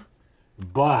of,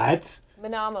 but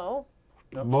Minamo.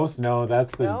 most know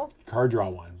that's the No? card draw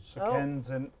one. Oh. Ken's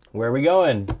and Where are we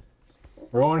going?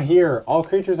 We're going here. All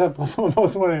creatures have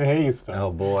 +1/+1 in haste.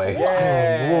 Oh boy. Oh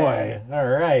boy. All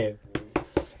right.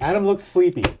 Adam looks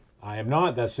sleepy. I am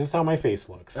not. That's just how my face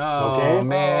looks. Oh okay?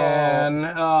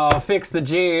 man. Oh, fix the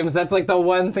James. That's like the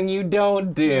one thing you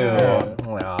don't do. Yeah.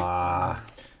 Ah.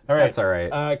 All right. That's all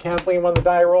right. Kathleen won the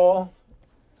die roll.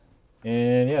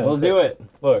 And yeah, We'll that's do it.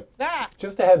 Look, Ah,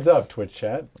 just a heads up, Twitch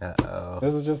chat. Uh-oh.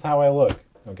 This is just how I look.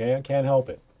 Okay, I can't help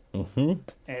it.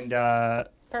 And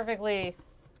perfectly.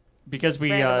 because we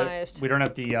Randomized. we don't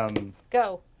have the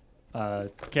Go.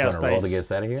 chaos Wanna roll to dice. get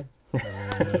us out of here?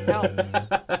 No.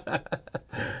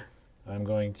 I'm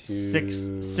going to Six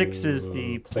is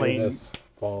the play plane this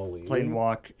folly. plane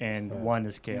walk, and 1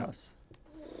 is chaos.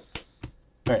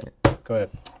 All right, go ahead.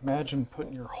 imagine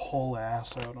putting your whole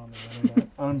ass out on the internet.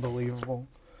 Unbelievable.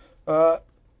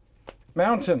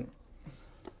 Mountain.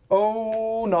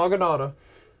 Oh, Naginata.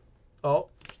 Oh,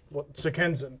 what?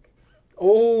 Sekenzen.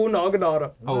 Oh,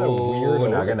 Naginata. Oh, weird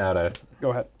Naginata. Go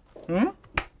ahead. Can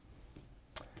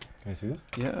I see this?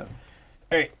 Yeah.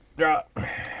 Hey, draw.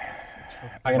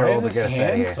 I'm gonna Why roll is to this get us out of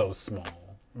hand here. so small?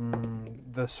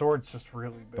 The sword's just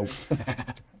really big.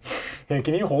 Hey,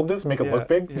 can you hold this? Make it Yeah, look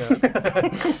big? Yeah.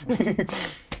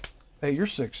 Hey, you're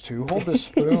 6'2". Hold this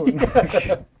spoon.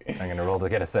 I'm gonna roll to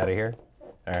get us out of here.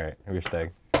 All right, here's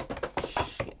Stag.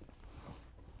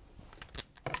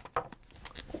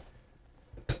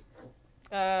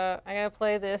 I'm gonna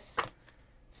play this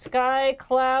Sky,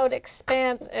 Cloud,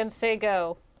 Expanse, and say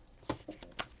go.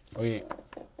 Wait.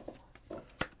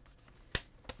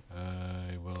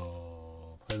 I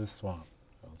will play the swamp.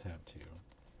 I'll tap 2.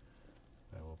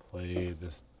 I will play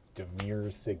this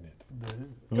Demir Signet.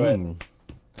 Go ahead.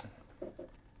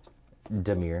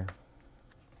 Demir.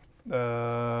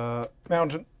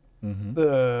 Mountain.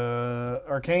 The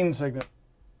arcane signet.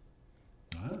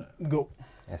 Go.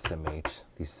 SMH,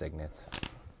 these signets.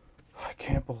 I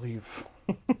can't believe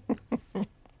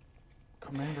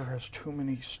Commander has too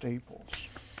many staples.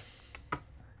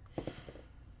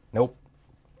 Nope.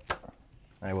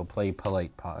 I will play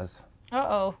Polite Pause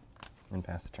Uh-oh. and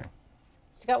pass the turn.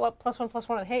 She's got what?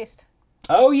 +1/+1 in haste.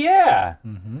 Oh, yeah!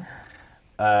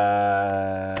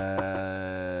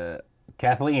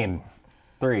 Kathleen,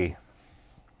 3.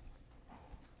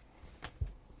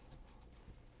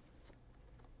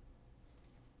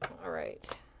 All right.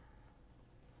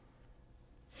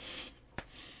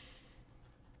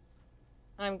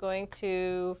 I'm going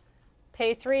to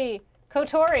pay 3.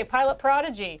 Kotori, Pilot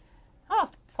Prodigy. Oh,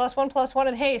 +1/+1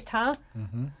 in haste, huh?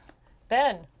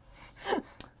 Ben.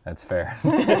 That's fair.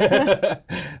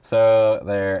 So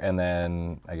there, and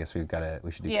then I guess we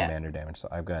should do commander damage. So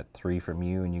I've got 3 from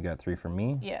you, and you got 3 from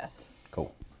me. Yes.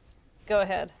 Cool. Go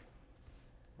ahead.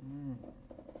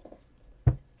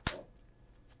 Play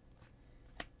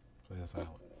the silent.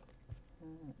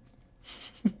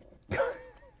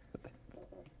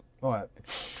 What?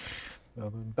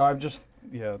 Nothing. I'm just,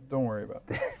 don't worry about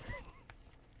it.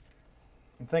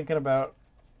 I'm thinking about,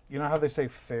 you know how they say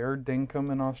fair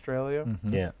dinkum in Australia?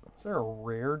 Yeah. Is there a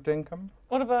rare dinkum?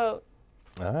 What about...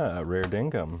 Rare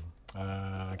dinkum.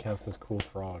 I cast this cool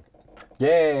frog.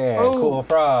 Yeah, cool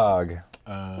frog.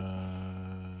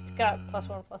 It's got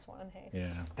 +1/+1 in haste.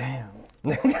 Yeah. Damn.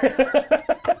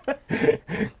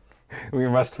 We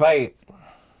must fight.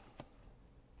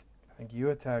 I think you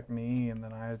attack me, and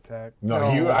then I attack...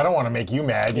 No, I don't want to make you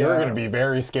mad. You're Yeah. going to be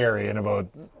very scary in about...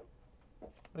 What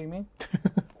do you mean?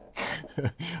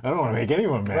 I don't want to make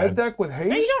anyone mad. Red deck with haste?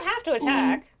 No, you don't have to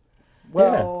attack.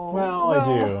 Well, I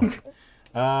do.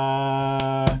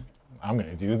 I'm going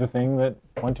to do the thing that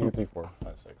 1, 2, 3, 4,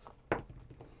 5, 6.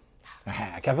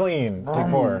 Kathleen, take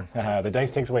 4. The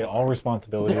dice takes away all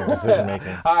responsibility of decision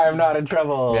making. I'm not in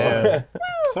trouble. Yeah.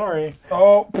 Sorry.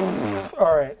 Oh,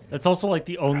 all right. That's also like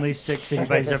the only 6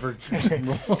 anybody's ever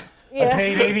rolled. I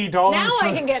paid $80 Now for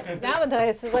I can get... Now the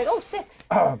dice is like, oh, 6.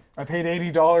 I paid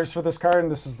 $80 for this card, and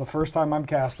this is the first time I'm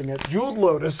casting it. Jeweled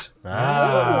Lotus. I'm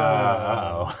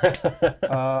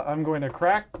going to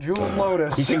crack Jeweled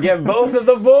Lotus. You can get both of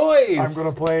the boys. I'm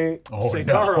going to play Oh,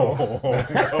 Seitaro. no.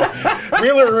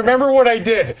 Wheeler, remember what I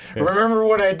did. Remember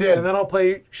what I did. And then I'll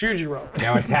play Shujiro.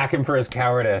 Now attack him for his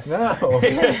cowardice. No.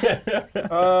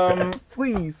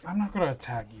 Please. I'm not going to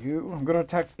attack you. I'm going to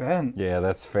attack Ben. Yeah,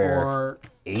 that's fair. For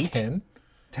 8? 10.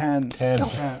 10. 10.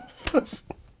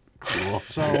 Cool.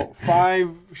 So 5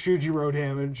 Shujiro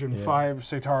damage and 5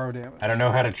 Seitaro damage. I don't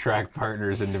know how to track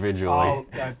partners individually. Oh,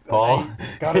 Paul?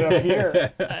 I got it up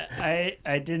here.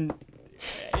 I didn't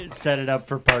set it up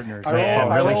for partners. I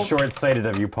rolled- I Really rolled- short-sighted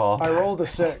of you, Paul. I rolled a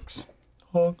 6.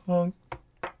 Honk, honk.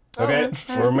 Okay,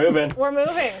 we're moving. We're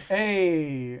moving.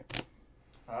 Hey.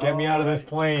 Get me out of this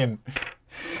plane.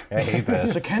 I hate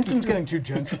this. So Kenton's getting too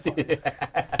gentrified.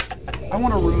 I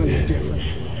want to ruin it different.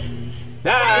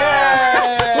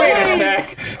 Ah! Wait a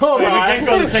sec. Hold We on. can't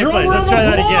go to the same place. Let's try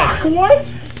that again.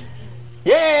 What?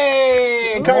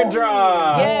 Yay! Card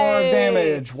draw. More Yay.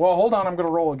 damage. Well, hold on. I'm going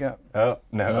to roll again. Oh,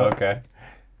 no, okay.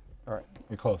 All right.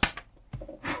 You're close.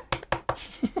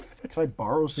 Can I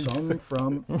borrow some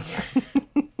from...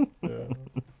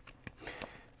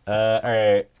 All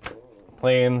right.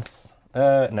 Planes.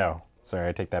 No. Sorry,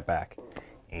 I take that back.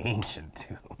 Ancient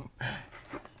Tomb.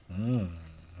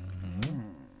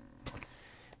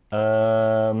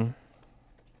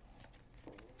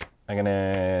 I'm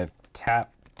gonna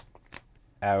tap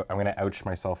out. I'm gonna ouch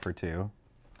myself for 2.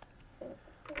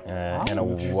 And a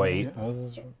white.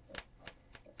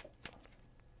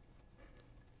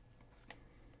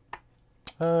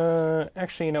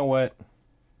 Actually, you know what?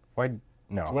 Why?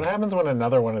 No. What happens when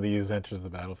another one of these enters the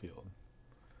battlefield?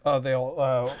 they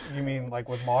all... you mean like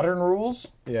with modern rules?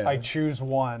 Yeah. I choose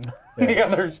one. The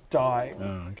others die.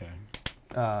 Oh, okay.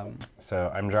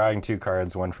 So I'm drawing 2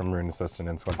 cards, one from Rune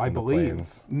Sustenance, one from I the believe.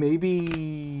 Plains.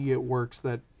 Maybe it works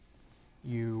that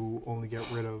you only get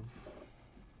rid of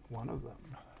one of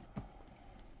them.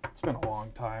 It's been a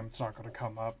long time. It's not going to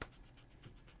come up.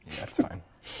 Yeah, that's fine.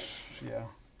 Yeah.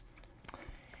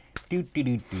 Do do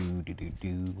do do do do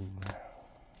do.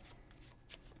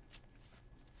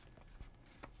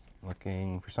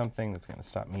 Looking for something that's gonna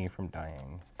stop me from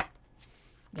dying.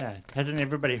 Yeah. Hasn't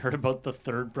everybody heard about the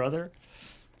third brother?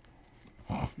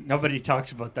 Nobody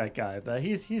talks about that guy, but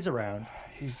he's around.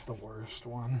 He's the worst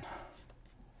one.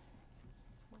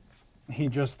 He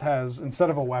just has, instead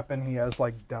of a weapon, he has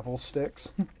like devil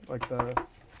sticks, like the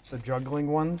juggling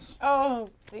ones. Oh,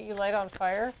 that you light on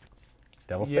fire?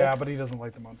 Devil sticks? Yeah, but he doesn't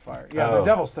light them on fire. Yeah, Oh. they're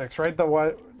devil sticks, right? The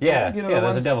what? Yeah, you know, yeah, the those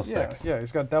are ones- devil yeah, sticks. Yeah,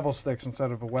 he's got devil sticks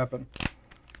instead of a weapon.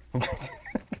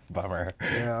 Bummer.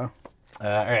 Yeah. All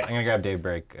right, I'm going to grab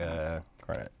Daybreak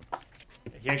Coronet.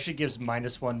 He actually gives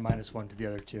 -1/-1 to the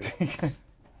other two.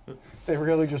 They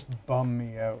really just bum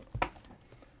me out.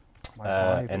 My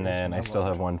vibe And is then I still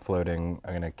mellow. have one floating.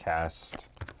 I'm going to cast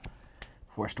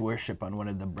Forced Worship on one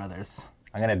of the brothers.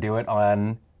 I'm going to do it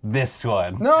on this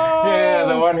one. No! Yeah,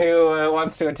 the one who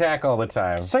wants to attack all the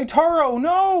time. Saitaro,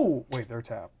 no! Wait, they're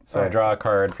tapped. So I draw a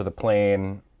card for the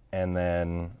plane, and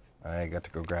then I got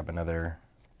to go grab another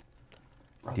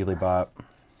Dealy Bop.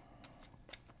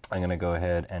 I'm going to go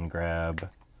ahead and grab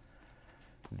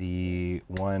the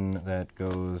one that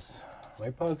goes...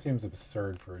 Light Pause seems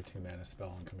absurd for a 2-mana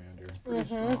spell on Commander. Pretty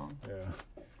strong.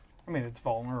 Yeah. I mean, it's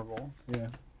vulnerable. Yeah.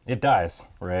 It dies,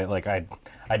 right? Like, I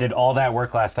did all that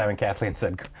work last time, and Kathleen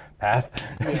said, Path?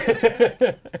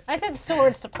 I said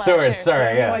swords to plowshare. Swords,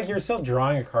 sorry, yeah. Like, you're still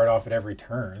drawing a card off at every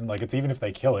turn. Like, it's even if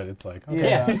they kill it, it's like, okay.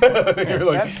 Yeah. You're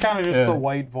like, That's kind of just yeah. the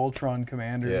white Voltron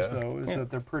commanders, Yeah. though, is that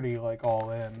they're pretty, like,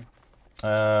 all in.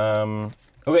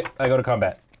 Okay, I go to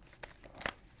combat.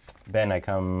 Ben, I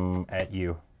come at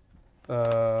you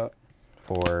for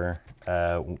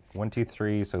 1, 2,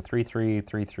 3, so 3, 3,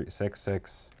 3, 3, 6,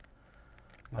 6,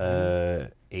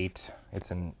 8.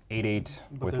 It's an 8/8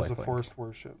 But with there's a lifelink. forced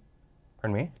worship.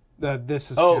 Pardon me? This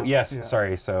is. Oh, good. yes, Yeah.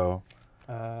 sorry, so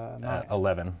 9,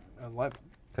 11, 11.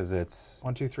 because it's...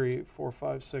 1, 2, 3, 4,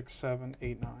 5, 6, 7,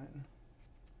 8, 9.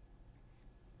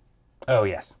 Oh,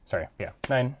 yes, sorry, yeah,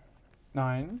 9.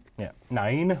 9. Yeah,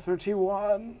 9.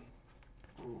 31.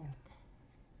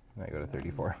 And I go to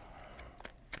 34.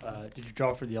 Did you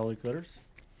draw for the yellow glitters?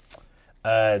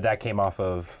 That came off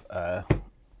of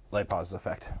Light Pause's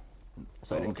effect,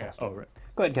 so I didn't cast it. Oh, right.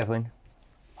 Go ahead, Kathleen.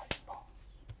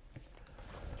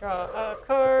 Draw a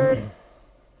card.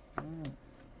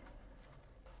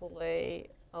 Play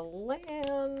a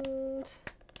land.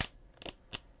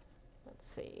 Let's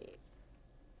see.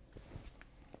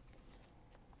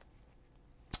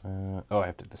 Oh, I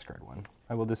have to discard one.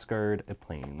 I will discard a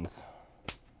Plains.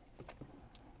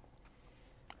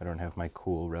 I don't have my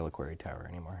cool Reliquary Tower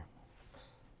anymore.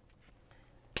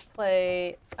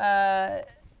 Play. Oh,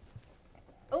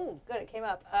 good. It came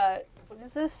up. What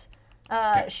is this?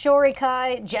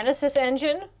 Shorikai Genesis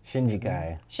Engine. Shinji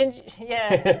Kai.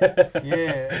 Yeah.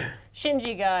 Yeah.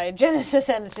 Shinji Guy Genesis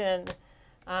Engine.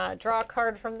 Draw a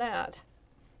card from that.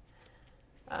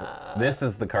 This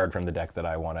is the card from the deck that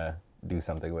I want to do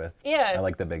something with. Yeah. I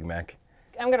like the big mech.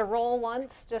 I'm gonna roll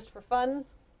once just for fun.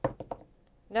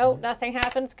 No, nothing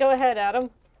happens. Go ahead, Adam.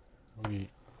 Damn.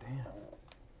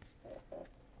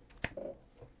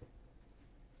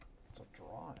 It's a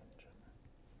draw engine.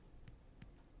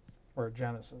 Or a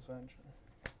Genesis engine.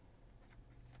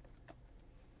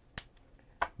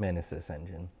 Menesis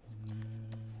Engine.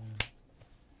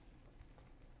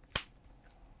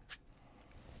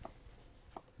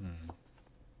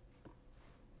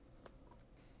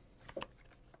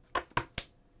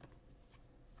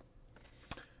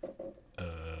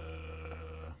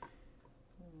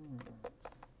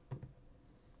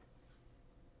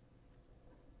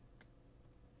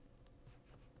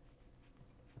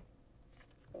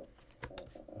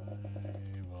 I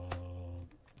will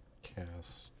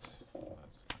cast.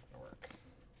 That's not gonna work.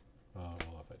 Well,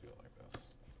 if I do it like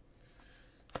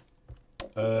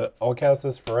this. I'll cast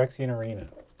this Phyrexian Arena.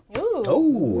 Ooh.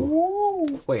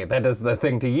 Oh! Wait, that does the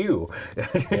thing to you.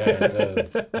 Yeah, it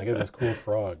does. I get this cool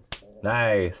frog.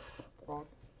 Nice.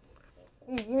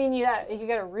 You mean you got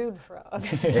a rude frog? I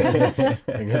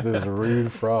get this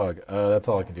rude frog. That's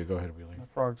all I can do. Go ahead, Wheeling. The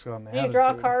frog's got an Can you draw a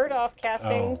attitude. card off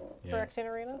casting Oh, yeah. Phyrexian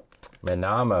Arena?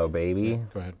 Menamo, baby.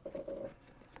 Go ahead.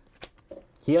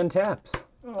 He untaps.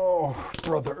 Oh,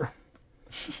 brother.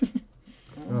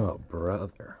 Oh,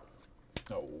 brother.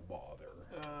 No bother.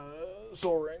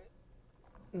 Soul Ring.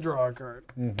 Draw a card.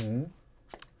 Mm-hmm.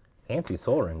 Fancy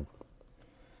Soul Ring.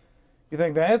 You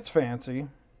think that's fancy?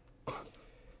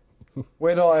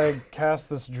 Wait till I cast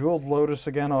this Jeweled Lotus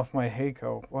again off my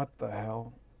Heiko. What the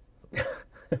hell?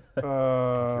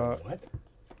 What?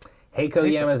 Heiko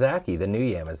Yamazaki, the new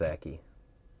Yamazaki.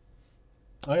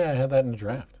 Oh yeah, I had that in the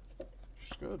draft.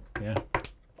 She's good. Yeah.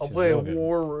 I'll She's play a real good.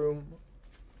 War Room.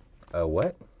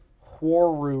 What?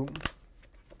 War Room.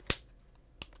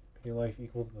 Pay life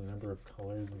equal to the number of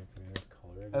colors in your commander's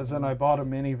color. As in, I bought a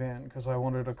minivan because I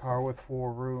wanted a car with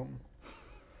 4 room.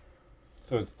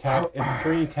 So it's tap. It's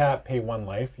 3 tap, pay 1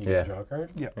 life. You Yeah. draw a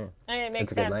card. Yeah. I mean, it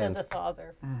makes It's a good sense as land. a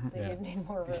father. They Yeah. need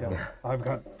more room. I've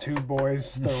got 2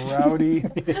 boys. They're rowdy.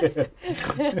 They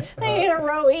need a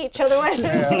row each, otherwise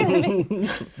it's just gonna be.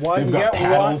 One, They've you got get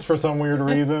paddles one, for some weird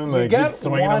reason. you They keep get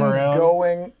swinging one them around.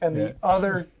 going, and Yeah. the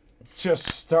other just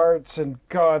starts, and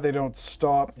God, they don't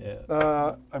stop.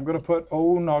 Yeah. I'm gonna put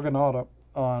Oh Naginata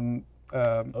on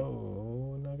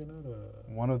Oh, Naginata.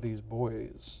 one of these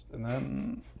boys, and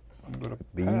then I'm gonna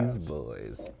These pass.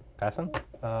 boys. Passing?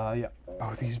 Yeah.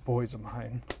 Oh, these boys are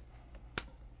mine.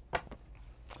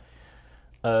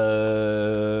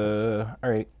 All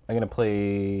right. I'm gonna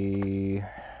play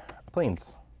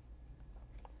planes.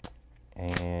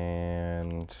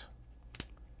 And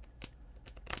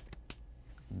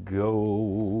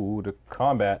go to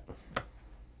combat.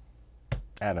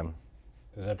 Adam.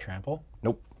 Does that trample?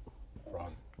 Nope.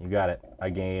 Wrong. You got it. I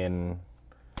gain.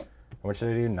 How much did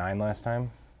I do? 9 last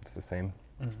time? It's the same.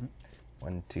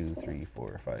 1, 2, 3,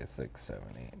 4, 5, 6, 7,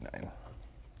 8,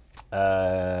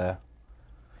 9.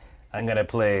 I'm gonna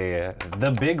play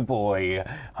the big boy,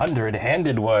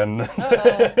 100-handed one.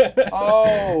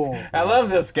 Oh, I love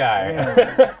this guy.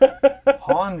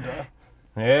 Honda.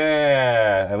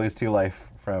 Yeah, I lose 2 life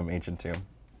from Ancient Tomb.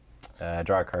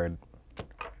 Draw a card.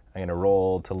 I'm gonna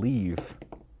roll to leave.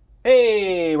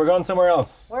 Hey, we're going somewhere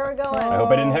else. Where are we going? I hope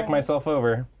I didn't heck myself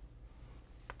over.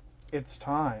 It's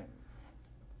time.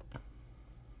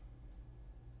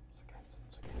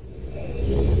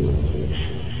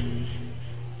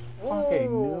 Okay,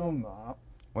 Numa.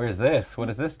 Where's this? What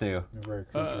does this do? Whenever a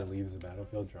creature leaves the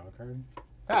battlefield, draw a card.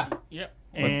 Ah, Yeah.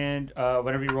 And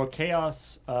whenever you roll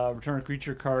chaos, return a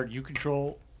creature card you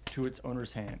control to its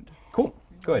owner's hand. cool.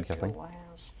 Go ahead, Kathleen.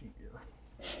 Last year.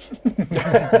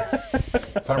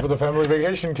 Time for the family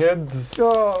vacation, kids.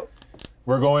 Uh,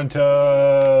 We're going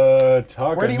to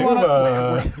Where do you want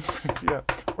Takanuma. to? Yeah.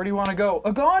 Where do you want to go?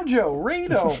 Agonjo,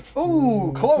 Rito.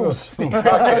 Ooh, close.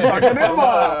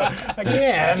 Takanuma.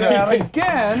 Again. And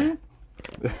again.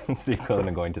 It's the equivalent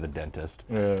of going to the dentist.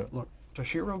 Yeah. Look,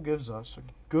 Toshiro gives us a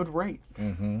good rate.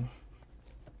 Mm-hmm.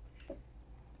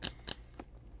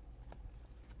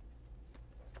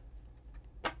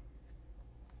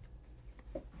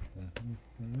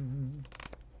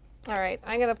 All right,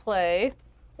 I'm gonna play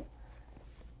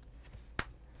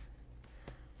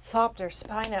Thopter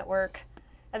Spy Network.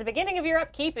 At the beginning of your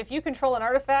upkeep, if you control an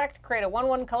artifact, create a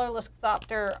 1/1 colorless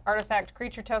Thopter artifact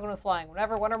creature token with flying.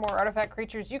 Whenever one or more artifact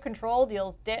creatures you control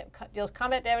deals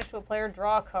combat damage to a player,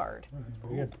 draw a card.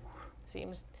 Pretty good.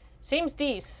 Seems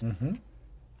decent.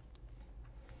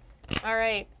 All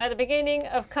right. At the beginning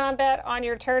of combat on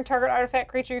your turn, target artifact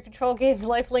creature you control gains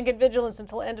lifelink and vigilance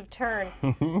until end of turn.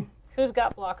 Who's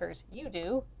got blockers? You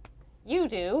do. You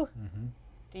do.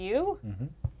 Do you?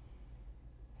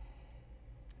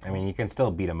 I mean, you can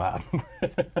still beat him up.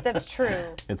 That's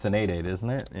true. It's an 8/8, isn't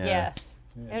it? Yeah. Yes.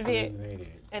 Yeah, It'd she be is an 88.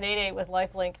 an 8/8 with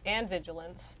lifelink and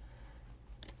vigilance.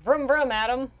 Vroom vroom,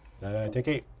 Adam. Take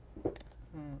 8.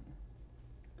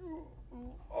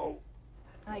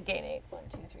 I gain 8. 1,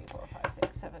 2, 3, 4, 5,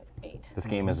 6, 7, 8. This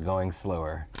game is going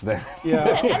slower. Yeah.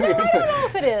 I don't know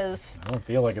if it is. I don't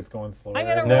feel like it's going slower. I'm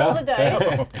gonna No? roll the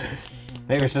dice.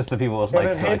 Maybe it's just the people If like,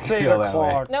 it hits 8 feel that way.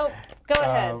 o'clock, Nope. Go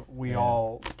ahead. we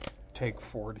all take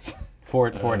 40.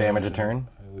 4 damage a turn.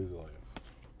 I lose a life.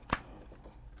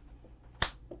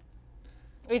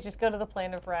 We just go to the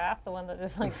plane of wrath, the one that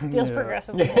just like deals Yeah.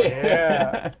 progressive damage.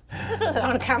 Yeah. This isn't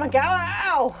on Kamigawa.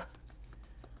 Ow!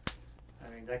 I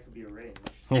mean, that could be arranged.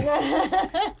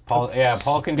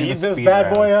 Paul can do Beat the this speed bad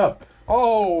round. boy up.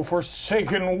 Oh,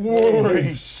 forsaken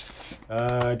wastes.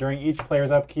 During each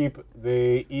player's upkeep,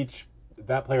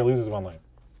 that player loses 1 life.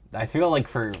 I feel like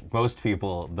for most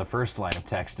people, the first line of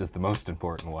text is the most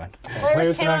important one.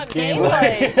 Players cannot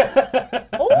gameplay.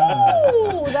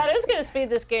 Ooh, that is going to speed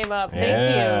this game up. Thank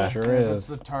Yeah. you. Sure If it's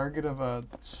the target of a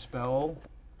spell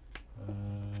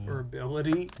or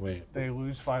ability, Wait. they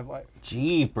lose 5 life.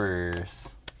 Jeepers.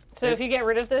 So if you get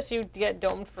rid of this, you get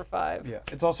domed for 5. Yeah,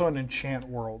 it's also an enchant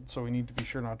world, so we need to be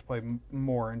sure not to play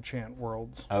more enchant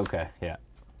worlds. Okay, yeah.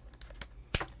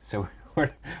 So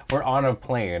we're on a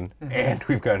plane, and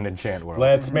we've got an enchant world.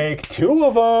 Let's make 2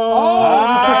 of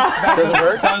them. Doesn't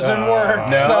work. Doesn't work.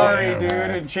 No. Sorry, dude.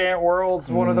 Enchant worlds.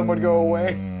 One of them would go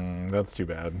away. That's too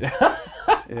bad.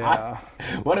 Yeah.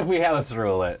 What if we house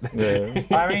rule it? Yeah.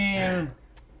 I mean,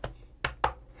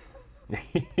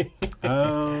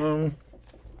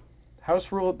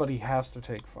 house rule it, but he has to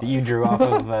take 5. You drew off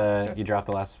of you drew off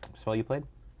the last spell you played?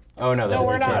 Oh no, that No, was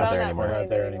we're not on there that anymore. We're not plane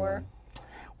there anymore.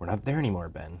 We're not there anymore,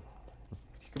 Ben.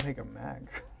 You can make a mag.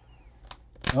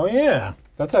 Oh yeah,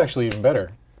 that's actually even better.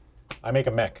 I make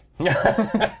a mech. All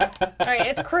right,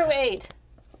 it's crew 8.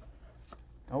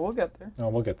 Oh, we'll get there. No,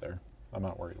 we'll get there. I'm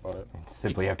not worried about it.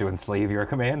 Simply have to enslave your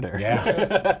commander. Yeah.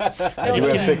 Don't You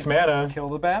have get- 6 mana. Kill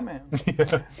the Batman.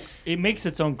 It makes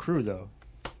its own crew though.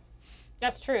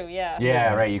 That's true, yeah.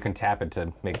 Yeah, right. You can tap it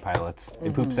to make pilots.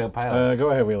 It poops out pilots. Go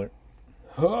ahead, Wheeler.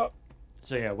 So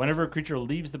yeah, whenever a creature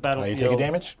leaves the battlefield, You take a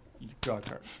damage? you draw a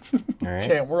card. All right.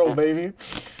 Can't roll, baby.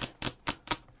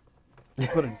 You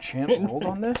put enchant rolled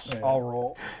on this? I'll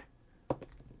roll.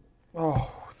 Oh,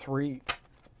 3.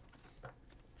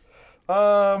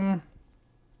 Well.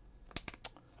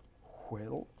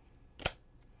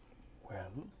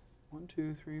 1,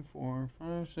 2, 3, 4,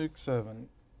 5, 6, 7.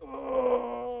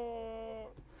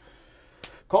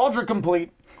 Cauldron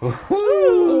complete.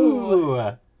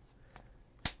 Ooh.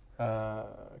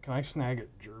 Can I snag a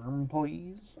germ,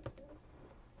 please?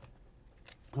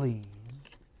 Please.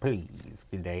 Please,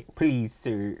 good day. Please,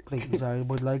 sir. Please, I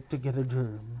would like to get a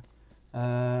germ.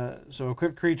 So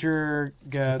equipped creature thought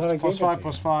gets I plus gave it 5, to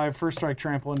plus you. 5, first strike,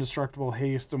 trample, indestructible,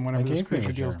 haste, and whenever I this gave you creature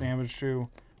a deals germ. damage to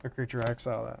a creature,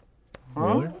 exile that.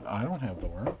 Wheeler? I don't have the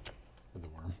worm. Or the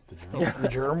worm. The germ. The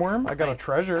germ worm? I got a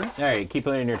treasure. All right, keep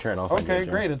it in your turn. I'll find you a Okay,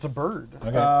 gem. great. It's a bird.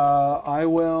 Okay. I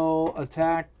will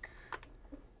attack.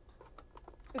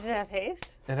 Does it have haste?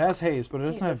 It has haste, but it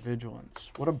doesn't have Jesus.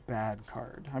 vigilance. What a bad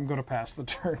card. I'm going to pass the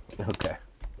turn. Okay.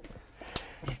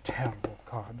 What a terrible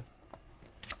card.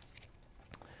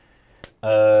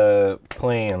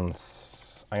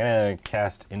 Plans. I'm gonna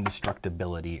cast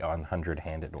Indestructibility on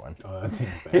 100-handed one. Oh, that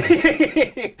seems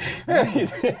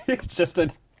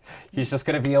bad. He's just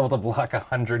gonna be able to block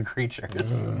 100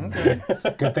 creatures.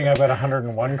 Good thing I've got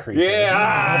 101 creatures.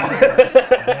 Yeah.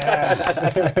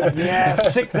 Yeah,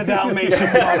 sick the Dalmatians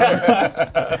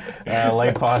on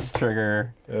Light pause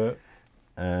trigger. I've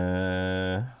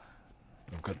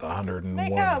got the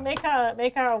 101.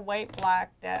 Make a white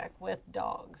black deck with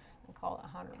dogs and call it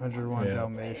 100. 101 Yeah.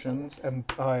 Dalmatians, and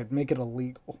make it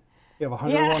illegal. You have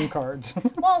 101 Yeah. cards.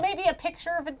 Well, maybe a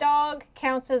picture of a dog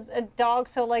counts as a dog.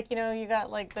 So, like, you know, you got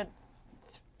like the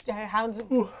Hounds of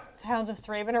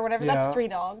Thraben or whatever. Yeah. That's 3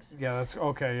 dogs. Yeah, that's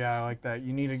okay. Yeah, I like that.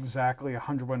 You need exactly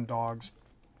 101 dogs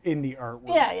in the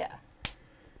artwork. Yeah.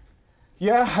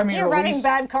 Yeah, I mean, You're or at running least-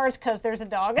 bad cards because there's a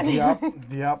dog in there.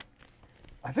 Yep.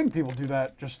 I think people do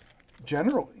that just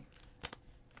generally.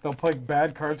 They'll play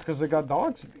bad cards because they got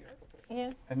dogs in the art.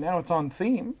 Yeah. And now it's on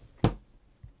theme.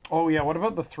 Oh yeah, what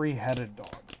about the 3-headed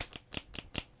dog?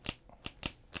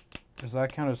 Does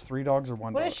that count as 3 dogs or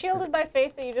 1 What dog? is Shielded by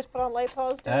Faith that you just put on light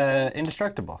pause do?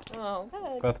 Indestructible. Oh,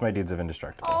 good. Both my dudes have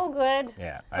indestructible. Oh, good.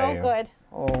 Yeah. Oh, good.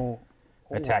 Oh.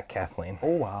 Attack Kathleen.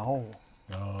 Oh wow.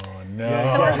 Oh, no.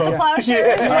 Yes. Swords to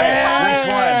Plowshares.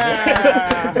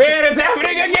 Man, it's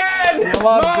happening again! You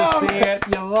love to see it.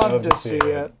 You love to see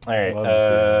it. All right. Love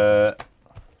to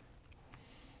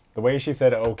The way she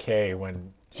said okay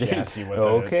when she asked you what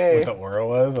the aura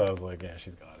was, I was like, yeah,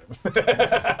 she's got it.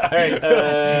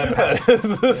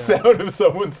 The sound of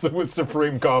someone with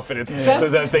supreme confidence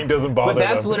that thing doesn't bother But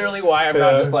that's them. literally why I'm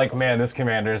not just like, man, this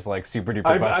commander's like super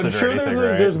duper busted I'm sure or anything,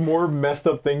 there's right? more messed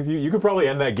up things. You could probably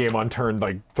end that game on turn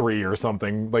like 3 or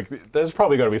something. Like there's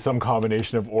probably got to be some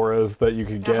combination of auras that you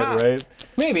could get, right?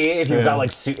 Maybe if you've got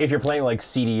like if you're playing like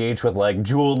CDH with like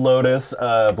Jeweled Lotus,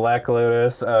 Black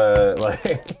Lotus,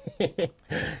 like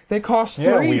They cost 3.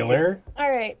 Yeah, Wheeler. All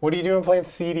right. What are you doing playing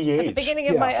CDH? At the beginning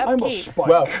of my I'm a upkeep. spike.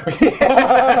 Well,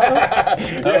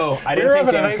 oh, I we didn't were take having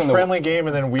a damage nice from the. friendly game,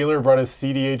 and then Wheeler brought his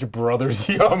CDH brothers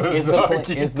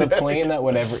Yamazaki. Is the plane that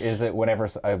whenever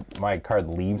my card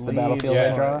leaves the battlefield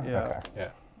Yeah. I draw? Yeah. Okay. Yeah.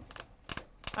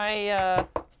 I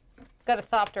got a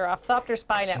Thopter off. Thopter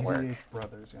Spy Network. CDH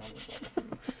Brothers.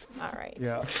 Yeah. All right.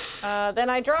 Yeah. Then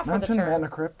I draw for the Mountain turn. Mana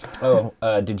Crypt. Oh,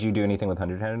 did you do anything with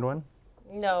 100-handed one?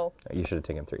 No. You should have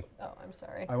taken 3. Oh, I'm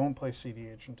sorry. I won't play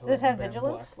CDH until. Does this have I ban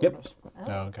vigilance? Black Yep. Lotus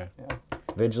Oh, okay.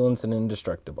 Vigilance and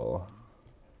Indestructible.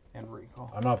 And Recall.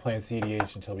 I'm not playing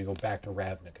CDH until we go back to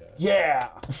Ravnica. Yeah.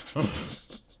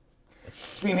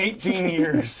 It's been 18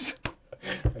 years.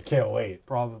 I can't wait.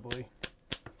 Probably.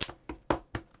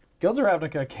 Guilds of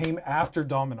Ravnica came after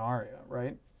Dominaria,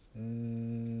 right?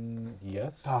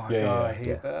 Yes. Oh yeah, god, I yeah,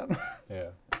 hate that. yeah.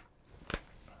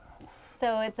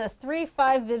 So it's a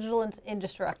 3/5 Vigilance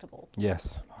Indestructible.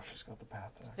 Yes. Oh, she's got the path.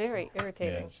 Very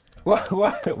irritating.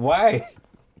 Why?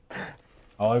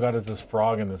 All I got is this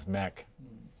frog and this mech.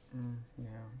 Yeah.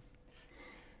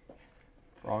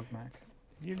 Frog Mac.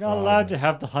 You're not allowed to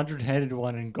have the 100-handed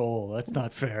one in goal. That's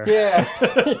not fair. Yeah.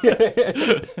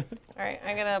 All right,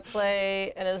 I'm gonna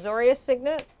play an Azorius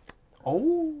Signet.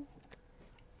 Oh.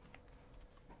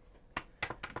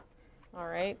 All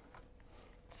right.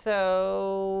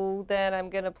 So then I'm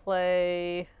gonna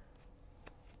play.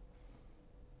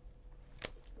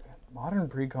 Modern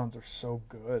precons are so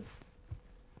good.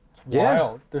 It's Yeah.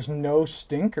 wild. There's no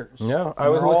stinkers. No, I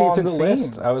And was they're all looking on through the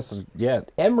list. theme. I was,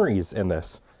 Emery's in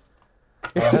this.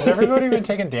 Has everybody been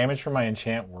taking damage from my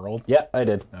enchant world? Yeah, I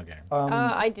did. Okay.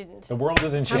 I didn't. The world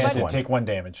is enchanted. much? Take 1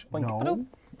 damage. No,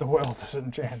 the world is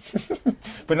enchanted.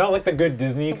 But not like the good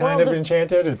Disney kind world's of a-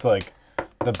 enchanted. It's like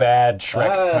the bad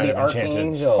Shrek kind the of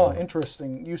enchanted. Oh, Archangel.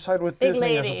 interesting. You side with Big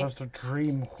Disney as lady. opposed to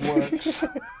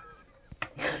DreamWorks.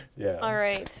 Yeah. All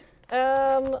right.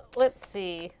 Let's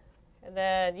see. And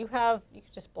then you can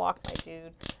just block my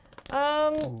dude.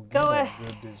 Go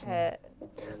ahead.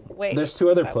 Wait. There's 2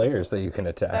 other that players that you can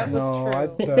That attack. was No,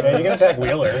 true. Yeah, you can attack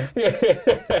Wheeler.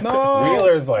 no.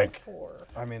 Wheeler's like, 4.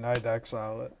 I mean, I'd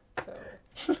exile it.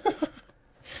 So.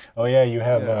 oh yeah, you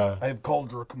have. I have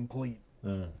Cauldron complete.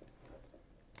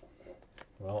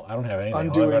 Well, I don't have anything. All I've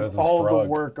Undoing got is this all the frog.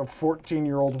 work of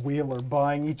 14-year-old Wheeler,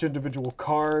 buying each individual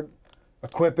card,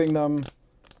 equipping them. And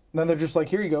then they're just like,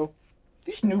 here you go.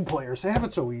 These new players, they have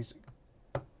it so easy.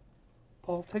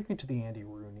 Paul, take me to the Andy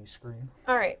Rooney screen.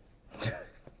 All right.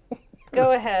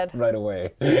 Go ahead. Right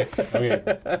away. Okay.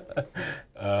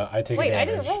 I take Wait, I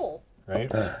damage. didn't roll.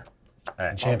 Right.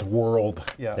 Enchant world.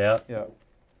 Yeah. Yeah. Yeah.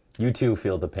 You too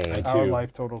feel the pain. I Our too.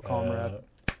 life total comrade.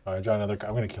 I draw another.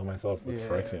 I'm gonna kill myself with Yeah.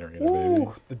 Phyrexian Arena, baby.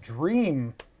 Ooh, the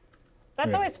dream.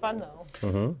 That's always fun, though.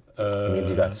 It means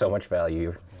you got so much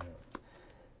value.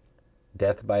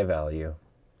 Death by value.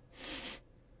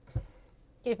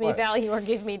 Give me What? value or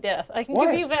give me death. I can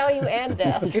What? give you value and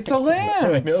death, It's a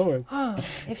land. I know it.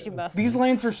 if you must. These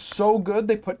lands are so good,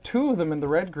 they put 2 of them in the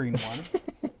red-green one.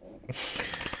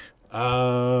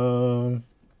 Um.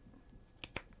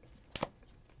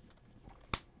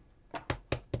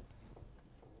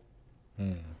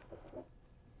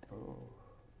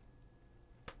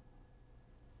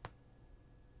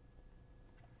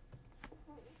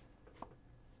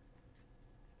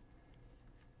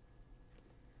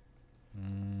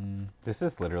 This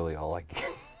is literally all I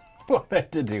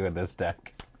wanted to do in this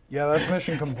deck. Yeah, that's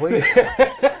mission complete.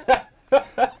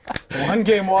 One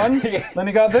game won, then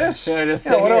you got this. Yeah, just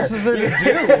Yeah, sit what here. else is there to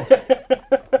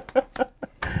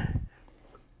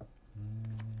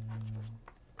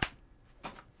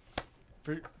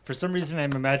do? For some reason,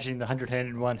 I'm imagining the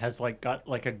 100-handed one has got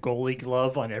a goalie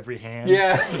glove on every hand.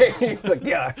 Yeah. He's like,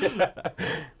 yeah.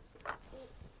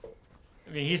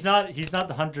 I mean, he's not the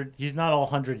 100. He's not all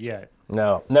 100 yet.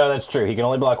 No, that's true. He can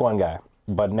only block 1 guy.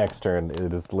 But next turn,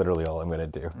 it is literally all I'm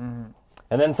going to do.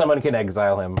 And then someone can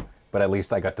exile him, but at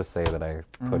least I got to say that I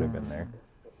put him in there.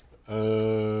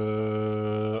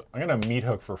 I'm gonna meat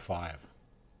hook for 5.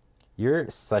 You're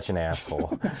such an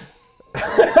asshole.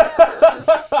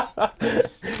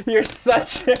 You're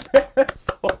such an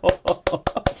asshole.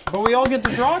 But we all get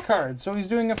to draw cards, so he's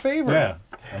doing a favor. Yeah,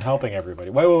 I'm helping everybody.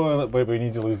 Wait. We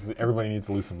need to lose. Everybody needs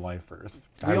to lose some life first.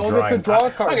 We I'm all drawing. get to draw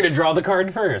I'm cards. going to draw the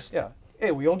card first. Yeah.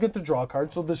 Hey, we all get to draw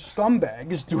cards, so this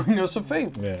scumbag is doing us a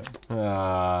favor. Yeah.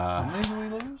 How many do we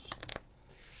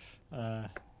lose?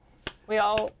 We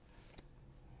all.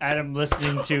 Adam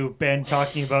listening to Ben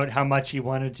talking about how much he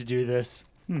wanted to do this.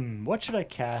 What should I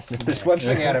cast? There's next? one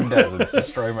thing Adam does, it's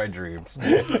destroy my dreams.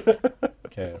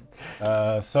 Okay.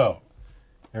 So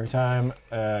every time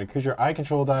creature I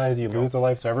control dies, you lose a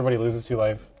life. So everybody loses 2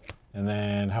 life. And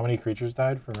then how many creatures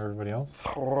died from everybody else?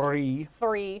 3.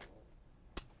 3.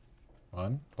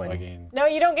 1. So I gain. No,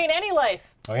 you don't gain any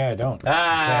life. Oh yeah, I don't.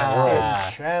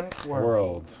 Enchant world.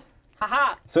 World.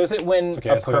 Haha. So is it when okay,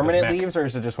 I a still got this permanent mech. leaves, or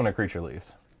is it just when a creature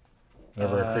leaves?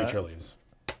 Whenever a creature leaves.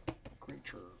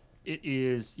 Creature. It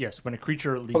is, yes, when a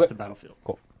creature leaves the battlefield.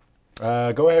 Cool.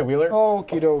 Go ahead, Wheeler.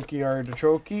 Okie dokie,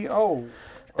 artichoke. Oh.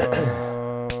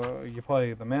 You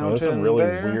play the mountain. There's some really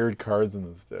there. weird cards in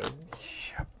this deck.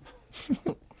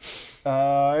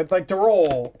 I'd like to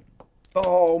roll.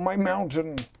 Oh, my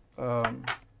mountain.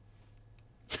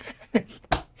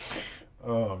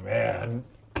 Oh man.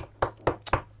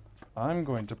 I'm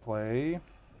going to play.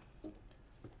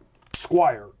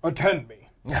 Squire, attend me.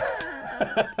 Yes,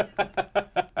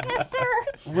 sir.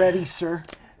 Ready, sir.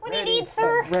 What do you need,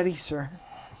 sir? Ready, sir.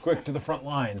 Quick to the front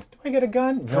lines. Do I get a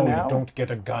gun? For no, now. you don't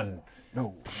get a gun.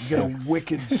 No, you get a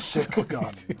wicked sick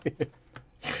gun.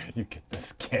 You get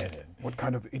this cannon. What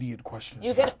kind of idiot question is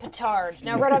You that? get a petard.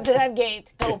 Now run up to that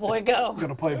gate. Go, boy, go.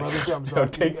 Gonna play Brother Drums. Go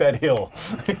take that hill.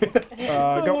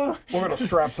 We're gonna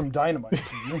strap some dynamite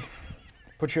to you.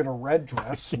 Put you in a red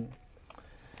dress and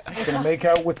gonna make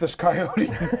out with this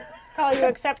coyote. Call you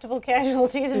acceptable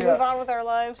casualties and Yeah. move on with our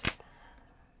lives.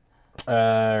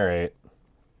 All right.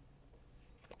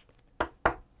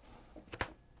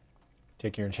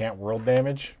 Take your enchant world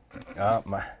damage.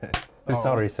 My.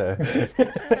 Sorry, sir.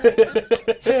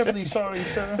 Terribly sorry,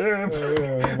 sir.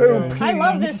 I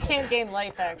love this can't gain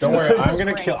life actually. Don't worry, This I'm is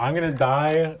gonna great. kill. I'm gonna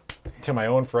die to my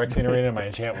own Phyrexian arena and my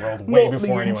enchant world way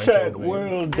before anyone kills me.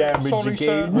 world damage Sorry,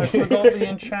 sir. I forgot the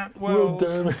enchant world.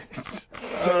 damage.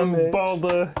 Don't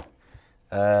bother.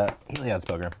 Heliod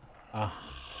Spellgram.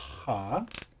 Huh?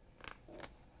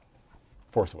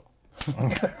 Force will.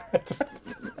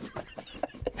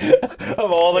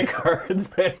 Of all the cards,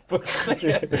 man. I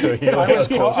was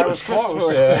close.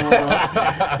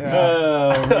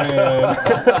 Oh man.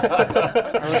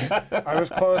 I was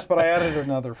close, but I added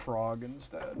another frog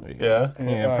instead. Yeah.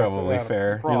 Yeah, probably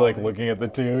fair. You're like looking at the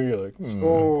two. You're like,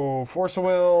 Oh, Force of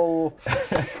Will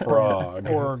frog.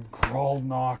 or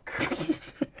Grolnok.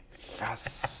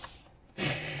 Yes.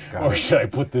 Or should I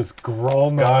put this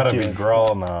Grolnok Gotta be in?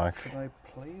 Grolnok. Did I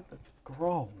play the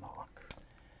Grolnok?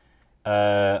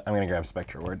 I'm gonna grab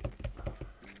Spectre Ward.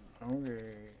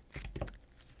 Okay.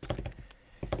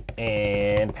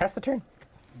 And pass the turn.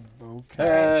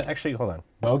 Okay. Actually, hold on.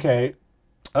 Okay.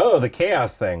 Oh, the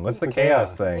chaos thing. What's the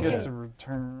chaos thing? Get to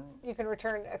return. You can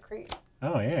return a creature.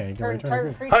 Oh yeah, you can Target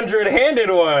return. creature. 100-handed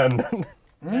one.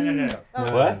 No.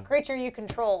 What? Creature you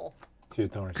control. To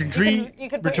its owner's hand. You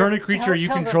can put Return your a creature you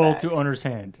Pilgrim control back. to owner's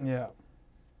hand. Yeah.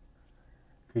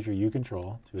 Creature you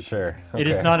control. To its Sure. It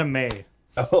is okay. not a May.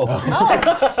 Oh. All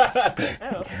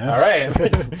right.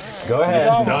 Go ahead.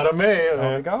 Not a There we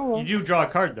man. go. You do draw a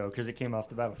card though, because it came off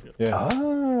the battlefield. Yeah.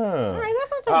 Oh. Alright,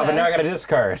 that's not so Oh, bad. but now I gotta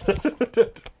discard.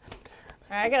 Alright,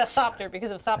 I got a Thopter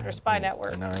because of Thopter Spy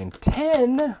Network. 9,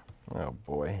 10. Oh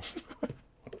boy.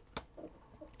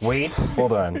 Wait,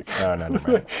 hold on. Oh, no,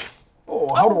 never mind. Oh,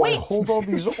 how do I wait. hold all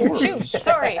these Shoot, orbs?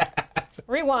 sorry.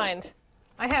 Rewind.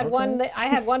 I had one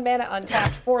mana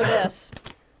untapped for this.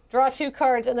 Draw 2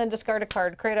 cards and then discard a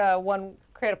card. Create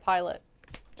a pilot.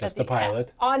 Just At a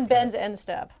pilot. On Ben's end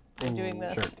step. I'm doing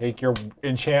this. Take your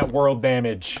enchant world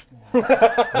damage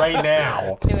right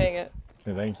now. Doing it.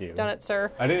 Thank you. Done it, sir.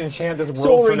 I didn't enchant this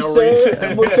world for no sir.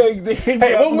 reason. We'll take the Hey,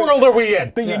 what world are we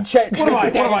in? The enchant.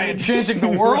 What am I enchanting the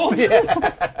world?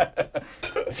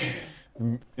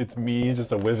 It's me,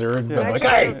 just a wizard. Yeah. I'm like,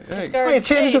 Actually, hey, discard I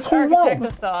enchanted 8 this whole Architect world.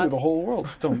 of Thought. Do the whole world.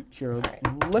 Don't hear a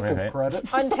lick Right. of credit.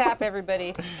 Untap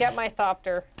everybody. Get my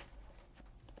Thopter.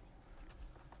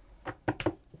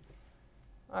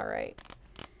 All right.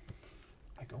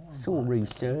 Sorry,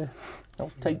 sir.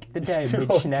 I'll take the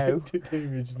damage now.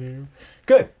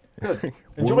 Good. Good.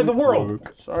 Enjoy the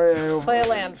world. Sorry, Play a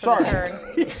land for the turn.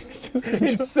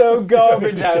 It's so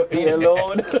garbage out here,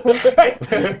 Lord.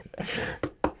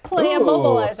 Play a Ooh.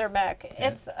 mobilizer mech.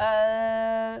 It's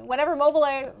whenever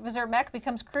mobilizer mech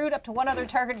becomes crewed up to one other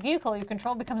target vehicle you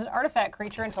control becomes an artifact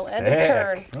creature until end of Sick.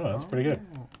 turn. Oh, that's pretty good.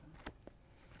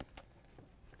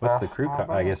 What's the crew cut?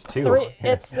 I guess 2. 3.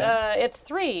 It's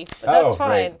 3. But Oh, that's fine.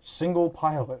 right. single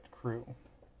pilot crew.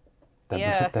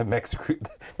 Yeah. That mech's crew.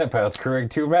 That pilot's crewing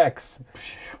 2 mechs.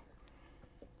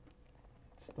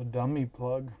 It's the dummy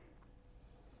plug.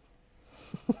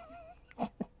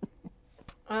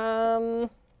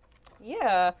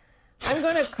 Yeah. I'm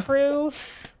going to crew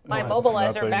my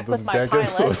mobilizer mech with my Deck is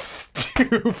so pilot,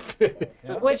 stupid.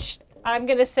 which I'm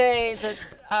going to say that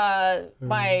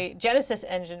my Genesis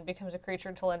engine becomes a creature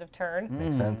until end of turn.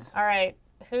 Makes sense. All right.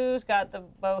 Who's got the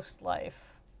most life?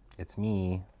 It's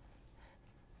me.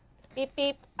 Beep,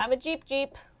 beep. I'm a Jeep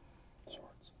Jeep.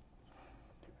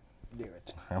 Do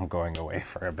it. I'm going away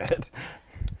for a bit.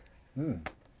 Oh.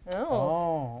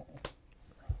 Oh.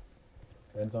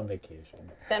 Ben's on vacation.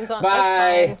 Ben's on.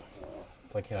 Bye. That's fine.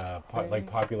 It's like like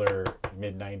popular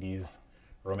mid '90s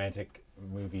romantic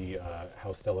movie.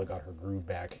 How Stella got her groove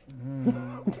back.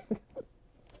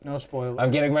 No spoilers.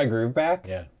 I'm getting my groove back?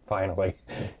 Yeah. Finally.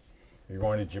 You're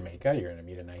going to Jamaica. You're gonna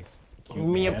meet a nice,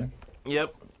 cute Yep. man.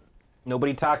 Yep.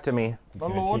 Nobody talked to me. He's My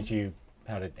gonna lord. teach you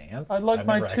how to dance. I'd like I've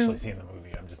my never two- actually seen the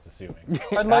movie. I'm just assuming. I'd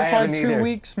I like my haven't 2 either.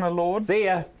 weeks, my lord. See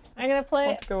ya. I'm gonna play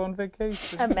Let's go on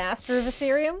vacation. a Master of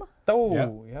Ethereum.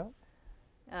 Oh, yeah.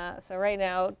 So right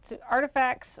now, to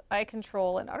artifacts I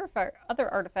control and other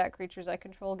artifact creatures I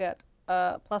control get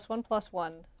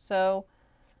 +1/+1. So,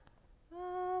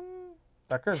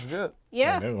 That card's good.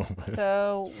 yeah. know.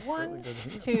 So 1,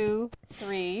 2,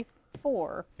 3,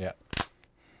 4. Yeah.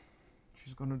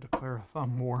 She's going to declare a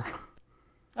thumb war.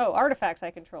 Oh, artifacts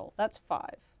I control. That's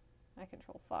 5. I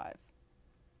control 5.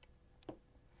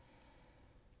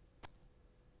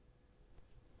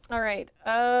 All right.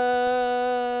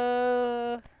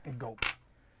 Go.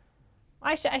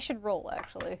 I should roll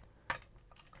actually. I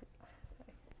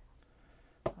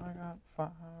got 5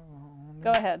 on.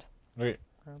 Go ahead. Okay.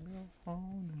 Grab your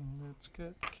phone and let's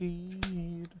get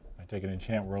keyed. I take an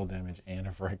enchant world damage and a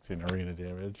Phyrexian arena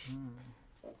damage.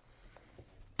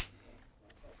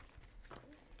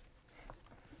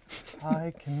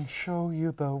 I can show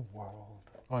you the world.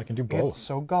 Oh, I can do both. It's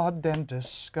so goddamn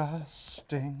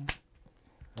disgusting.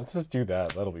 Let's just do that.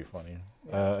 That'll be funny.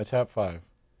 I tap 5.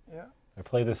 Yeah. I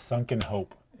play this Sunken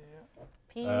Hope.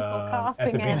 People at the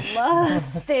coughing and beginning-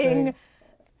 lusting.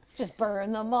 Just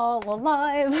burn them all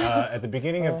alive. At the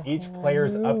beginning of each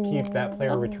player's upkeep, that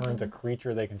player returns a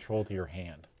creature they control to your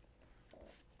hand.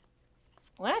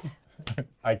 What?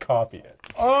 I copy it.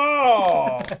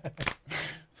 Oh!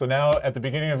 So now, at the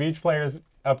beginning of each player's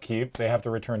upkeep, they have to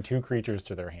return 2 creatures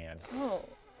to their hand. Oh.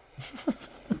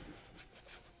 You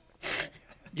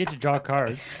get to draw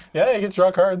cards. Yeah, you get to draw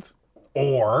cards.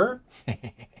 Or...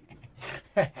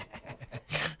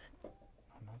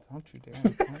 Don't you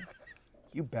dare.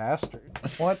 You bastard.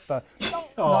 What the?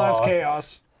 No, that's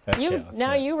chaos. That's You chaos,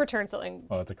 now yeah. you return something.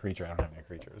 Well, it's a creature. I don't have any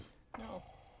creatures. No.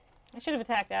 I should have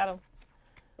attacked Adam.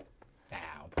 Nah,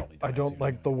 I'll probably die I don't soon.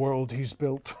 like the world he's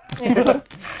built.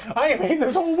 I made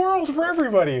this whole world for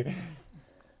everybody.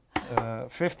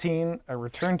 15. I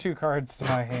return 2 cards to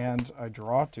my hand. I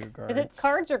draw 2 cards. Is it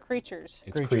cards or creatures?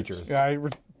 It's creatures. Yeah,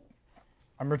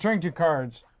 I'm returning 2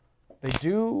 cards. They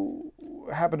do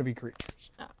happen to be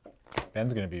creatures.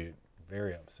 Ben's gonna be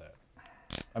very upset.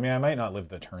 I mean, I might not live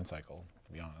the turn cycle,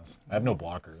 to be honest. I have no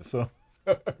blockers, so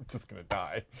I'm just gonna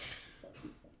die.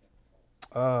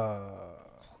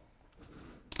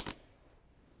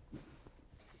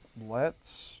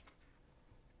 Let's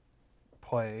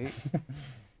play.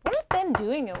 What is Ben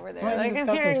doing over there? I'm Like I'm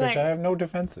discussing hearing Twitch. like I have no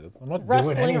defenses. I'm not doing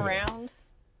rustling anything. around.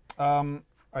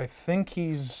 I think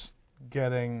he's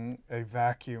getting a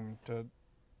vacuum to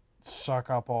suck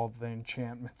up all the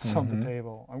enchantments on the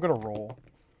table. I'm gonna roll.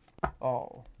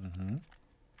 Oh.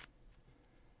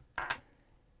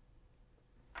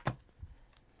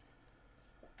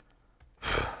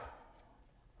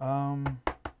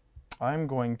 I'm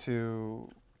going to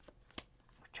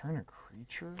return a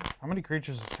creature. How many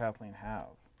creatures does Kathleen have?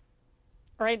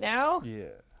 Right now, Yeah.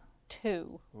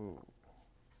 2.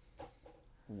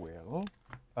 Well,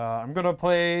 I'm gonna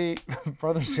play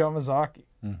Brothers Yamazaki,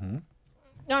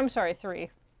 No, I'm sorry, 3.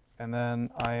 and then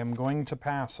I am going to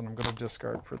pass, and I'm gonna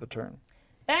discard for the turn.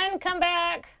 Ben, come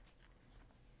back.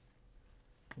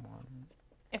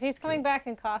 If he's coming back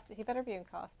in costume, he better be in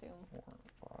costume. 4,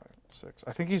 5, 6.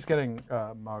 I think he's getting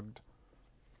mugged.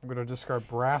 I'm gonna discard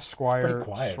Brass Squire. Pretty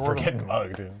quiet for Sword of- getting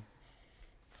mugged.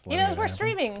 Just He letting knows it we're happen.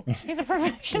 streaming. He's a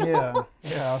professional. Yeah,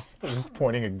 yeah. Just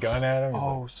pointing a gun at him.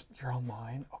 Oh, you're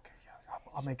online? Okay, yeah.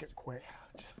 I'll make it quick.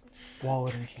 Just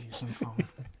wallet and keys and phone.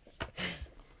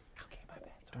 Okay, my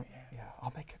bad. Sorry. Yeah,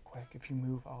 I'll make it quick. If you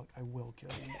move, I will kill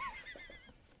you.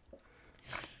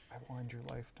 I will end your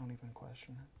life. Don't even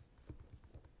question it.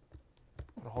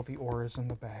 Put all the ores in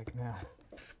the bag now.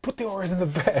 Put the ores in the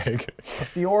bag.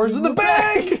 The ores in the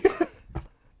bag!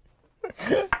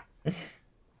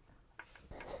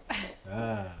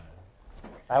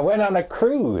 I went on a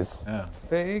cruise. Yeah.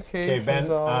 Vacations Okay,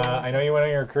 Ben, are- I know you went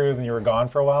on your cruise and you were gone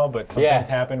for a while, but some Yeah. things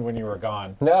happened when you were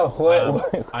gone. No,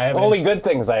 what? I have an only ench- good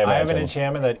things I imagine. I have an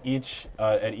enchantment that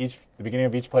the beginning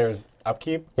of each player's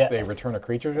upkeep, Yeah. they return a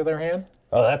creature to their hand,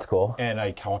 Oh, that's cool. and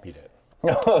I copied it.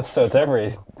 Oh, so it's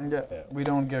every. Yeah, we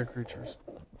don't get creatures.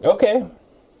 Okay.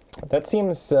 That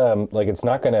seems like it's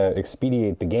not going to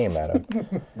expedite the game, Adam.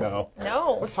 No.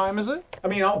 No. What time is it? I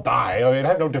mean, I'll die. I mean, I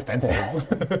have no defenses.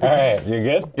 All right, you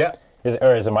good? Yeah.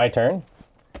 Is it my turn?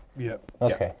 Yeah.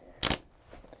 Okay.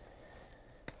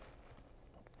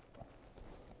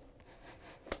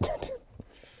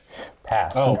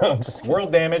 Pass. Oh, No, I'm just-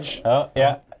 world damage. oh,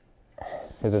 yeah.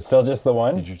 Is it still just the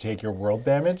one? Did you take your world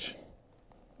damage?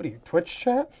 What are you, Twitch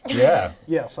chat? Yeah.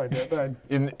 Yes, I did.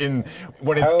 In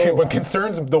when it's How- when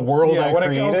concerns the world I when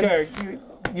created. okay,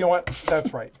 you know what?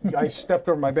 That's right. I stepped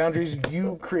over my boundaries.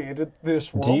 You created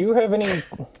this world. Do you have any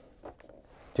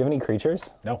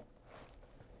creatures? No.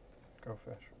 Go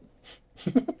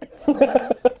fish.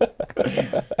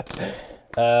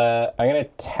 I'm going to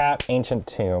tap Ancient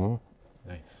Tomb,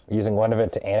 Nice. using one of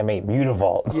it to animate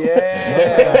Mutavault.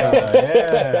 Yeah.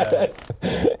 Yeah.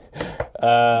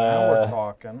 Now we're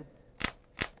talking.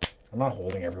 I'm not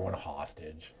holding everyone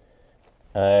hostage.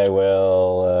 I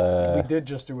will. We did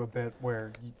just do a bit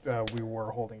where we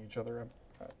were holding each other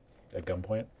up. At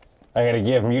gunpoint. I'm going to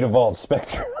give Mutavault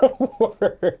Spectre a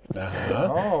word.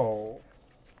 Oh.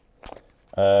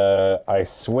 I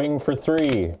swing for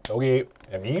 3. Okay.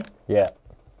 And me? Yeah.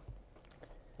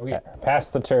 Okay.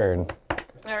 Pass the turn.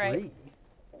 All right.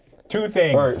 2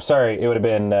 things. Or, sorry, it would have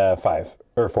been 5.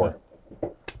 Or 4.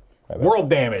 World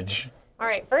damage. All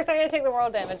right, first I'm going to take the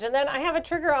world damage, and then I have a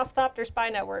trigger off Thopter Spy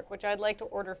Network, which I'd like to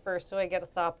order first so I get a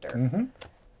Thopter.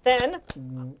 Then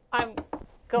I'm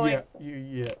going...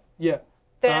 Yeah.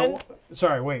 Then...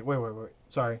 Sorry, wait.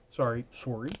 Sorry.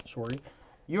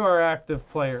 You are active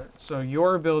player, so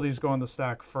your abilities go on the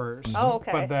stack first. Oh,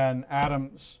 okay. But then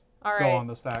Adam's All go right. on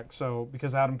the stack. So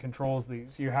because Adam controls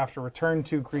these, you have to return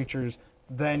 2 creatures,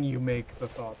 then you make the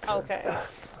thought. Okay.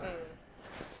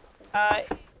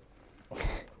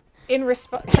 In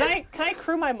response, can I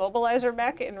crew my mobilizer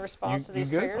mech in response to these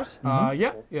good? triggers?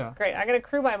 Yeah. Great. I'm gonna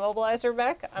crew my mobilizer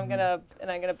mech. I'm gonna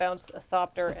bounce a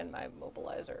Thopter and my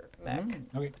mobilizer mech.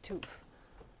 Okay. Toof.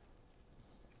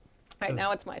 All right,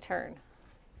 now it's my turn.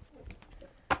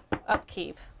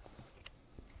 Upkeep.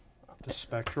 Does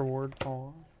Spectral Ward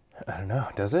fall I don't know.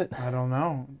 Does it? off? I don't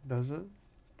know. Does it?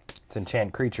 It's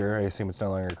enchant creature. I assume it's no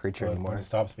longer a creature When anymore. it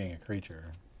stops being a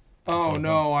creature. Oh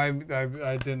no, I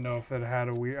didn't know if it had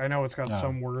a weird. I know it's got No.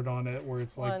 some word on it where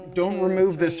it's like, 1, don't 2,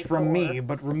 remove this 3, from 4. me,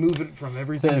 but remove it from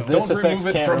everything Says else. this Don't effect remove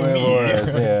it can't from remove me.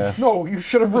 auras. Yeah. No, you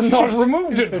should have not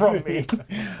removed it from me.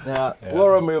 Yeah. We'll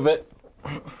remove it.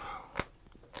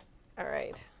 All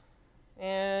right.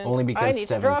 And Only I because need to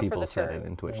 7 draw for people the said it turn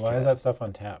in Twitch. Why is chat. that stuff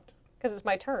untapped? because it's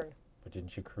my turn. But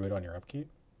didn't you crew it on your upkeep?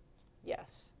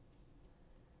 Yes.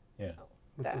 Yeah.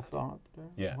 With the That. thought.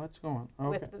 Yeah. What's going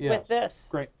on? Okay. With this.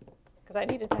 Great. Because I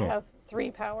needed to have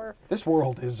 3 power. This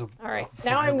world is a All right.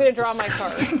 Now I'm going to draw my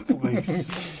card.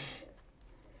 place.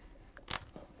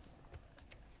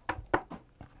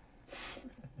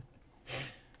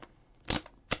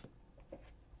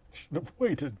 Should have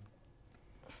waited.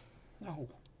 No.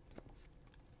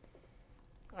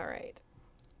 All right.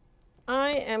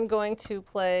 I am going to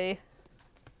play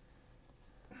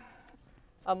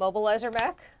a mobilizer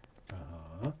mech.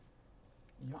 Uh-huh.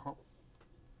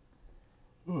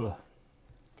 Yeah.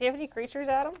 Do you have any creatures,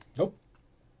 Adam? Nope.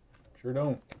 Sure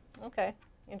don't. Okay.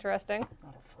 Interesting.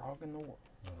 Not a frog in the world.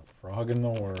 Not a frog in the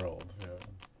world. Yeah.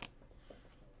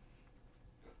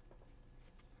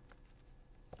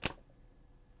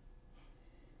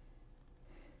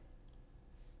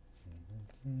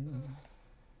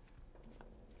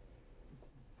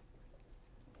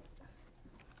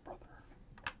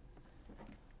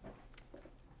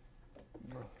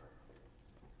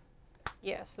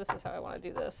 Yes, this is how I want to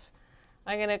do this.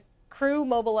 I'm going to crew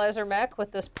mobilizer mech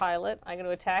with this pilot. I'm going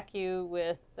to attack you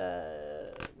with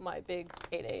my big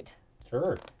 8/8.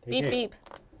 Sure. Beep, beep.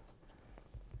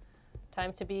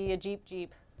 Time to be a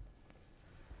Jeep.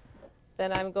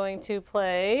 Then I'm going to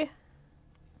play...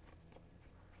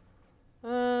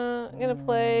 I'm going to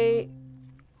play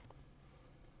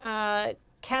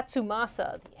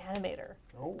Katsumasa, the animator.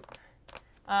 Oh.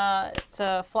 It's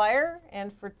a flyer,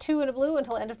 and for 2 and a blue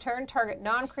until end of turn, target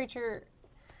non-creature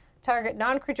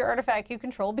artifact you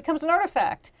control becomes an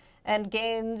artifact and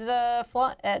gains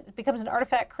becomes an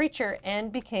artifact creature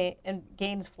and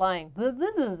gains flying. Blah,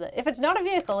 blah, blah, blah. If it's not a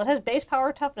vehicle, it has base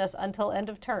power toughness until end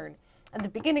of turn. At the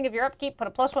beginning of your upkeep, put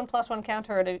a +1/+1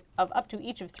 counter of up to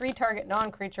each of 3 target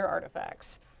non-creature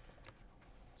artifacts.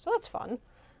 So that's fun.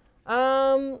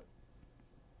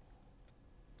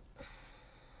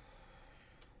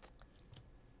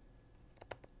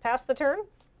 Pass the turn.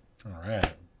 All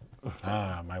right.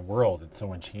 Ah, my world. It's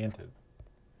so enchanted.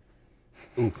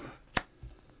 Oof.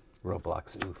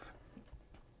 Roblox oof.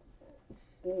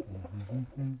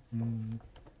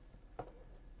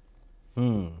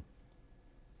 Hmm.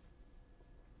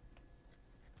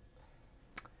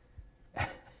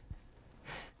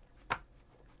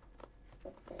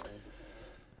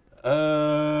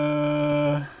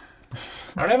 I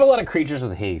don't have a lot of creatures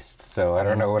with haste, so I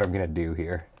don't know what I'm gonna do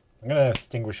here. I'm going to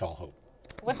extinguish all hope.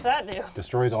 What's that do?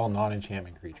 Destroys all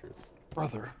non-enchantment creatures.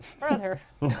 Brother. Brother.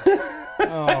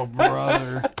 Oh,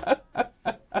 brother.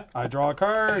 I draw a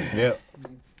card. Yep.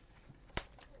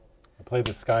 I played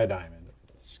the Sky Diamond.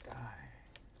 Sky.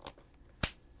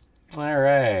 All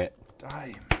right.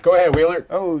 Diamond. Go ahead, Wheeler.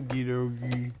 Okie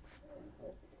dokie.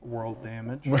 World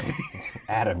damage.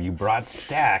 Adam, you brought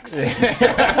stacks.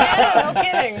 Yeah, no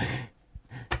kidding.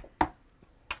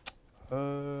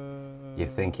 You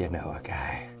think you know a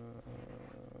guy.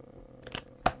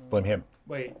 Blame him.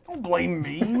 Wait, Don't blame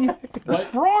me. There's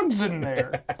frogs in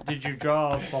there. did you draw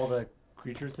off all the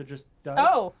creatures that just died?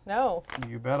 Oh, no.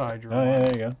 You bet I drew. Oh, yeah,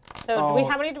 there you go. So Oh.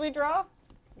 how many do we draw?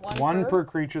 One per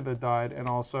creature that died, and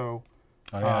also.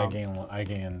 Oh, yeah, I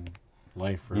gain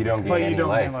life. For You don't But gain you any don't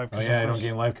life. gain life. Oh, 'cause yeah, I the don't first-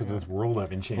 gain life because of this world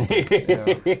I've enchanted.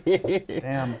 Yeah.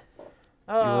 Damn.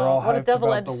 You were all what a hyped about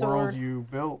double-edged the sword. world you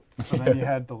built, so then you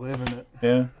had to live in it.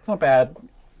 Yeah, it's not bad.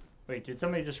 Wait, did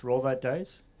somebody just roll that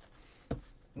dice?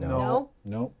 No?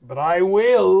 Nope. But I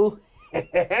will.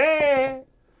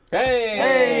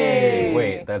 Hey!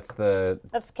 Wait, that's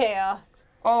chaos.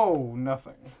 Oh,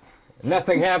 nothing.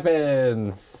 nothing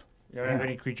happens. You don't have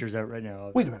any creatures out right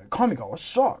now. Wait a minute, Kamigawa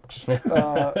sucks. I'm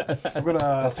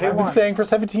gonna pay I've been one. saying for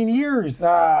 17 years.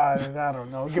 I don't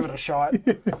know. Give it a shot.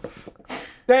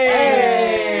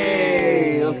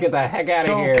 Hey! Let's get the heck out of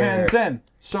So here. Kenzen.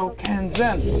 So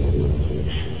Kenzen.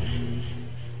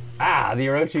 Ah, the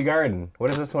Orochi Garden. What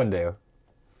does this one do?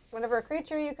 Whenever a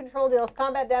creature you control deals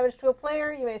combat damage to a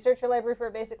player, you may search your library for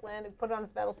a basic land and put it on the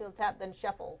battlefield tap, then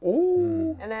shuffle.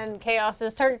 Ooh. And then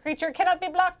Chaos's target creature cannot be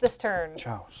blocked this turn.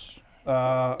 Chouse.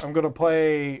 I'm gonna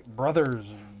play Brothers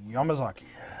Yamazaki.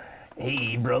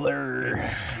 Hey, brother.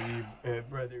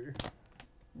 Brother.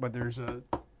 But there's a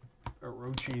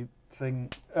Orochi thing.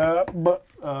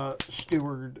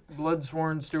 Steward.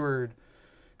 Bloodsworn Steward.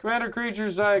 Commander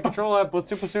creatures I control have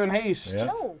 +2/+2 and haste. Yeah.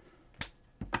 No.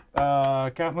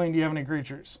 Kathleen, do you have any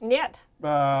creatures? Yet.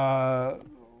 I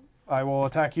will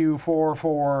attack you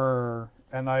for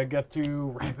and I get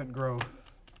to rampant growth.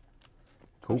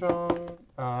 Cool.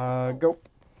 Go.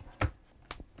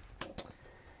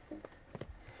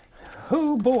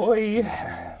 Oh boy.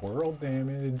 World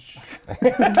damage.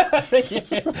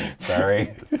 Sorry.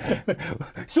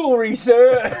 Sorry,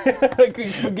 sir. I keep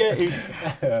forgetting.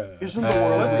 Isn't the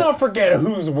world Let's not forget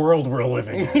whose world we're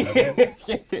living in.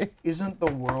 isn't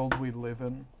the world we live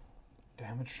in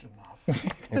damaged enough?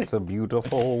 It's a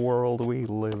beautiful world we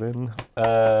live in.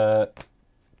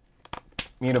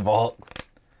 Mutavault.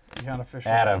 The unofficial.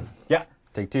 Adam. Yeah.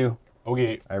 Take 2.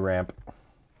 Okay. I ramp.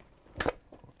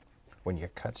 When you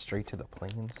cut straight to the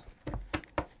plains.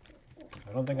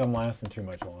 I don't think I'm lasting too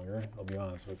much longer. I'll be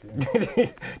honest with you.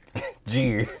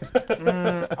 Gee.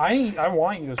 I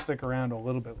want you to stick around a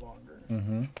little bit longer.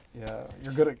 Mm-hmm. Yeah,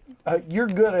 you're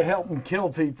good at helping kill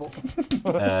people.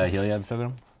 Heliod's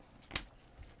Pilgrim?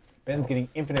 Ben's getting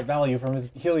infinite value from his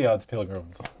Heliod's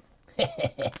pilgrims.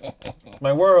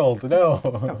 My world, no.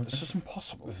 This is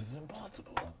impossible. This is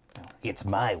impossible. It's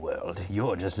my world.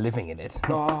 You're just living in it.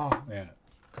 Oh, Yeah.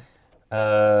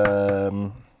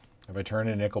 Dude, Have I turned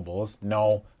into nickel bulls?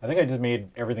 No. I think I just made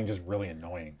everything just really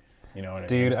annoying. You know what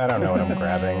I mean? I don't know what I'm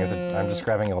grabbing. Is it? I'm just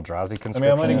grabbing Eldrazi conscription. I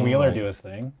mean, I'm letting Wheeler do his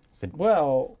thing.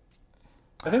 well,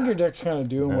 I think your deck's kind of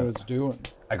doing what it's doing.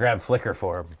 I grabbed Flicker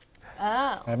for him.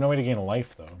 Oh. I have no way to gain a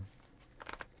life, though.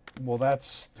 Well,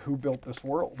 that's who built this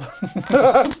world.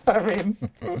 I mean,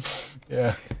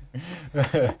 Yeah.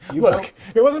 Look,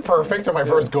 it wasn't perfect on my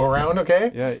first go-around,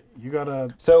 okay? yeah, you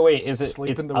gotta, So wait, is it? Sleep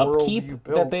It's in the world upkeep you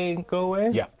built. that they go away?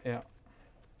 Yeah. yeah.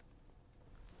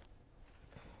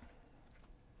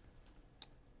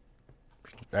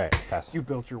 All right, pass. You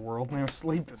built your world, now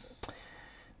sleep in it.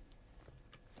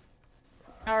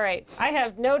 All right. I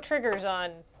have no triggers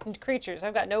on creatures.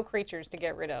 I've got no creatures to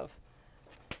get rid of.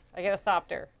 I get a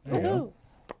Thopter. There you go.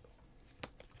 Woohoo.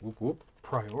 Whoop, whoop.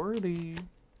 Priority.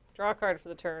 Draw a card for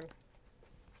the turn.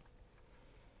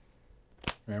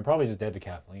 I mean, I'm probably just dead to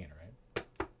Kathleen, right?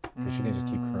 Because she can just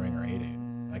keep crewing her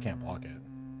 8/8. I can't block it.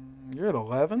 You're at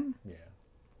 11? Yeah.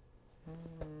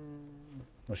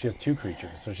 Well, she has 2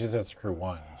 creatures, so she just has to crew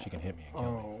 1. She can hit me and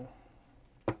kill me.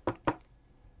 Oh.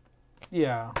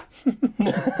 Yeah.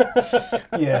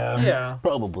 Yeah. Yeah.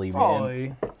 Probably, man.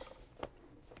 Probably.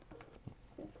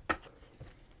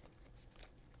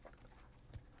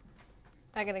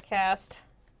 I'm going to cast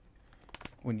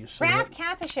When you sleep. Raph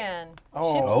Capuchin.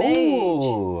 Oh. Ship's Mage.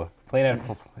 Oh, played at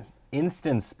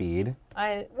instant speed.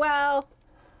 Well,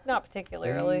 not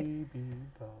particularly.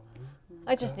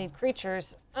 I just need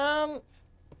creatures. And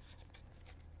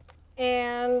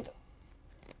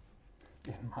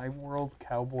In my world,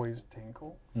 cowboys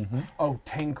tinkle. Oh,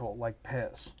 tinkle, like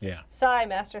piss. Yeah. Psy,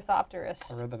 Master I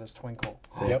Thopterist. read that as twinkle.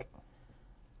 Yep.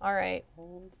 All right.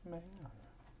 Old man.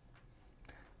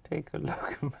 Take a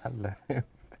look at my life.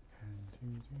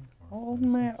 Old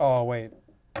man. Oh, wait.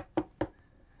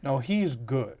 No, he's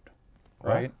good,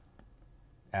 right?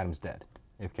 Adam's dead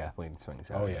if Kathleen swings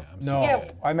out. Oh, at yeah. him. I'm No, super Yeah.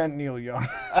 dead. I meant Neil Young.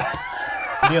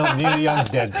 Neil Young's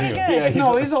dead, too. Yeah,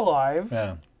 No, he's alive.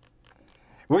 Yeah.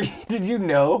 Did you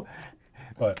know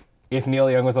But, if Neil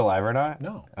Young was alive or not?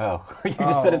 no. Oh, you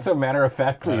just said it so matter of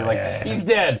factly. You're like, yeah. he's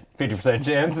dead. 50%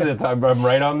 chance that I'm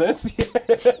right on this.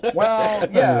 Well,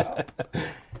 yeah.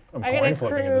 I'm I'm going coin to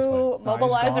flipping at this crew point.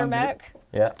 Mobilizer gone, Mech,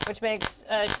 Yeah. which makes.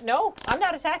 No, I'm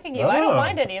not attacking you. I don't Oh.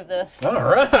 mind any of this. All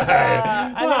right.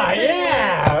 I'm gonna crew-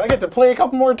 Yeah. I get to play a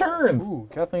couple more turns. Ooh,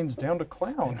 Kathleen's down to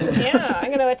clown. Yeah, I'm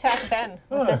going to attack Ben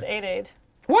with this 8/8.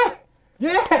 What?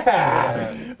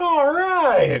 Yeah. All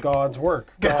right. God's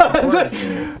work. God's work.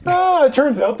 Oh, it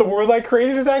turns out the world I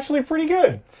created is actually pretty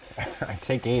good. I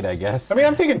take 8, I guess. I mean,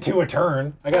 I'm thinking 2 a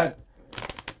turn. I got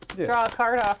Yeah. Draw a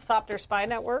card off Thopter Spy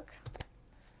Network.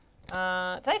 Did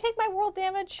I take my world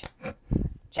damage?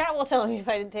 Chat will tell me if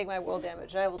I didn't take my world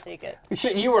damage. I will take it.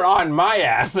 Shit, you were on my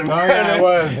ass. Oh yeah, I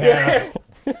was. Yeah.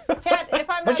 Chat, if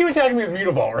I'm not... But you attacked me with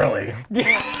Mutavault, really.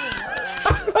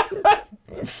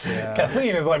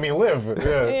 Kathleen has let me live.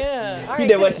 Yeah. Yeah. All right, You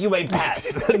know what? good. You may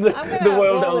pass. I'm the gonna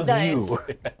world roll the owes you.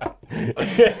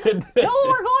 No,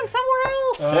 we're going somewhere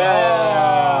else.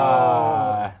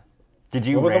 Did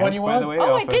you What was the ramp, one you by want? the way? Oh,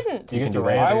 I off of- didn't. You get Can to you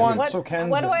ramp. I want What Sokenzen.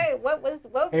 what was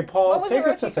what? Hey, Paul, what was take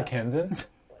the us to Orochi- Sekenzen.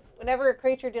 Whenever a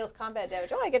creature deals combat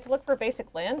damage. Oh, I get to look for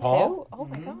basic land Paul? too. Oh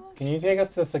my god. Can you take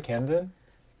us to Sekenzen?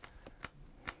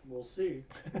 We'll see.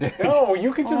 No,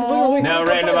 you can just literally. No,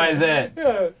 randomize it.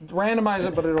 Yeah. Randomize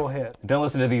it, but it'll hit. Don't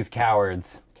listen to these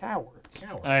cowards. Cowards.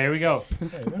 All right, here we go.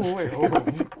 Oh, wait, hold on.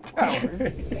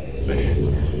 Cowards.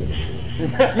 Yay!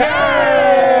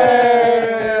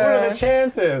 What are the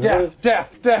chances?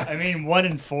 Death. I mean, 1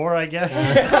 in 4, I guess.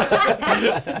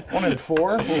 1 in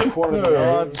 4. What are the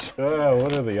odds?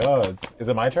 What are the odds? Is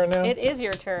it my turn now? It is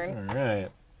your turn. All right.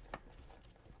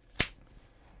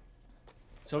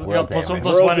 So let's World go +1 damage.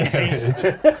 +1 in haste.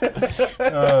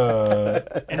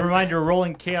 And a reminder,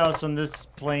 rolling chaos on this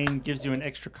plane gives you an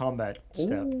extra combat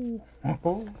step.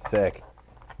 Sick.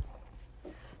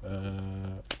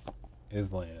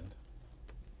 Is land.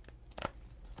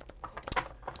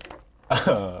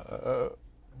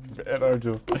 And I am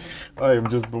just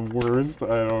the worst.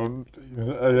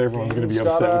 Everyone's gonna be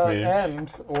Game's upset gotta with me.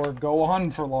 End or go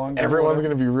on for longer. Everyone's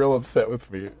gonna be real upset with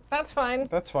me. That's fine.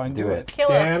 That's fine. Do it. Kill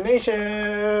us.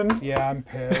 Damnation! Yeah, I'm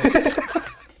pissed.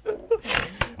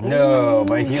 No,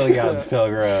 my Helios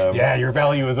Pilgrim. Yeah, your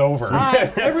value is over.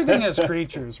 Everything has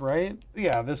creatures, right?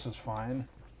 Yeah, this is fine.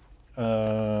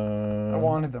 I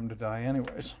wanted them to die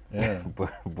anyways. Yeah.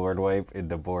 Board wipe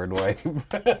into board wipe.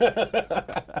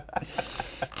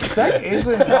 That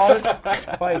isn't all,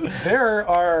 like there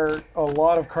are a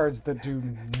lot of cards that do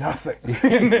nothing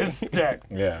in this deck.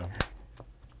 Yeah.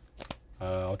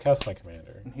 I'll cast my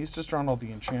commander. He's just drawn all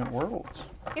the enchant worlds.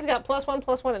 He's got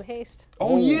 +1/+1 in haste.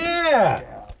 Oh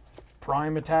yeah!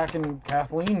 Prime attacking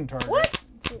Kathleen target. What?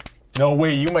 No,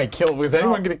 wait, you might kill. Was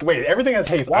anyone gonna wait? Everything has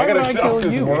haste. Why I gotta would I get off kill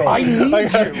this you? world. I need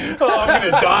Oh, I'm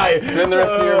gonna die. Spend the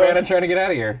rest of your mana trying to get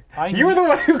out of here. You were the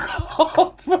one who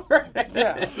Called for it.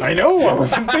 Yeah. I know. I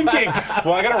wasn't thinking.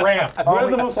 Well, I gotta ramp. Who has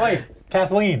the most life?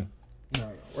 Kathleen.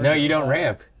 No, you don't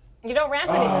ramp. You don't ramp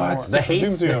anymore. The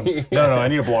haste. Zoom. No, I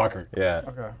need a blocker. Yeah.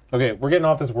 Okay. Okay, we're getting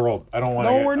off this world. I don't want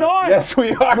to. No, we're not. Yes,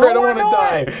 we are. No, I don't we're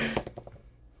want to die.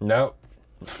 No.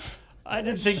 I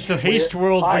didn't think the haste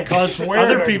world I would cause swear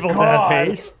other to people to God. have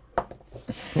haste.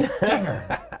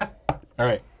 All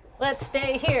right. Let's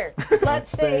stay here.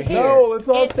 Let's stay here. No, let's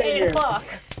not it's stay 8 here. o'clock.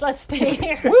 Let's stay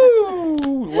here.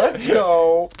 Woo! Let's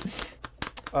go.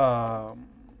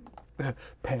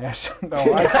 Pass. No,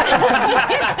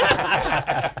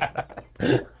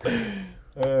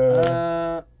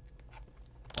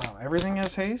 wow, everything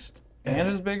has haste and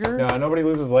is bigger. No, nobody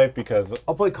loses life because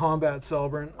I'll play Combat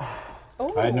Celebrant.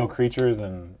 I had no creatures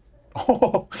and.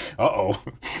 Oh, uh-oh.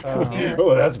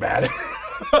 Oh, that's bad.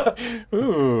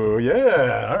 Ooh,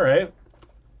 yeah. All right.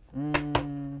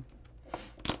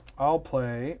 I'll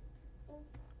play.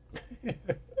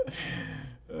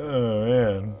 Oh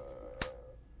man.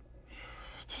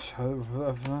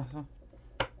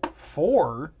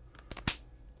 4.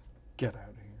 Get out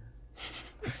of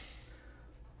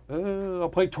here. I'll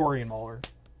play Torian Mauler.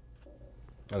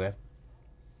 Okay.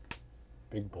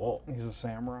 Big bull. He's a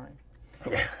samurai.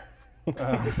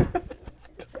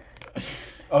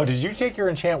 Oh, did you take your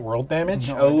enchant world damage?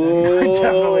 I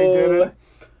definitely did it.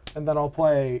 And then I'll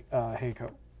play Heiko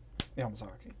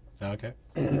Yamazaki. Okay.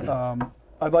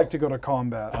 I'd like to go to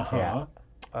combat. Uh-huh.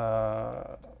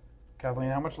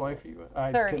 Kathleen, how much life are you at?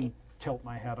 I 30. can tilt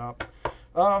my head up.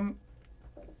 Ben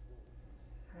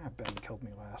killed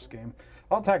me last game.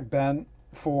 I'll attack Ben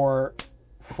for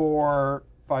 4,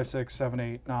 5, 6, 7,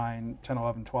 8, 9, 10,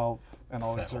 11, 12, and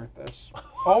I'll exert this.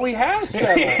 Oh, he has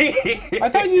 7. I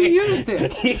thought you used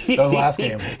it. That was last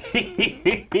game.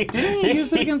 Didn't you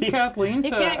use it against Kathleen You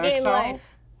to can't gain exile?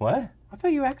 life. What? I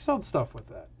thought you exiled stuff with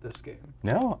that this game.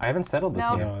 No, I haven't settled this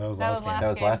No. game. No, that was That last was game. last That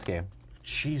was game. last game.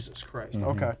 Jesus Christ.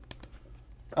 Mm-hmm. Okay.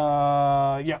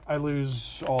 Yeah, I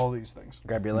lose all these things.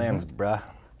 Grab your lands, bruh.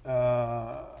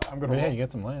 I'm gonna Yeah, roll. you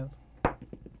get some lands.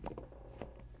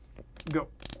 Go.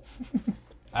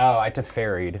 Oh, I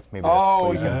Teferied. Maybe that's Oh,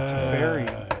 what you you can.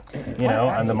 Teferi. You know,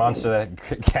 I'm the monster that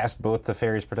cast both the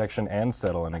fairy's protection and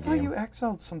settle in a I thought you game.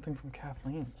 exiled something from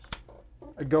Kathleen's.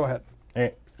 Go ahead.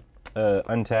 Hey,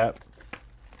 untap.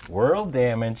 World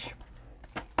damage.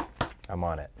 I'm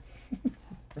on it.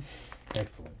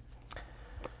 Excellent.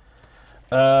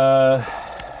 Sorry,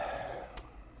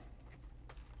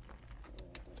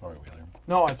 Wheeler.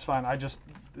 No, it's fine. I just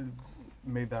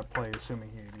made that play assuming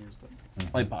he had used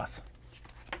it. Light boss.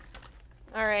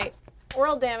 All right.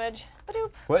 World damage.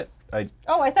 Ba-doop. What?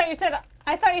 Oh, I thought you said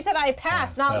I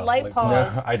passed, not no, light light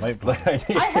pause. I I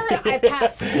heard I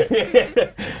passed.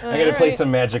 I'm gonna play some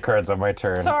magic cards on my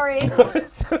turn. Sorry.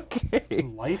 It's okay.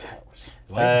 Lighthouse.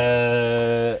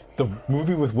 The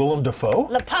movie with Willem Dafoe?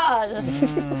 La Paz,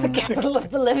 the capital of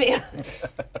Bolivia.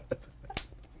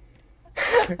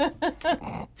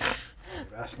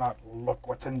 That's not. Look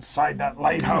what's inside that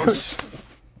lighthouse.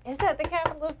 Is that the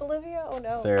capital of Bolivia? Oh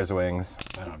no. Sarah's wings.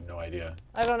 I have no idea.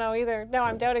 I don't know either. No,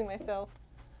 I'm doubting myself.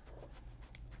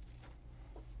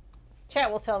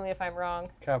 Chat will tell me if I'm wrong.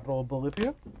 Capital of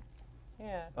Bolivia?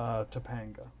 Yeah.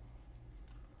 Topanga.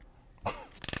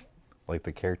 Like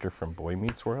the character from Boy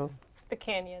Meets World? The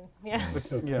canyon. Yeah.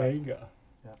 Topanga.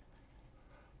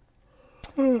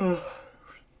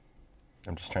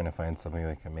 I'm just trying to find something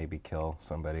that can maybe kill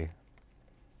somebody.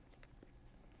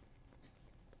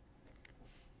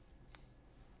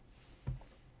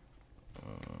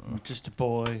 Just a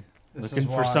boy This looking is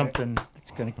for why- something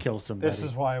that's gonna kill somebody. This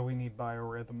is why we need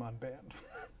biorhythm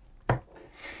unbanned.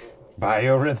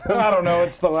 Biorhythm? I don't know.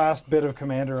 It's the last bit of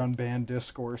Commander unbanned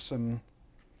discourse, and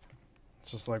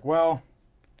it's just like, well,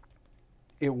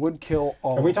 it would kill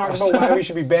all. Are we of talking us. about why we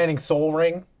should be banning Soul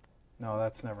Ring? No,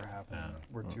 that's never happened. No.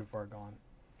 We're too far gone.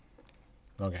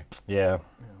 Okay. Yeah.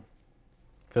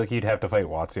 I feel like you'd have to fight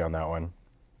WotC on that one.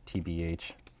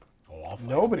 TBH. Oh, I'll fight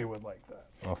Nobody would like that.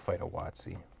 I'll fight a WotC.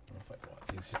 him. I'll fight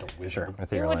Watts. He's just a wizard. Sure,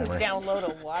 with You your wouldn't lammer. download a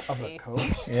Of the WotC.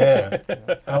 coast. Yeah.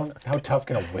 How tough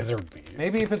can a wizard be?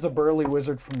 Maybe if it's a burly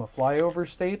wizard from a flyover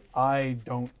state, I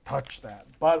don't touch that.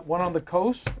 But one on the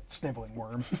coast, sniveling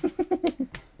worm.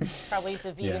 Probably eats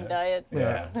a vegan Yeah. diet.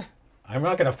 Yeah. I'm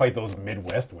not gonna fight those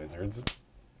Midwest wizards.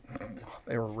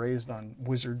 They were raised on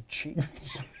wizard cheese.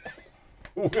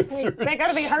 They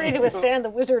gotta be hardy to withstand the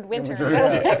wizard winter.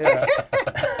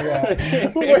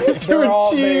 Wizard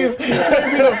cheese!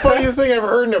 That'd be the funniest thing I've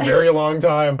heard in a very long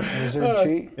time. Wizard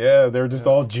cheese. Yeah, they're just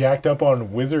all jacked up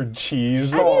on wizard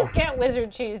cheese. How do you get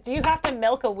wizard cheese? Do you have to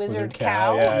milk a wizard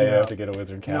cow? Yeah, you have to get a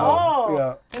wizard cow. Oh,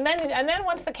 Yeah. and then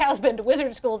once the cow's been to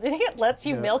wizard school, do you think it lets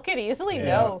you milk it easily? Yeah.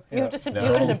 No, you Yeah. have to subdue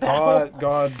No. it in a battle.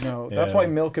 God, no. That's Yeah. why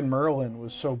Milk and Merlin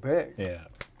was so big. Yeah.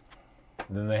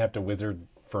 And then they have to wizard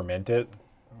ferment it.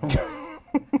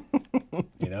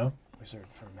 You know? Wizard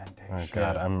fermentation. Oh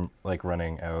god, Yeah. I'm like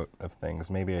running out of things.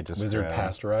 Maybe I just Wizard grab-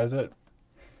 pasteurize it.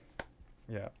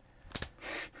 Yeah.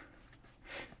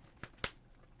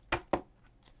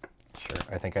 Sure.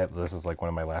 I think this is like one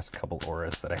of my last couple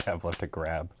auras that I have left to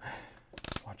grab.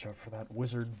 Watch out for that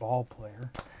wizard ball player.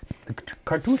 The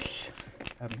cartouche.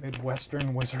 That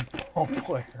Midwestern wizard ball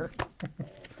player.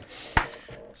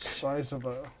 Size of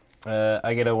a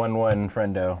I get a 1/1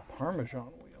 friendo. Parmesan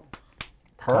wheel.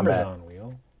 Parmesan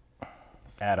wheel.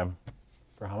 Adam.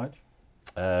 For how much?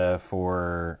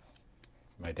 For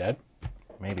Am I dead?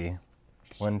 maybe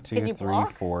 1, 2, Can you 3, block?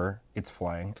 4. It's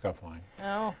flying. It's got flying.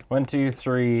 Oh, 1, 2,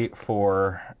 3,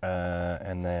 4,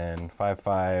 and then 5,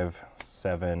 5,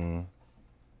 7,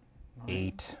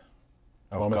 8.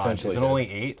 Oh Well, I'm god, is essentially it dead.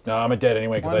 only 8? No, I'm a dead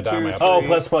anyway because I 1, died on 2, my 3. Oh,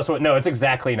 plus 1. No, it's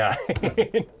exactly 9.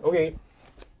 Okay.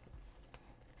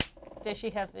 does she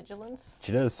have vigilance?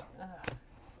 She does.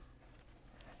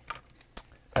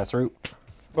 Pass route.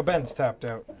 But Ben's tapped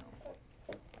out.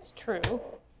 It's true.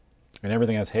 And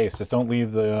everything has haste. Just don't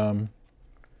leave the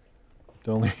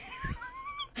don't leave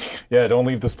Yeah, don't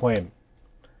leave this plane.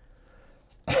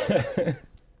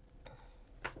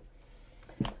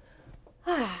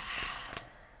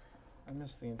 I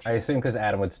missed the I intro. assume because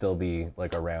Adam would still be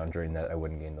like around during that, I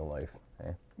wouldn't gain the life.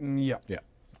 Eh? Yeah. Yeah.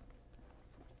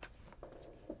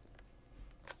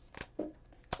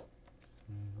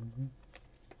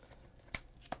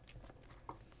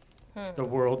 The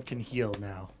world can heal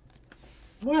now.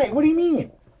 Why? What do you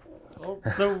mean?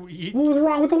 So, you, What was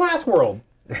wrong with the last world?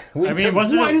 I mean,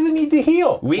 wasn't Why does it, it need to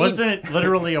heal? We wasn't it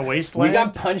literally a we wasteland?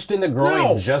 got punched in the groin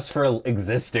No. just for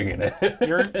existing in it.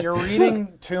 You're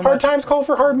reading too Hard much. times call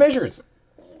for hard measures.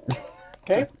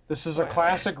 Okay? This is a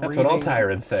classic That's reading. what all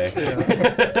tyrants say.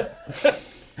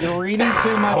 You're reading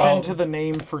too much into the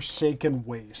name Forsaken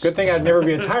Waste. Good thing I'd never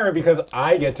be a tyrant because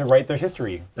I get to write the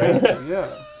history, right?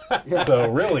 Yeah. So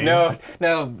really, No,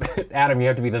 Adam, you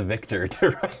have to be the victor to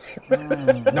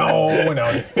write.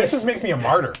 no. This just makes me a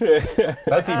martyr.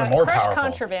 That's even more Crush powerful.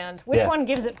 contraband. Which Yeah. one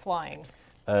gives it flying?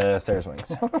 Sarah's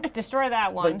wings. Destroy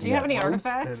that one. Do you have any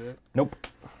artifacts? Nope.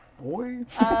 Boy.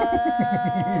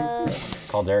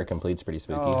 Caldera complete's pretty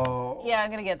spooky. Oh. Yeah, I'm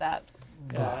gonna get that.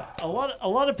 A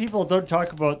lot of people don't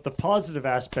talk about the positive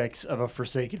aspects of a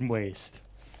Forsaken Waste.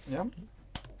 Yep.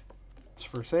 It's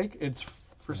forsaken.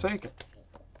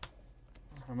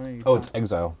 How many? Oh, it's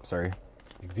exile. Sorry.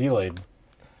 Exilade.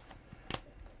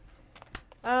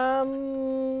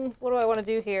 What do I want to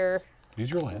do here?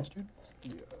 Use your lands, dude.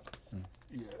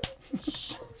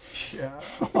 Yes. Yeah.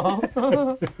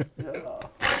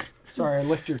 Sorry, I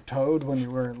licked your toad when you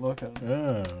weren't looking.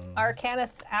 Oh.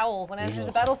 Arcanist's Owl. When it enters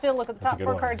the battlefield, look at the That's a top good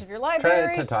 4 one. cards of your Try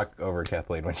library. to talk over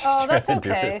Kathleen when she's Oh, trying that's to do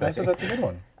her okay. thing. I said that's a good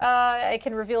one. I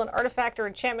can reveal an artifact or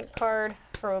enchantment card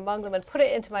from among them and put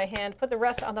it into my hand. Put the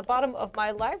rest on the bottom of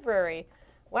my library.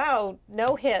 Wow,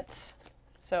 no hits.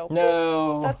 So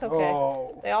No. that's okay.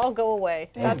 Oh. They all go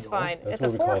away. That's fine. That's It's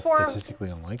a what we call 4/4 statistically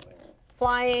unlikely.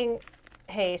 flying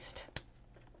haste.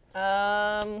 Who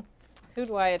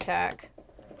do I attack?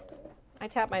 I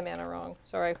tapped my mana wrong.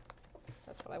 Sorry.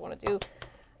 That's what I want to do.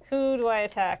 Who do I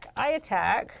attack? I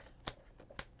attack.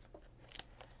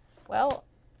 Well,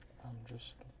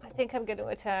 I think I'm going to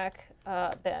attack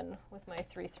Ben with my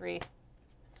 3/3.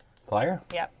 Flyer?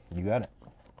 Yep. You got it.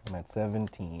 I'm at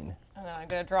 17. And then I'm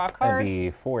going to draw a That'd card. be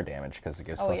 4 damage because it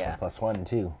gives Oh, plus yeah. 1/+1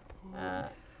 too. I'm going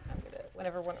to,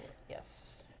 whenever one of them,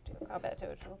 yes, do a combat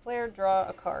damage to a player, draw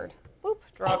a card. Boop,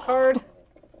 draw a card.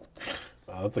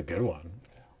 Oh, that's a good one.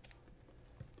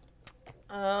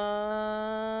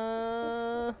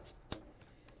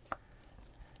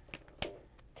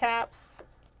 Tap,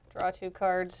 draw 2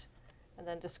 cards, and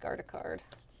then discard a card.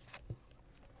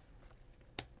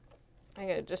 I'm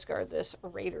going to discard this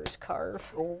Raiders card.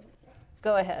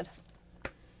 Go ahead.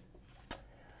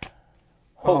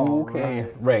 Okay.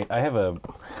 Right. I have a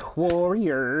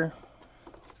warrior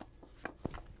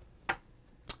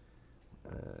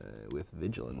with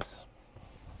vigilance.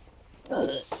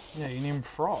 Yeah, you named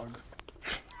Frog.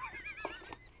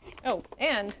 Oh,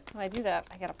 and when I do that,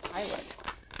 I get a pilot.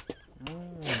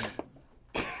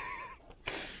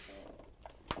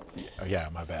 Oh yeah,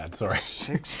 my bad. Sorry.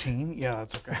 16? Yeah,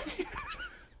 that's okay.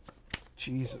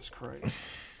 Jesus Christ.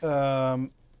 How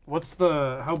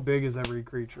big is every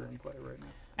creature in play right now?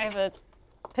 I have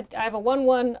a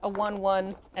 1/1, a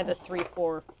 1/1, and a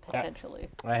 3/4 potentially.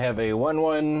 I have a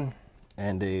 1/1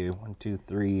 and a 1, 2,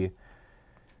 3,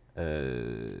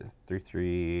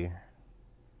 3/3.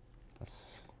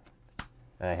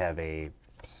 I have a a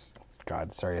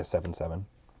 7/7.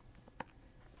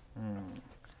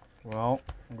 Well,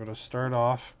 I'm going to start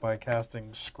off by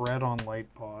casting Scred on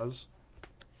Light Paws.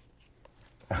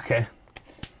 Okay.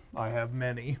 I have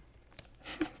many.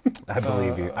 I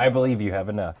believe you. I believe you have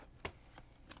enough.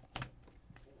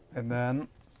 And then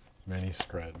Many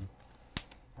scred.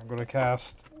 I'm going to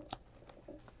cast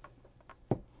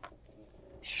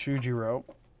Shujiro.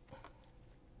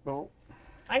 Oh.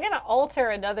 I'm gonna alter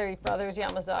another Brothers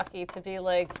Yamazaki to be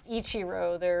like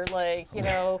Ichiro. They're like,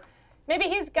 maybe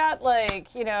he's got like,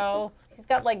 he's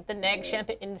got like the nag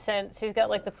shampoo incense. He's got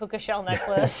like the puka shell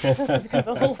necklace. He's got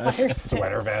the little fire stick.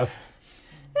 Sweater vest.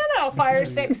 Fire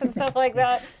sticks and stuff like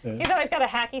that. He's always got a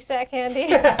hacky sack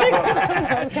handy. I think he's one of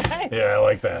those guys. Yeah, I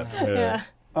like that.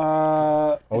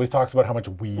 Yeah. Always talks about how much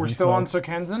weed We're he still on smokes.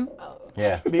 Sokenzen?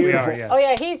 Yeah. We are, yes. Oh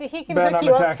yeah, he can Ben, hook I'm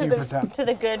you up attacking to for 10.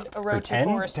 the good Orochi 10?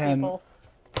 Forest 10. people.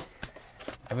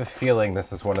 I have a feeling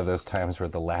this is one of those times where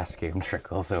the last game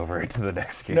trickles over to the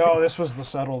next game. No, this was the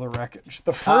Settle the Wreckage.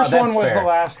 The first that's one was fair. the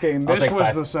last game. I'll This take was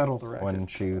 5. the Settle the Wreckage. 1,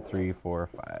 2, 3, 4,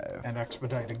 5. And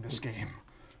expediting this game.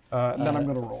 And then I'm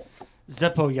going to roll.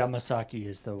 Zeppo Yamasaki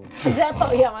is the one.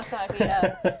 Zeppo Yamasaki,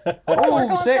 yeah. Oh, we're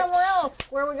going 6. somewhere else.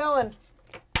 Where are we going?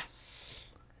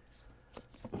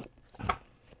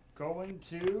 Going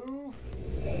to...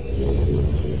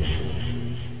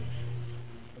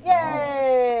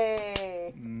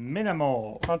 Yay!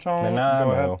 Minimo. Cha-chong. Go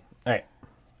Manamo. ahead. All right.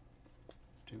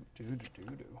 Do.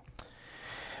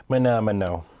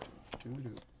 Manamano.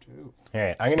 Do. All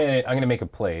right. I'm gonna make a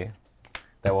play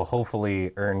that will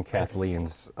hopefully earn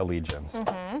Kathleen's allegiance.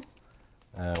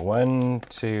 1,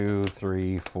 2,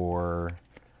 3, 4,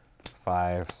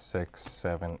 5, 6,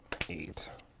 7,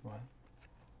 8.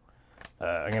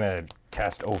 I'm gonna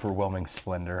cast Overwhelming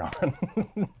Splendor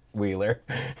on Wheeler.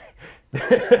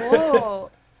 Whoa.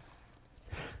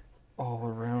 All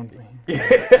around me.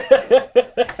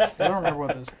 I don't remember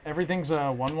what this. Everything's a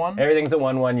 1/1? Everything's a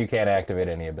 1/1. You can't activate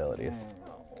any abilities.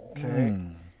 Okay.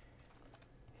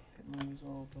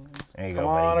 There you Come go,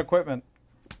 on, buddy. equipment.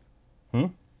 Hmm? I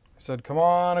said, come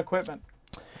on, equipment.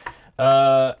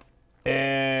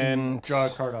 And Draw a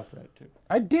card off that, too.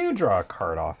 I do draw a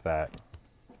card off that.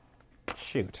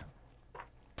 Shoot.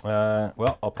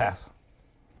 Well, I'll pass.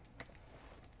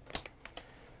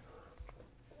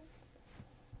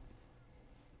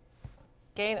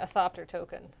 Gain a Thopter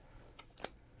token.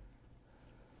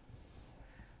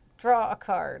 Draw a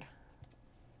card.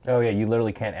 Oh yeah, you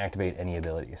literally can't activate any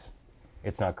abilities.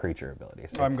 It's not creature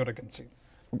abilities. I'm It's- going to concede.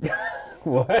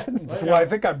 What? Well, I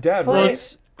think I'm dead, Well, right?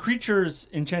 it's creatures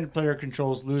enchanted player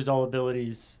controls lose all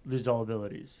abilities. Lose all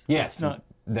abilities. Yes. It's not.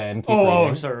 Then keep Oh,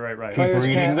 reading. sorry. Right. Players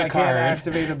reading can't, the I card. can't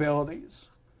activate abilities.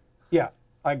 Yeah,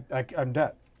 I'm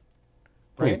dead.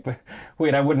 Right?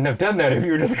 Wait, I wouldn't have done that if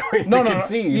you were just going No, to no, no.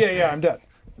 concede. Yeah, I'm dead.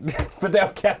 But now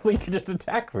Kathleen can just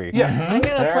attack me. Yeah. I'm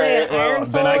gonna play an Iron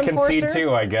Soul then I Enforcer. concede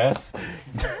too, I guess.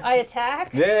 I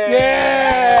attack. Yay!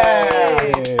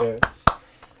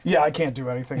 Yeah, I can't do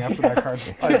anything after that card.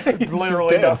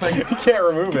 Literally dead. nothing. You can't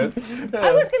remove it.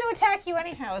 I was going to attack you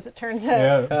anyhow, as it turns out.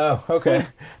 Yeah. Oh, okay.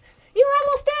 You were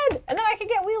almost dead, and then I could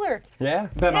get Wheeler. Yeah.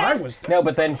 Then I was dead. No,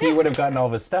 but then he would have gotten all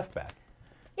of his stuff back.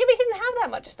 Yeah, but he didn't have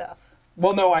that much stuff.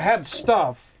 Well, no, I had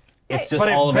stuff. It's Hey, just but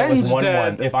if all of it was Ben's 1-1.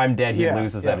 dead- If I'm dead, he Yeah,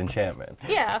 loses that enchantment.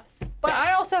 Yeah, but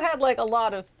I also had like a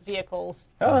lot of vehicles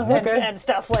Oh, okay. and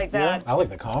stuff like that. I like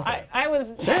the confidence. I was.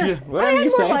 Whatever I had you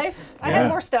more say. life. I Yeah. had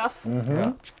more stuff.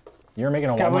 You're making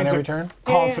a 1-1 Kathleen every took turn?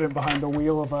 confident behind the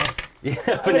wheel of a.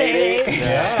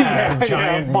 Yeah.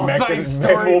 Giant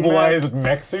multi-story immobilized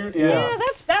mech suit? Yeah,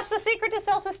 that's the secret to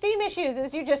self-esteem issues.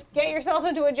 Is you just get yourself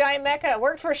into a giant mecha.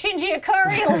 Worked for Shinji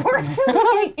Ikari. It'll work for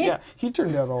me. Yeah, he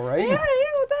turned out all right. Yeah,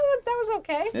 that was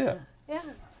okay. Yeah. Yeah.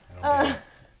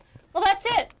 Well, that's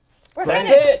it. We're That's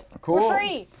finished. it. Cool. We're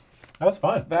free. That was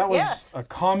fun. That was Yes. a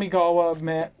Kamigawa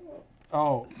man.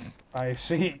 Oh, I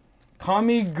see.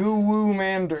 Kamiguwu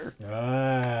Mander.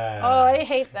 Oh, I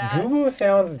hate that. Goo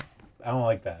sounds. I don't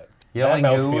like that. You don't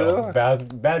Bad like mouthfeel. goo-woo?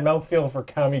 Bad mouthfeel for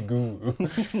Kami Goo.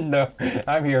 No,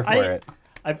 I'm here for it.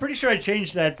 I'm pretty sure I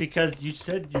changed that because you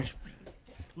said you.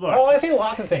 Look. Oh, I say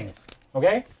lots of things.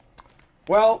 Okay?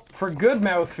 Well, for good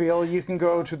mouthfeel, you can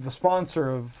go to the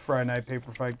sponsor of Friday Night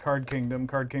Paper Fight, Card Kingdom,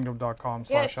 cardkingdom.com/LRR.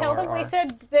 Yeah, tell them we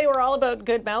said they were all about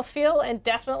good mouthfeel, and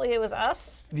definitely it was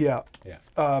us. Yeah.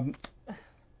 Yeah.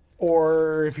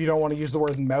 Or if you don't want to use the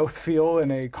word mouthfeel in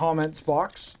a comments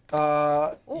box,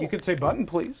 you could say button,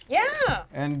 please, Yeah.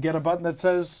 and get a button that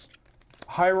says,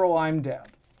 Hyrule, I'm dead.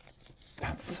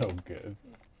 That's so good.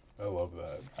 I love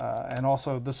that. And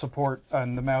also the support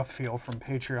and the mouthfeel from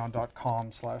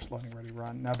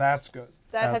patreon.com/learningreadyrun. Now that's good.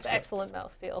 That That's has good. excellent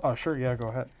mouthfeel. Oh, sure, yeah, go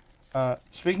ahead.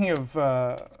 Speaking of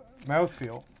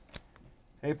mouthfeel,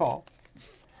 hey, Paul.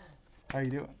 How you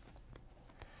doing?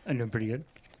 I'm doing pretty good.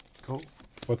 Cool.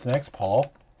 What's next,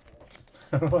 Paul?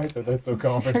 Why said that so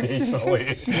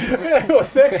confrontationally?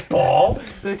 What's next, Paul?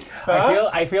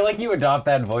 I feel like you adopt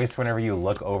that voice whenever you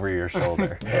look over your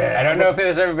shoulder. I don't know if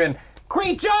there's ever been.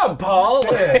 Great job, Paul.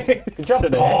 Good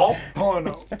job, Paul. Oh,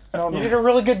 no. No, You no. did a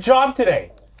really good job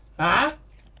today. Huh?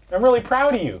 I'm really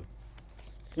proud of you.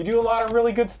 You do a lot of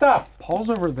really good stuff. Paul's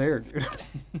over there, dude.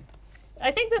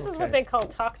 I think this is what they call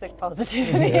toxic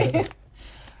positivity.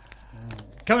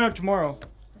 Coming up tomorrow,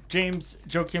 James,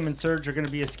 Joachim, and Serge are going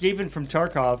to be escaping from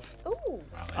Tarkov. Ooh,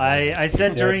 I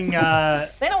said during they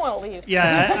don't want to leave.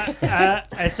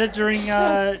 I said during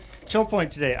Chill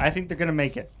Point today, I think they're going to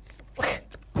make it.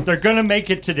 They're going to make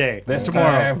it today.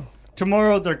 Tomorrow. time.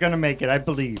 Tomorrow they're going to make it, I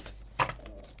believe.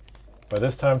 By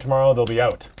this time tomorrow, they'll be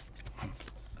out.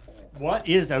 What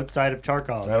is outside of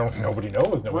Tarkov? Nobody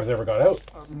knows. Nobody's ever got out.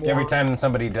 Every time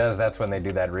somebody does, that's when they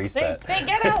do that They, reset. they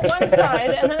get out one side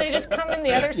and then they just come in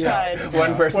the other side.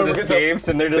 One person Well, escapes,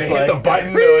 and they're just They hit like, the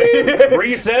button. They're like,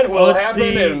 reset will Well, it's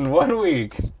happen the- in 1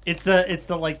 week. It's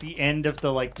the like the end of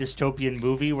the like dystopian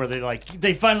movie where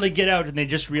they finally get out and they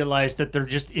just realize that they're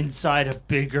just inside a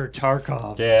bigger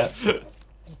Tarkov. Yeah.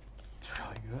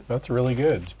 That's really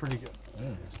good. Pretty good.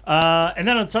 And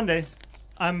then on Sunday,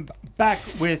 I'm back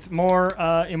with more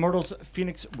Immortals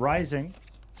Phoenix Rising.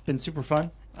 It's been super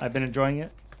fun. I've been enjoying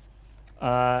it.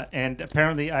 And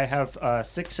apparently I have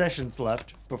 6 sessions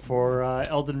left before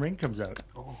Elden Ring comes out.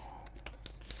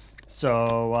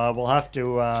 So we'll have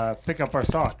to pick up our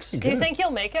socks. Do you think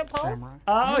you'll make it, Paul? Samurai.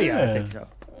 Oh yeah, I Yeah. think so.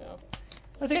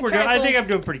 I think Should we're try doing. I to- think I'm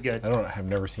doing pretty good. I've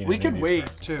never seen. We any of could these wait,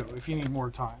 cards. too, if you need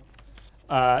more time.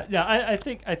 Yeah, I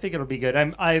think it'll be good.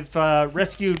 I've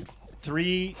rescued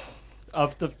 3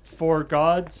 of the 4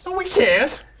 gods. We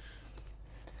can't.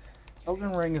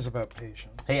 Elden Ring is about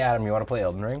patience. Hey, Adam, you want to play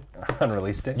Elden Ring on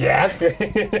release day? Yes.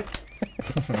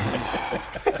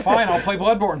 Fine, I'll play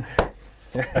Bloodborne.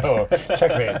 Oh,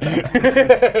 checkmate.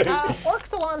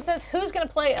 Orxalon says, who's going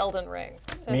to play Elden Ring?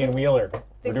 So Me and Wheeler.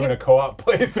 We're doing give- a co-op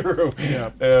playthrough. Yeah.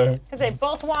 Because they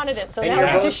both wanted it, so And now you're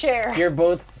we have to both- share. You're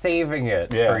both saving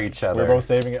it for each other. We're both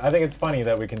saving it. I think it's funny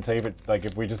that we can save it. Like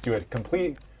if we just do it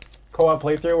complete co-op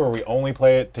playthrough where we only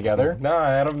play it together. No,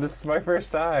 Adam, this is my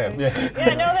first time. Yeah.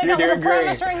 Yeah, no, they You're got little doing great.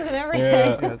 promise rings and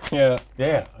everything.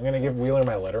 Yeah. I'm gonna give Wheeler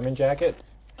my Letterman jacket.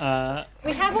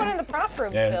 We have one in the prop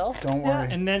room Yeah. still. Don't worry.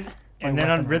 And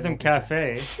then on Rhythm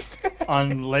Cafe,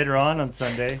 later on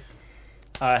Sunday,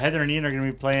 Heather and Ian are going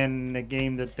to be playing a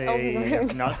game that they Elden Ring.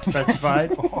 have not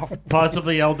specified,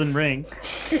 possibly Elden Ring.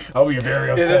 I'll be very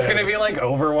upset. Is this gonna be like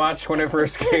Overwatch when it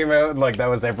first came out? Like that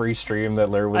was every stream that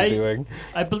Lur was doing.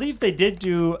 I believe they did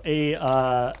do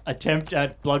a attempt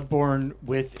at Bloodborne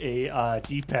with a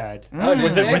D-pad,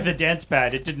 with a dance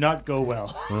pad. It did not go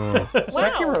well. Wow.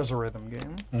 Sekiro's a rhythm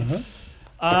game.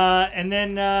 And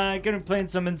then going to be playing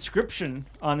some Inscription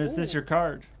on Is This Your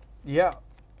Card? Yeah,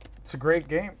 it's a great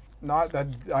game. Not that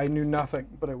I knew nothing,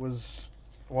 but it was.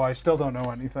 Well, I still don't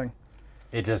know anything.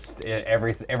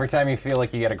 Every time you feel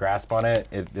like you get a grasp on it,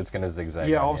 it's gonna zigzag.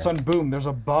 Yeah, on all of a you. sudden, boom! There's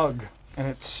a bug, and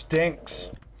it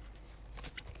stinks.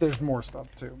 There's more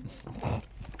stuff too.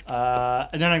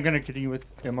 And then I'm going to continue with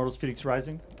Immortals Phoenix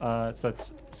Rising. So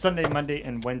that's Sunday, Monday,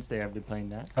 and Wednesday. I'll be playing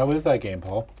that. How is that game,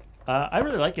 Paul? I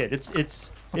really like it.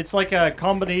 It's like a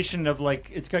combination of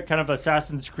like it's got kind of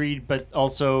Assassin's Creed, but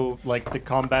also like the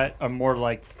combat are more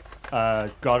like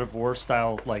God of War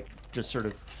style, like just sort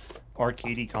of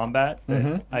arcadey combat.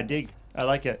 I dig. I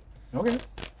like it. Okay.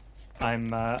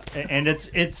 I'm and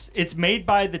it's made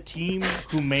by the team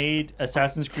who made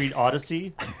Assassin's Creed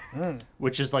Odyssey,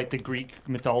 which is like the Greek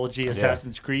mythology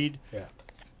Assassin's Creed. Yeah.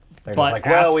 They're but just like,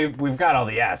 well, we've got all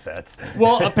the assets.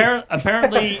 Well,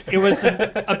 apparently it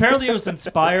was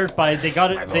inspired by they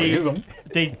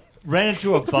ran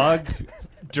into a bug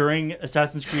during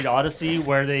Assassin's Creed Odyssey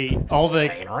where all the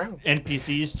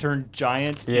NPCs turned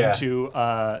giant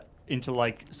into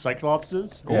like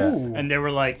cyclopses. Yeah. And they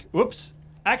were like, "Whoops,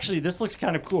 actually this looks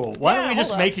kind of cool. Why don't we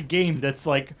just make a game that's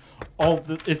like all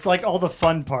the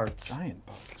fun parts?" Giant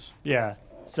bugs. Yeah.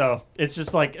 So it's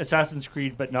just like Assassin's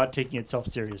Creed, but not taking itself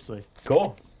seriously.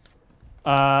 Cool.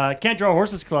 Can't Draw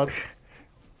Horses Club.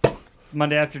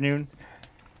 Monday afternoon.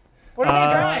 What are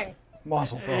they drawing?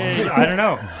 Muzzle. I don't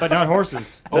know, but not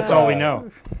horses. That's all we know.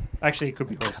 Actually, it could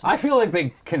be horses. I feel like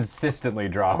they consistently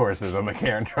draw horses on the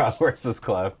Can't Draw Horses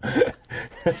Club.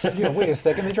 Yeah, wait a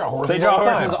second. They draw horses. They draw all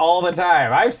the horses time. all the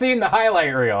time. I've seen the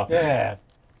highlight reel. Yeah.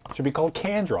 Should be called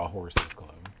Can Draw Horses Club.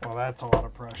 Well, that's a lot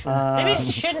of pressure. Maybe it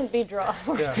shouldn't be draw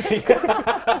horses.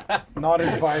 Not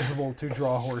advisable to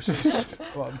draw horses.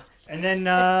 Club. And then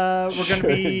we're going to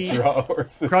be Draw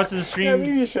horses. crossing the Yeah, maybe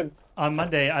you streams should. on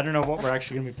Monday. I don't know what we're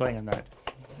actually going to be playing on that.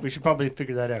 We should probably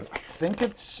figure that out. I think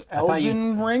it's thought you-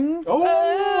 Elden Ring.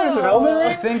 Oh, is it Elden Ring?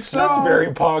 I think so. That's very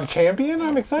Pog champion.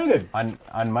 I'm excited.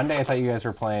 On Monday, I thought you guys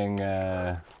were playing.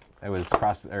 It was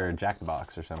Jack the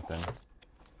Box or something.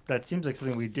 That seems like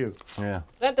something we do. Yeah,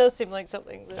 That does seem like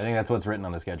something I that think that's what's written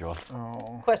on the schedule.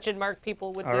 Oh. question mark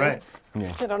people would All do. right.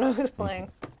 Yeah. I don't know who's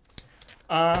playing.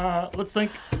 Let's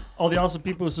thank all the awesome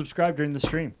people who subscribed during the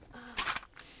stream.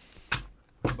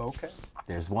 Okay.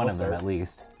 There's one of them start. at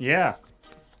least. Yeah.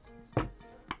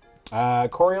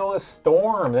 Coriolis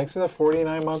Storm. Thanks for the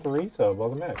 49-month resub.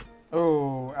 Welcome back.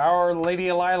 Oh, Our Lady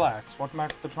of Lilacs. Welcome back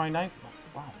to the 29th.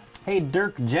 Wow. Hey,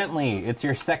 Dirk Gently, it's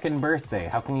your second birthday.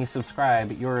 How can you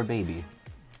subscribe? You're a baby.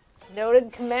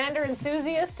 Noted commander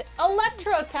enthusiast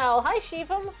Electrotel. Hi,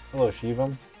 Shivam. Hello,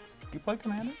 Shivam. You play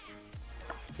Commander?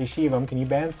 Hey, Shivam, can you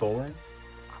ban Soul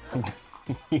Ring?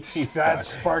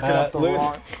 That's sparking up the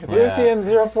wrong.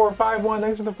 Lucian0451,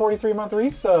 thanks for the 43-month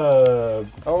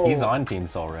resub. Oh, He's on Team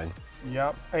Soul Ring.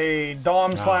 Yep. A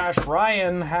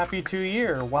Dom/Ryan, happy 2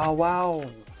 year. Wow, wow.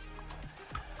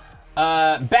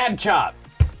 Bad Chop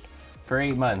for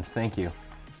 8 months. Thank you.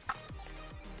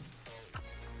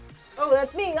 Oh,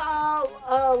 that's me.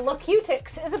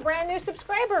 Locutix is a brand new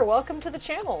subscriber. Welcome to the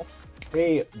channel.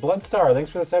 Hey, Bloodstar,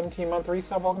 thanks for the 17-month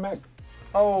resub. Welcome back.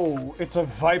 Oh, it's a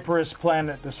viperous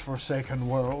planet, this forsaken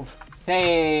world.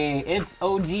 Hey, it's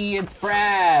OG, it's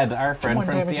Brad, our friend on,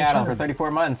 from damn it, you Seattle turned. for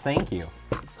 34 months. Thank you.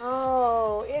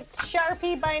 Oh, it's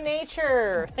Sharpie by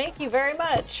nature. Thank you very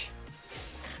much.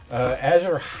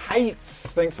 Azure Heights,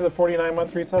 thanks for the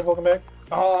 49-month resub. Welcome back.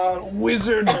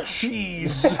 Wizard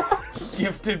cheese,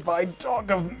 gifted by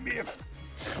Dog of Myth.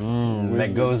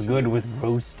 That goes good with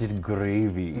roasted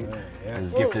gravy. It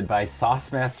was gifted by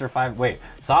Saucemaster 5. Wait,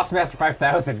 Saucemaster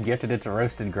 5000 gifted it to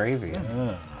roasted gravy.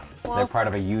 They're part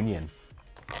of a union.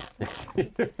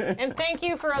 And thank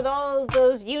you for all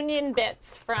those union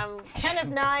bits from Ken of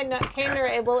Nine, Not Cain or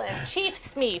Abel, and Chief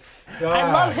Smeef.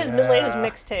 I love his latest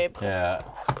mixtape. Yeah.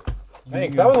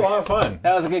 Thanks, that was a lot of fun.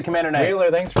 That was a good Commander night.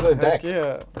 Wheeler, thanks for the deck.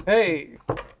 Yeah. Hey,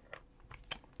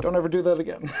 don't ever do that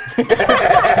again.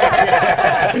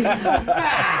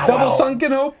 Double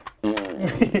sunken hope.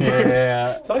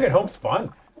 Yeah. Sounds like home's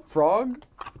fun. Frog?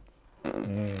 All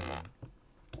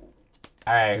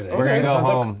right, we're gonna go Sounds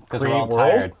like home because we're great all world.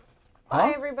 tired.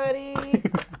 Bye, everybody.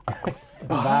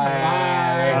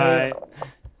 Bye. Bye.